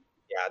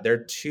 Yeah,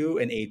 they're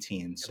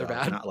 2-18. So they're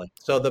bad. Not like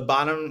so. The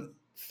bottom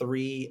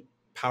 3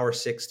 Power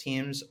 6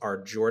 teams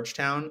are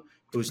Georgetown,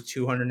 who's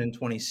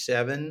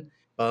 227,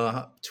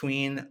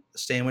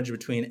 sandwiched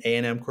between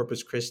A&M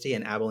Corpus Christi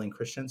and Abilene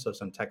Christian. So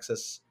some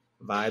Texas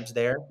vibes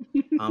there.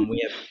 We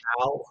have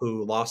Cal,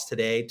 who lost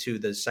today to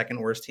the second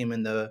worst team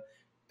in the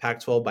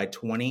Pac-12 by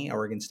 20.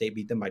 Oregon State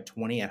beat them by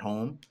 20 at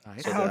home.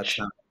 Nice. So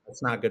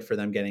that's not good for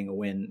them getting a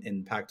win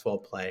in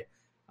Pac-12 play.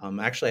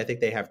 Actually, I think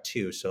they have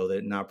 2, so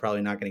they're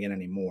probably not going to get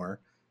any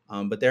more.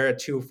 But they're at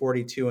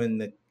 242 in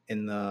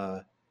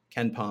the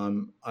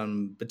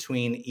KenPom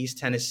between East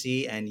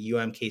Tennessee and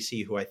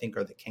UMKC, who I think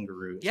are the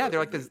Kangaroos. Yeah,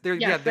 they're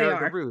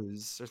the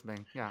Roos or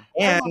something. Yeah.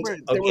 And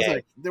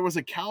there was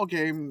a Cal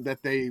game that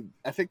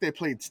I think they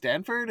played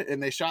Stanford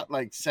and they shot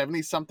like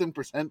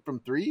 70-something% from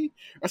 3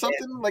 or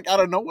something like out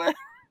of nowhere.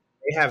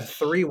 They have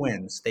 3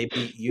 wins. They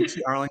beat UT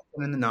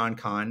Arlington in the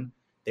non-con.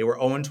 They were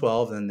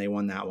 0-12, and they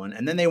won that one.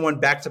 And then they won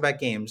back-to-back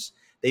games.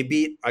 They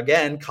beat,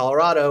 again,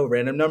 Colorado,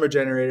 random number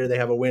generator. They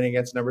have a win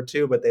against number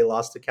 2, but they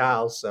lost to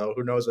Cal, so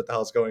who knows what the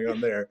hell's going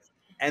on there.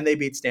 And they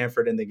beat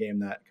Stanford in the game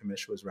that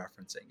Kamish was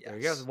referencing. Yes. There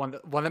you go,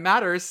 one that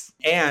matters.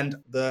 And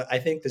I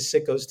think the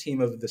Sickos team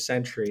of the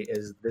century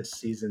is this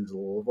season's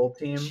Louisville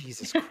team.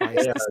 Jesus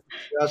Christ,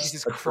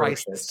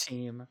 this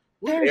team.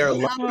 They're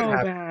so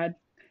bad.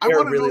 I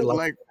want to know,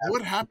 like,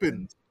 what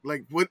happened?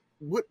 Like, what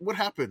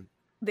happened?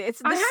 I had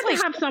to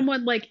have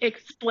someone like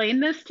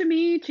explain this to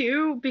me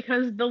too,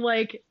 because the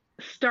like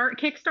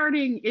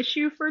kickstarting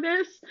issue for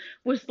this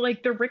was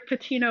like the Rick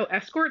Pitino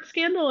escort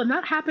scandal, and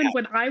that happened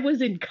when I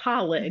was in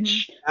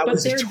college.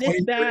 But they're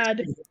this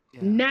bad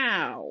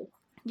now.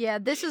 Yeah,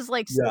 this is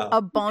like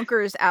a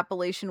bonkers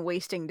Appalachian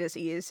wasting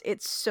disease.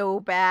 It's so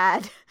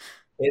bad.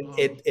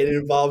 It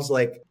involves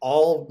like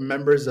all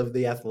members of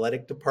the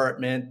athletic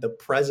department, the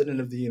president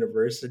of the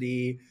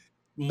university,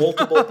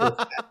 multiple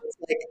professors,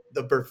 like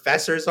the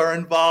professors are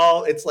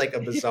involved. It's like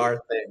a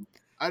bizarre thing.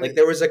 Like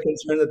there was a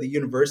concern that the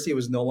university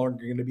was no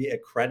longer going to be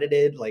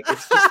accredited. Like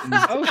it's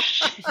just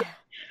shit.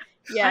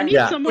 Yeah, I need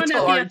someone at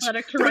the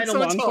athletic to write a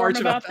long form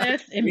about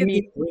this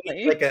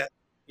immediately. Like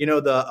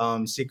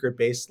the secret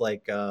base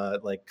like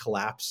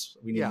collapse.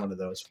 We need one of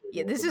those.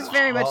 Yeah, this is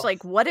very much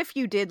like, what if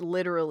you did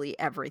literally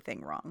everything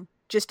wrong?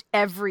 Just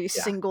every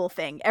single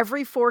thing,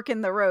 every fork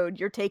in the road,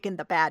 you're taking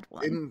the bad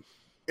one.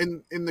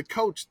 In the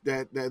coach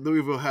that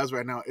Louisville has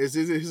right now, is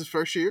it his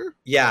first year?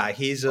 Yeah,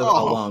 he's an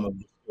alum of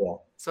the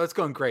school. So it's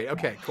going great.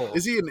 Okay, cool.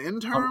 Is he an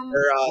intern?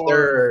 There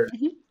are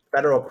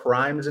federal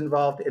crimes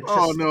involved. It's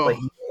just, no. Like,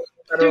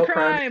 federal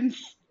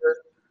crimes.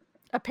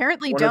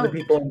 Apparently One don't. Of the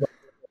people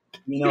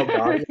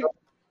involved,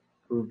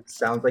 who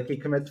sounds like he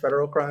commits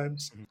federal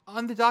crimes.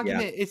 On the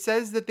document, it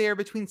says that they are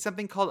between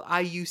something called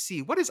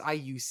IUC. What is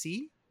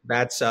IUC?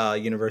 That's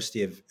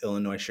University of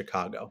Illinois,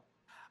 Chicago.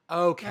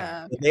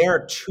 Okay. They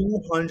are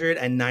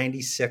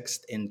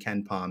 296th in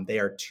KenPom. They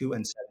are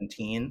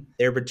 2-17.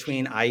 They're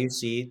between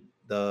IUC,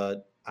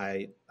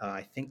 I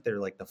think they're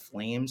like the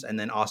Flames, and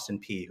then Austin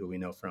P, who we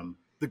know from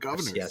the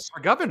Governors. Yes,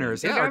 our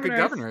Governors. Yeah, our good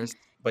Governors.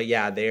 But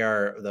yeah, they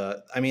are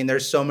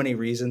there's so many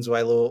reasons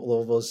why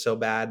Louisville is so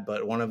bad,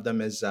 but one of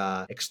them is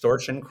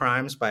extortion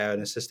crimes by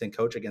an assistant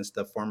coach against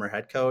the former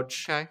head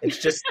coach. Okay. It's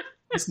just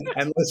an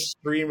endless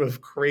stream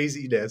of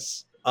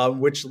craziness.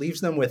 Which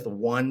leaves them with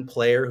one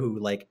player who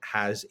like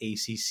has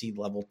ACC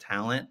level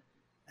talent,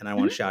 and I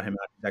want to shout him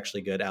out. He's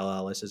actually good. Ella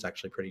Ellis is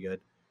actually pretty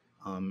good.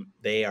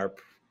 They are,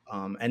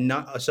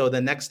 so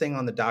the next thing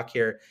on the doc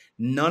here,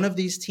 none of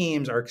these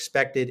teams are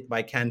expected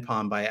by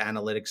KenPom by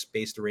analytics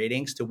based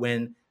ratings to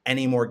win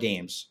any more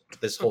games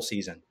this whole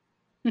season.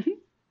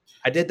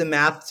 I did the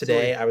math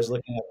today. I was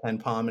looking at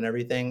KenPom and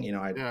everything.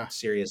 I had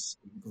serious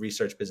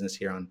research business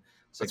here on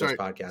Sickos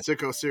podcast.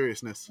 Sickos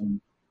seriousness.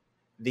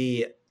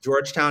 The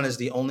Georgetown is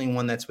the only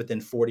one that's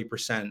within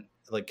 40%.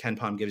 Like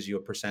KenPom gives you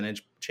a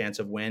percentage chance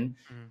of win.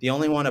 The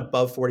only one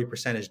above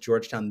 40% is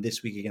Georgetown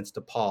this week against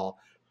DePaul.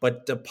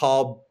 But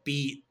DePaul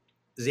beat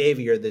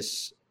Xavier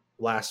this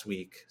last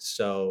week,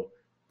 so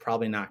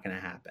probably not going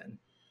to happen.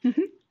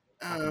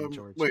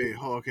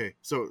 Okay.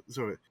 So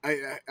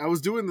I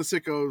was doing the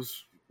Sickos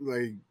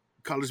like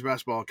college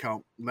basketball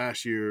account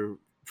last year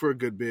for a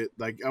good bit.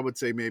 Like I would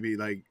say maybe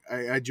like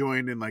I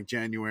joined in like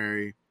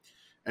January.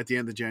 At the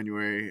end of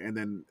January, and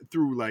then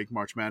through like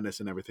March Madness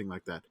and everything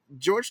like that.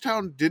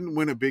 Georgetown didn't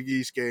win a Big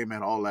East game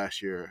at all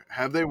last year.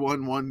 Have they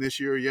won one this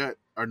year yet,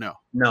 or no?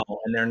 No,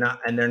 and they're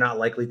not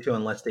likely to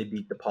unless they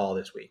beat DePaul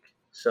this week.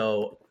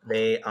 So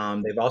they've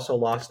also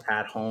lost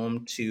at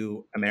home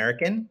to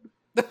American.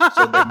 So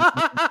they're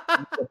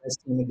the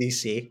best team in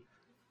DC.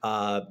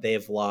 They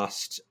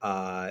lost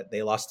to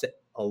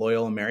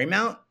Loyola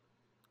Marymount.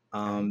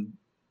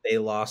 They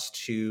lost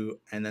to,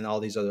 and then all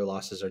these other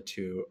losses are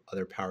to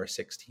other Power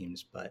 6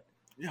 teams. But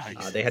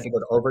they had to go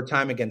to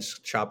overtime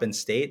against Coppin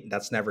State.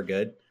 That's never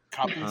good.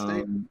 Coppin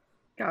State?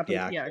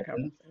 Coppin.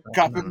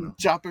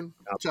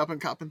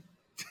 Coppin.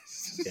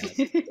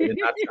 Yeah, they did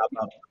not chop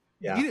up.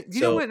 Yeah.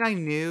 You know when I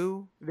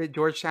knew that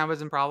Georgetown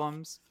was in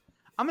problems?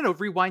 I'm going to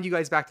rewind you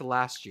guys back to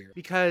last year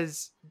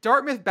because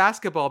Dartmouth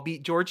basketball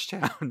beat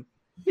Georgetown.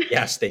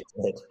 Yes, they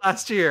did.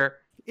 Last year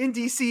in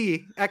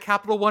DC at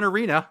Capital One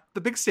Arena,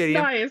 the big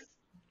stadium.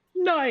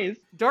 Nice.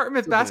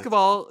 Dartmouth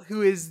basketball,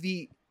 who is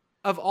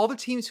of all the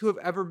teams who have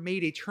ever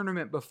made a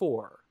tournament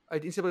before, a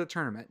NCAA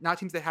tournament, not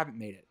teams that haven't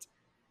made it,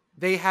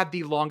 they had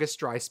the longest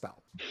dry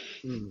spell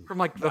from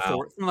like the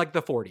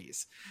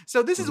 40s.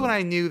 So this is when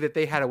I knew that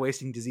they had a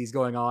wasting disease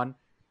going on,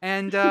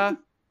 and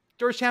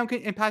Georgetown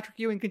and Patrick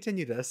Ewing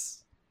continue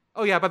this.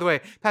 Oh yeah, by the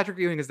way, Patrick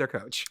Ewing is their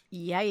coach.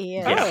 Yeah, he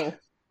is. Yeah.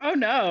 Oh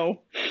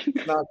no,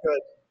 Not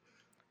good.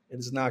 It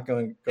is not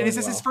going. And is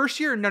this his first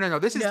year? No.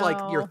 This is like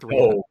year 3.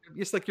 Oh.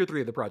 It's like year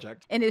 3 of the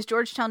project. And is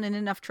Georgetown in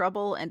enough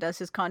trouble? And does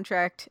his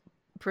contract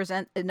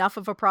present enough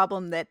of a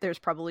problem that there's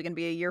probably going to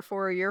be a year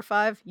 4 or year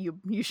 5?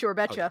 You sure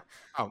betcha.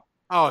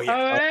 Oh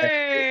yeah.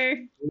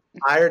 Hey.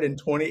 Hired in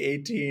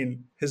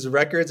 2018. His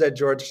records at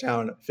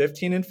Georgetown: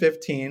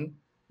 15-15,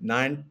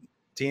 19-14,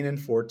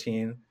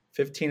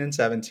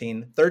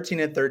 15-17,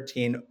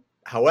 13-13.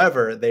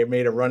 However, they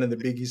made a run in the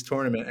Big East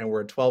tournament and were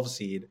a 12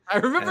 seed. I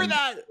remember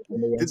that.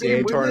 Did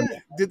they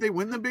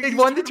win the Big East?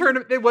 They won the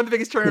tournament. They won the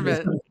biggest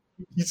tournament.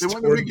 They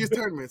won the Big East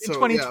tournament in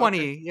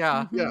 2020.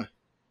 Yeah.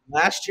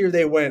 Last year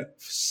they went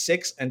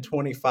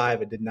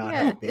 6-25 and did not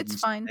have a Big East.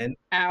 It's fine. And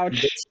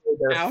Ouch.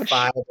 they're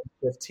 5-15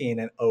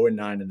 and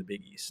 0-9 in the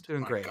Big East.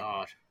 Doing great.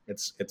 God.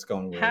 It's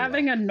going really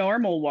Having well. a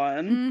normal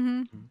one.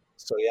 Mm-hmm.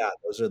 So yeah,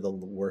 those are the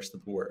worst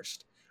of the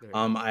worst.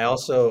 I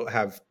also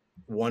have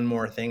one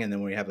more thing, and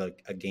then we have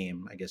a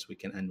game I guess we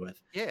can end with.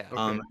 Yeah.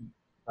 Okay.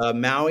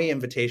 Maui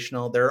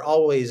Invitational. They're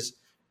always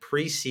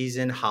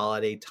preseason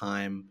holiday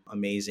time,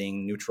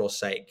 amazing neutral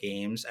site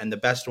games, and the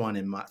best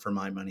one for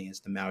my money is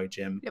the Maui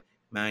Gym. Yep.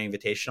 Maui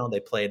Invitational. They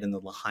played in the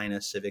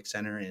Lahaina Civic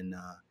Center in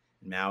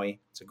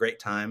Maui. It's a great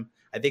time.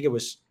 I think it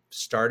was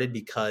started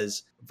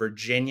because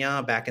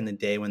Virginia back in the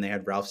day when they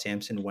had Ralph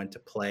Sampson went to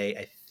play,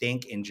 I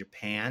think in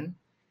Japan,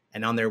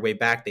 and on their way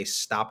back they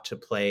stopped to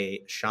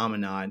play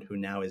Chaminade, wwho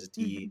now is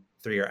D3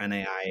 or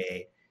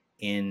NAIA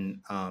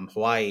in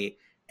Hawaii,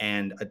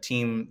 and a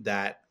team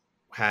that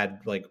had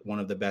like one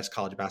of the best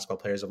college basketball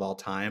players of all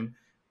time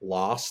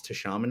lost to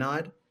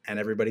Chaminade, and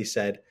everybody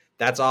said,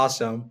 "That's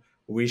awesome.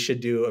 We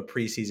should do a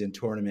preseason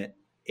tournament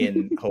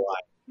in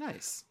Hawaii."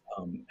 Nice.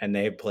 And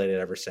they've played it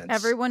ever since.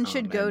 Everyone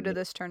should go to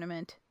this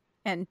tournament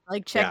and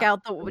like check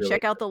out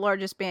the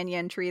largest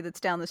banyan tree that's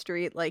down the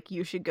street. Like,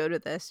 you should go to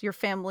this. Your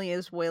family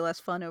is way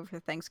less fun over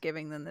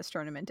Thanksgiving than this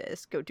tournament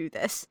is. Go do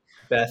this.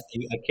 Beth,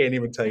 I can't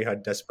even tell you how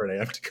desperate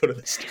I am to go to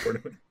this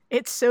tournament.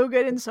 It's so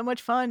good and so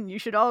much fun. You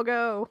should all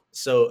go.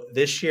 So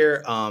this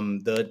year,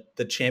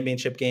 the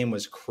championship game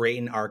was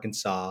Creighton,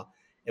 Arkansas.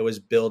 It was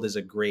billed as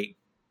a great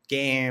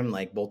game.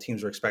 Like, both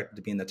teams were expected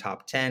to be in the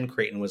top 10.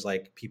 Creighton was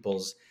like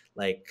people's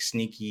like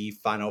sneaky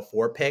Final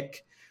Four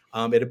pick.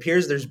 It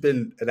appears there's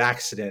been an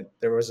accident.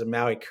 There was a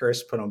Maui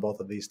curse put on both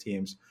of these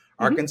teams.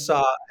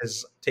 Arkansas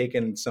has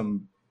taken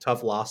some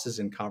tough losses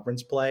in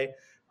conference play.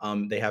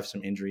 They have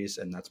some injuries,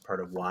 and that's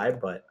part of why.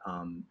 But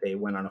they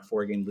went on a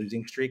 4-game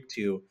losing streak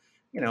to,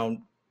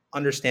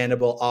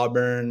 understandable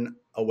Auburn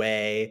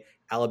away,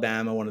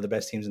 Alabama, one of the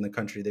best teams in the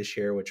country this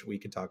year, which we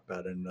could talk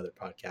about in another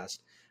podcast.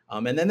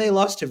 And then they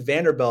lost to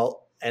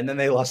Vanderbilt, and then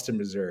they lost to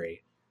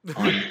Missouri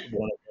on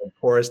one of the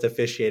poorest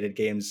officiated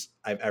games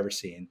I've ever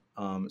seen.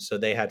 So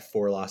they had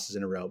 4 losses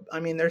in a row. I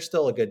mean, they're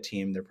still a good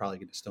team. They're probably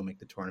going to still make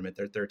the tournament.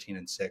 They're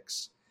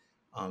 13-6.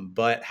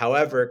 But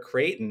however,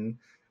 Creighton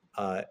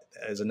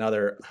is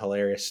another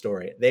hilarious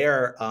story. They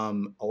are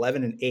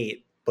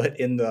 11-8, but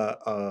in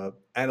the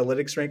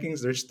analytics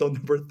rankings, they're still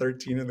number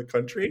 13 in the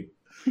country.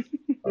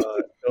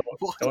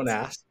 Don't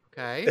ask.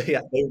 Okay.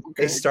 Yeah,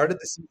 they started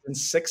the season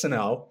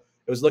 6-0.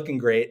 It was looking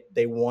great.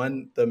 They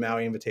won the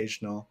Maui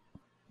Invitational.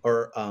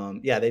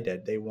 They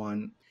did. They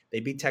won. They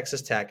beat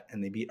Texas Tech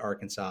and they beat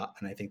Arkansas,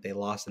 and I think they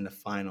lost in the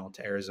final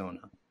to Arizona.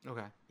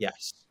 Okay.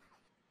 Yes,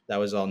 that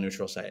was all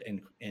neutral site,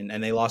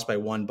 and they lost by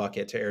 1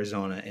 bucket to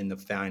Arizona in the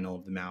final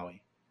of the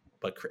Maui.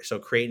 But so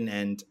Creighton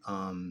and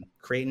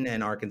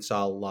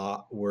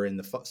Arkansas were in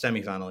the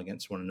semifinal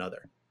against one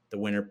another. The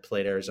winner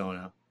played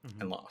Arizona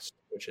and lost,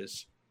 which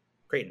is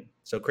Creighton.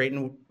 So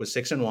Creighton was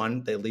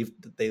 6-1.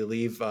 They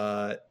leave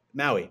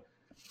Maui.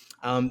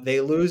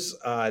 They lose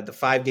the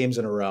 5 games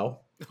in a row,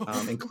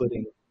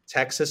 including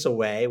Texas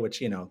away,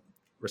 which,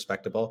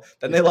 respectable.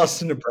 Then they lost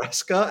to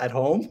Nebraska at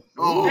home.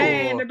 Oh,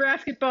 hey,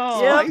 Nebraska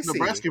ball. Yeah,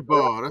 Nebraska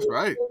ball. That's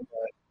right.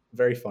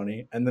 Very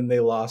funny. And then they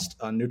lost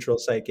on neutral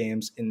site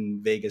games in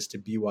Vegas to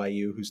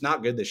BYU, who's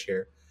not good this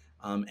year,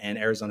 and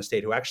Arizona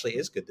State, who actually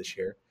is good this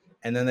year.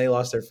 And then they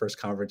lost their first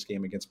conference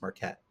game against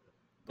Marquette.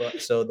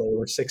 So they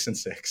were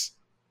 6-6.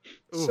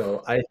 Oof.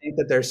 So I think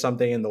that there's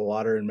something in the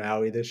water in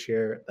Maui this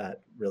year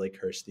that really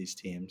cursed these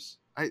teams.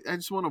 I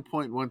just want to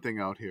point one thing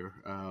out here.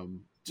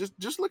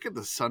 Just look at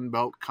the Sun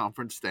Belt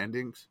Conference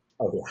standings.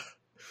 Oh, yeah.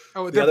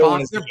 Oh, they're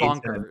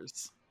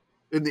bonkers.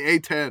 In the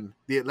A10,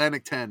 the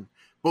Atlantic 10,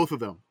 both of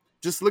them.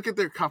 Just look at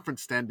their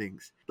conference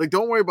standings. Like,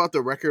 don't worry about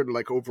the record,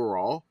 like,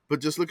 overall,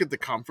 but just look at the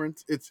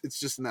conference. It's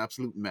just an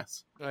absolute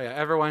mess. Oh yeah,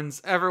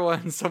 everyone's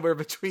somewhere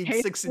between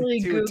 6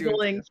 and 2.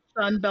 Googling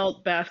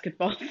Sunbelt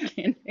basketball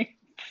standings.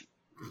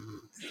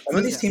 Some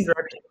of these teams are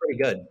actually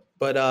pretty good,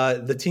 but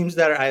the teams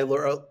that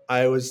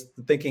I was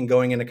thinking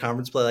going into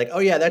conference play, like, oh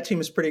yeah, that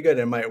team is pretty good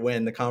and might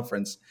win the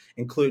conference,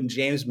 including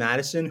James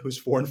Madison,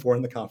 who's 4-4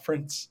 in the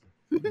conference,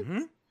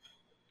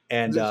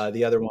 and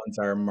the other ones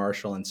are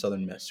Marshall and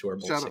Southern Miss, who are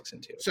both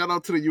 6-2. Shout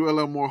out to the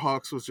ULM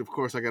Warhawks, which of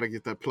course I got to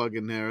get that plug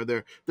in there.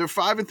 They're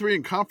 5-3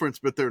 in conference,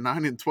 but they're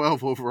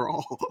 9-12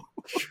 overall.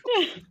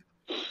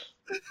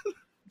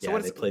 Yeah,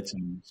 they played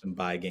some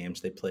bye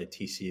games. They played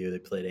TCU. They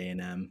played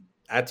A&M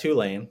at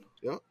Tulane.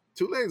 Yep.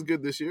 Tulane's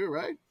good this year,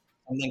 right?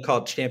 Something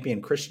called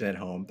Champion Christian at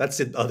home. That's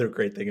the other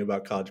great thing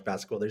about college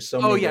basketball. There's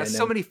so many.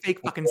 So many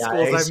fake fucking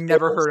schools I've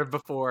never heard of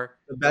before.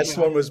 The best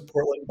one was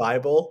Portland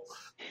Bible.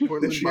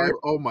 Portland Bible.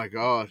 Oh my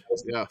God.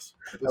 Yes.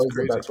 That was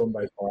crazy. The best one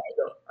by far.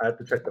 I have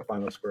to check the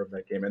final score of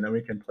that game, and then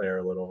we can play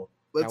our little.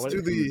 Let's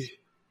do the.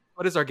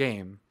 What is our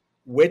game?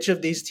 Which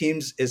of these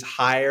teams is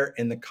higher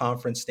in the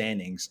conference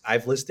standings?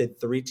 I've listed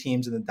 3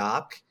 teams in the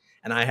doc,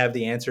 and I have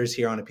the answers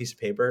here on a piece of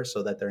paper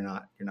so that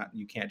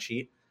you can't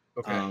cheat.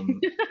 Okay.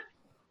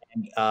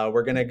 And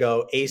we're gonna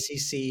go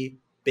ACC,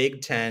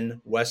 Big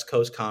 10, West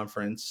Coast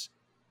Conference,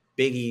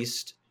 Big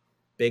East,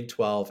 Big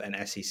 12, and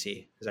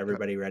SEC. Is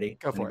everybody ready?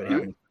 Go for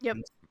it. Yep.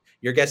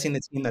 You're guessing the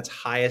team that's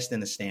highest in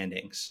the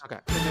standings. Okay.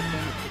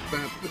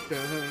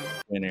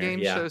 Winner.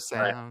 Game show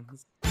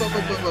sounds.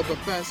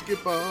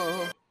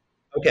 Basketball.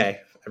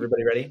 Okay,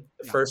 everybody ready?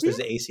 The first is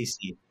the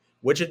ACC.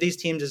 Which of these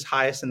teams is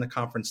highest in the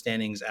conference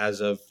standings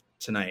as of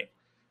tonight?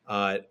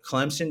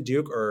 Clemson,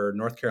 Duke, or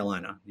North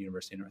Carolina?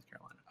 University of North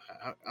Carolina.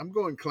 I'm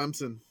going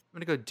Clemson. I'm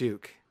gonna go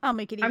Duke. I'll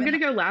make it even. I'm going to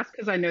go last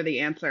because I know the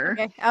answer.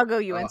 Okay, I'll go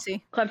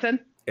UNC. Clemson?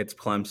 It's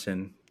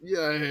Clemson.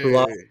 Yay. Who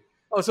lost?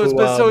 Oh,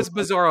 so it's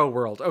Bizarro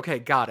World. Okay,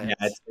 got it.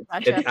 Yeah, it's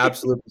Gotcha.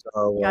 absolute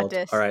Bizarro Got World.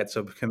 this. All right,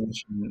 so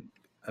Commission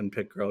and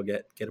PittGirl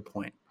get a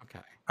point. Okay.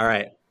 All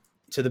right,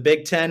 to the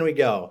Big 10 we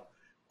go.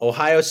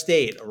 Ohio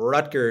State,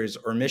 Rutgers,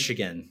 or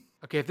Michigan?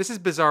 Okay, if this is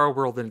Bizarro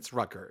World, then it's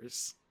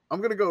Rutgers. I'm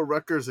going to go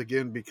Rutgers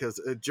again because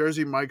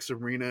Jersey Mike's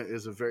Arena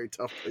is a very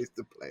tough place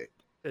to play.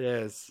 It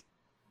is.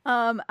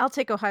 I'll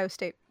take Ohio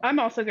State. I'm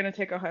also going to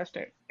take Ohio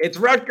State. It's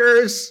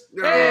Rutgers.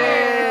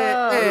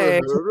 Hey!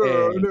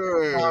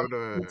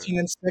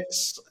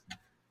 13-6.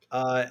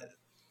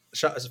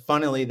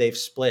 Funnily, they've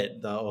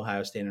split the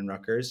Ohio State and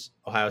Rutgers.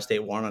 Ohio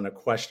State won on a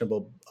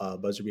questionable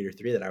buzzer beater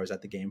 3 that I was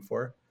at the game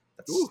for.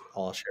 That's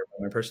all I'll share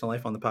about my personal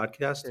life on the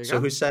podcast. So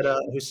who said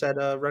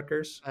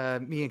Rutgers?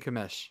 Me and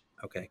Kamish.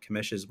 Okay,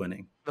 Kamish is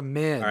winning. The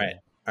men. All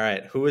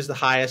right. Who is the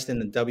highest in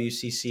the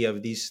WCC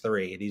of these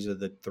 3? These are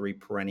the 3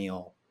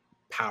 perennial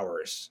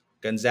powers: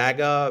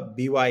 Gonzaga,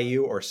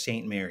 BYU, or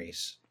St.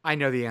 Mary's. I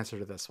know the answer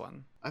to this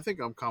one. I think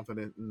I'm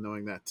confident in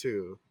knowing that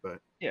too, but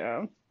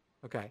Yeah.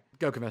 Okay,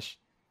 go Kamish.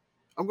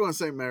 I'm going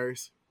St.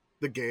 Mary's.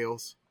 The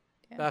Gales.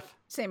 Yeah. Beth.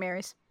 St.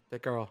 Mary's.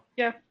 That girl.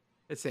 Yeah.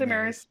 It's St.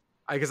 Mary's.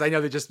 Because I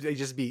know they just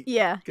beat.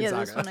 Yeah,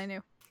 Gonzaga. this one I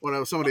knew.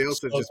 Well, somebody else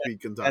that just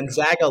beat Gonzaga.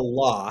 Gonzaga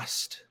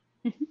lost,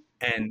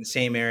 and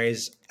St.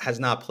 Mary's has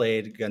not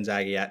played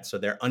Gonzaga yet, so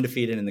they're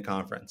undefeated in the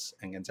conference,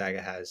 and Gonzaga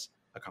has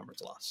a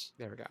conference loss.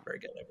 There we go. Very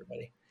good,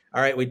 everybody.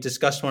 All right, we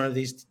discussed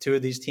two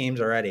of these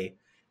teams already.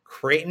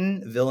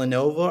 Creighton,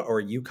 Villanova,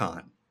 or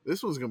UConn?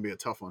 This one's going to be a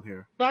tough one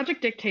here. Logic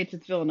dictates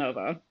it's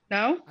Villanova.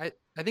 No? I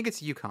think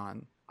it's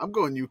UConn. I'm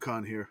going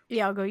UConn here.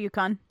 Yeah, I'll go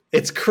UConn.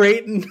 It's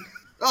Creighton.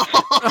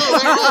 Oh,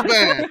 they're all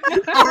bad.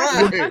 All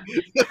right.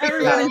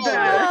 Everybody's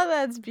bad. Oh,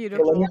 that's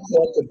beautiful. Let me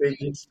pull up the Big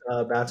East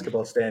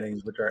basketball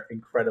standings, which are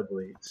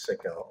incredibly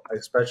sicko,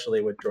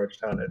 especially with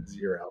Georgetown at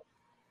 0.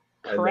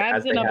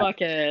 Crabs in a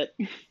bucket.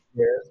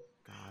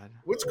 God.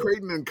 What's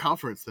Creighton in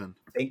conference then?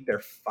 I think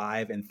they're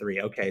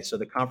 5-3. Okay, so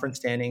the conference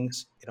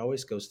standings, it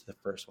always goes to the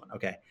first one.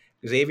 Okay,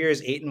 Xavier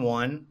is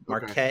 8-1,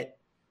 Marquette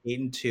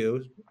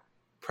 8-2,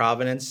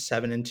 Providence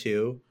 7-2,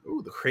 Ooh,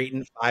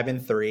 Creighton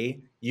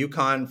 5-3.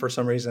 UConn for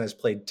some reason has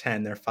played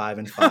 10. They're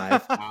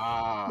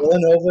 5-5.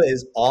 Villanova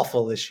is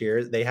awful this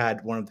year. They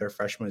had one of their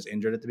freshmen was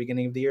injured at the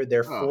beginning of the year.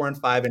 They're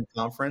 4-5 in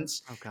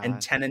conference and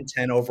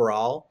 10-10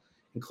 overall,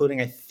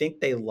 including I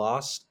think they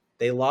lost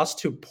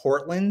to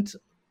Portland.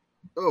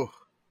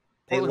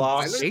 They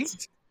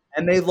lost.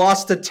 And they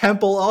lost to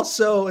Temple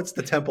also. It's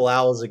the Temple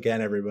Owls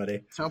again,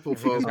 everybody. Temple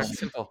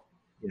folks.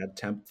 Yeah,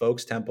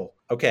 Temple.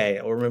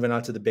 Okay, we're moving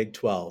on to the Big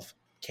 12.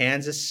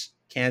 Kansas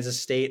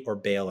State, or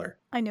Baylor?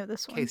 I know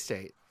this one.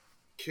 K-State.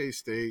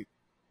 K-State.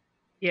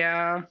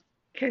 Yeah.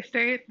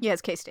 K-State? Yeah,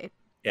 it's K-State.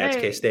 Yeah, it's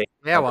K-State.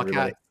 Yeah,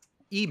 Wildcat.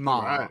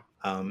 E-Mom.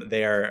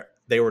 Right.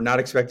 They were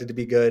not expected to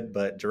be good,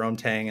 but Jerome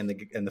Tang and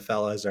the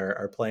fellas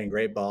are playing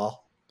great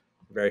ball.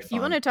 Very fun.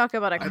 You want to talk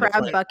about a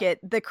crab bucket?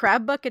 The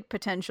crab bucket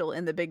potential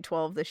in the Big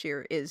 12 this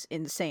year is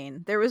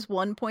insane. There was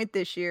one point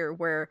this year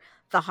where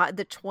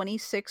the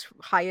 26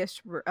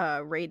 highest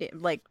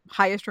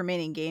highest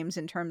remaining games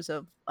in terms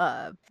of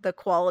the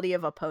quality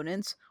of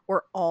opponents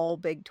were all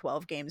Big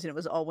 12 games, and it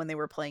was all when they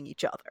were playing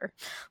each other.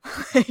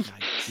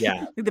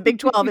 Yeah, the Big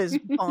 12 is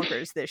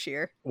bonkers this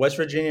year. West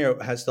Virginia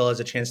still has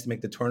a chance to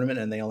make the tournament,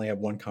 and they only have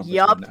one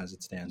conference win as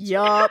it stands.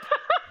 Yup.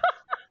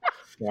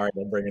 Sorry,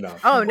 I'll bring it up.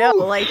 Oh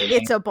no,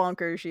 it's a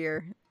bonkers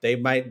year. They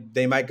might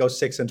go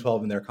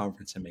 6-12 in their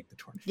conference and make the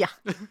tournament.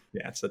 Yeah.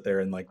 Yeah, it's that they're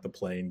in like the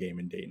playing game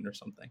in Dayton or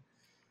something.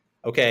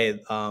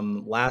 Okay,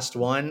 last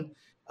one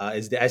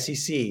is the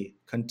SEC: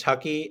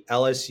 Kentucky,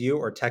 LSU,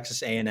 or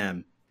Texas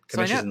A&M.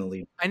 Commission's in the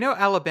lead. I know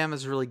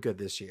Alabama's really good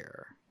this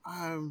year.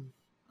 I'm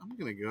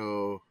gonna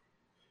go.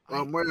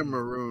 Well, I'm wearing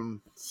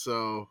maroon,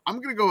 so I'm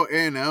gonna go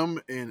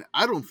A&M, and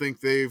I don't think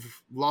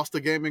they've lost a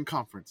game in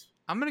conference.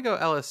 I'm gonna go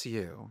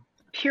LSU.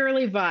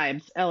 Purely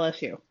vibes,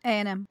 LSU.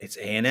 A&M. It's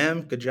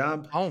A&M. Good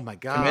job. Oh my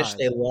god. Commish,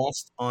 they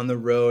lost on the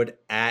road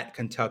at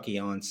Kentucky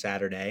on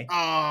Saturday.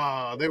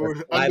 They were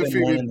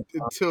undefeated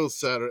until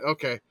Saturday.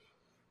 Okay.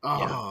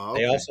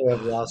 They also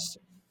have lost.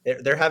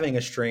 They're having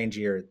a strange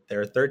year.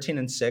 They're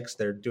 13-6.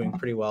 They're doing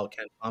pretty well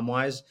KenPom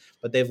wise,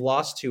 but they've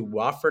lost to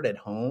Wofford at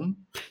home.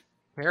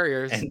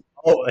 Barriers. And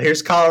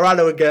here's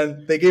Colorado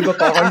again. They gave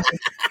up 100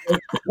 to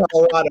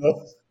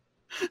Colorado.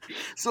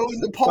 So in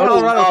the poll,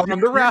 Colorado from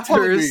the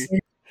Raptors.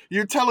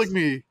 You're telling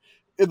me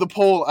in the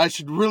poll I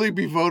should really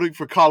be voting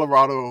for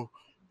Colorado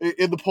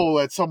in the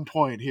poll at some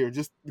point here.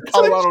 Just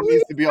Colorado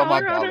needs to be on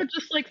my ballot. Colorado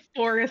just like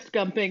Forrest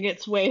Gumping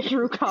its way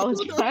through college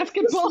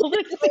basketball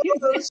this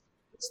season.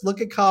 Just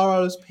look at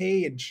Colorado's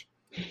page.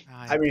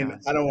 I mean,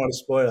 I don't want to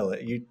spoil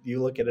it.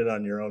 You look at it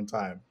on your own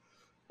time.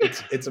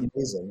 It's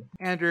amazing.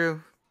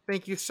 Andrew,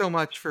 thank you so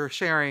much for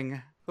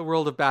sharing the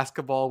world of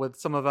basketball with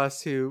some of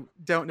us who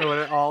don't know it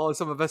at all, and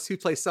some of us who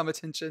play some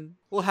attention.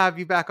 We'll have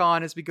you back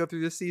on as we go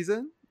through this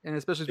season. And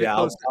especially as we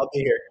I'll be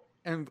here.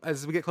 And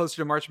as we get closer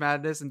to March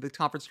Madness and the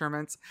conference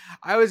tournaments,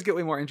 I always get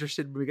way more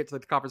interested when we get to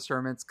the conference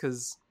tournaments,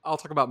 because I'll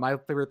talk about my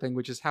favorite thing,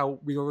 which is how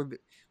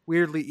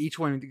weirdly each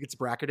one gets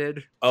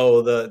bracketed.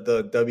 Oh,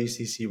 the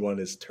WCC one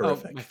is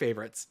terrific. Oh, my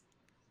favorites.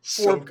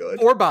 So good.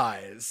 4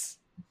 buys.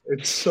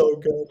 It's so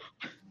good.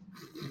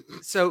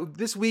 So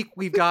this week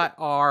we've got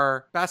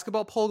our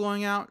basketball poll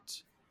going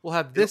out. We'll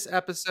have this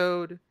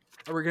episode.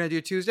 Are we going to do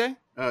Tuesday?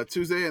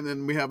 Tuesday, and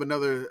then we have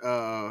another,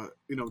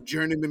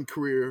 journeyman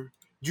career,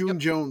 June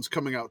Jones,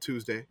 coming out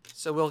Tuesday.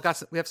 So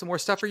we have some more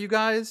stuff for you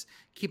guys.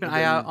 Keep an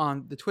eye out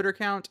on the Twitter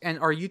account and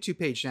our YouTube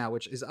page now,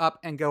 which is up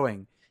and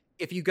going.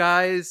 If you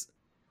guys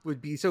would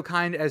be so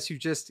kind as to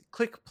just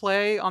click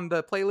play on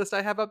the playlist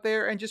I have up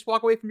there and just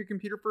walk away from your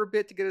computer for a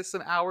bit to get us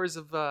some hours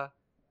of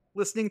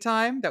listening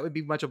time, that would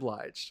be much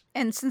obliged.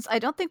 And since I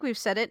don't think we've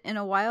said it in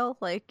a while,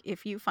 like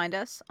if you find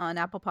us on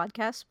Apple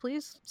Podcasts,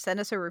 please send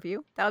us a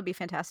review. That would be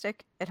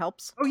fantastic. It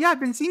helps. Oh yeah, I've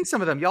been seeing some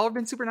of them. Y'all have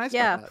been super nice.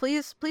 Yeah, about that.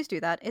 please do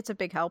that. It's a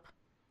big help.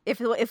 If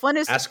one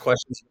is ask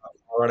questions about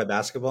Colorado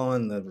basketball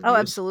and the reviews. Oh,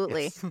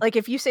 absolutely. Yes. Like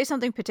if you say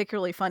something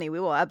particularly funny,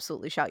 we will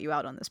absolutely shout you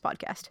out on this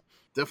podcast.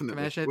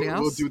 Definitely.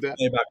 We'll do that.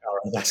 About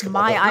Colorado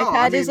basketball. My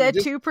iPad is at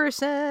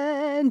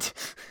 2%.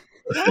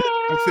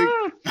 I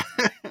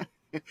think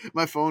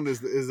my phone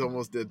is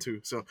almost dead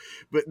too. So,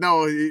 but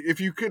no, if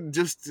you could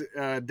just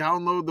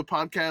download the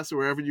podcast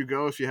wherever you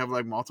go. If you have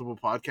like multiple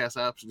podcast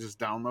apps, just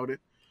download it,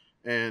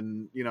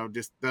 and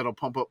just that'll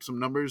pump up some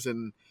numbers,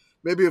 and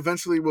maybe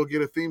eventually we'll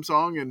get a theme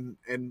song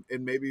and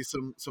maybe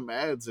some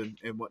ads and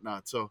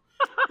whatnot. So,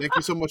 thank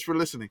you so much for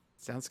listening.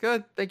 Sounds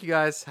good. Thank you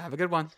guys. Have a good one.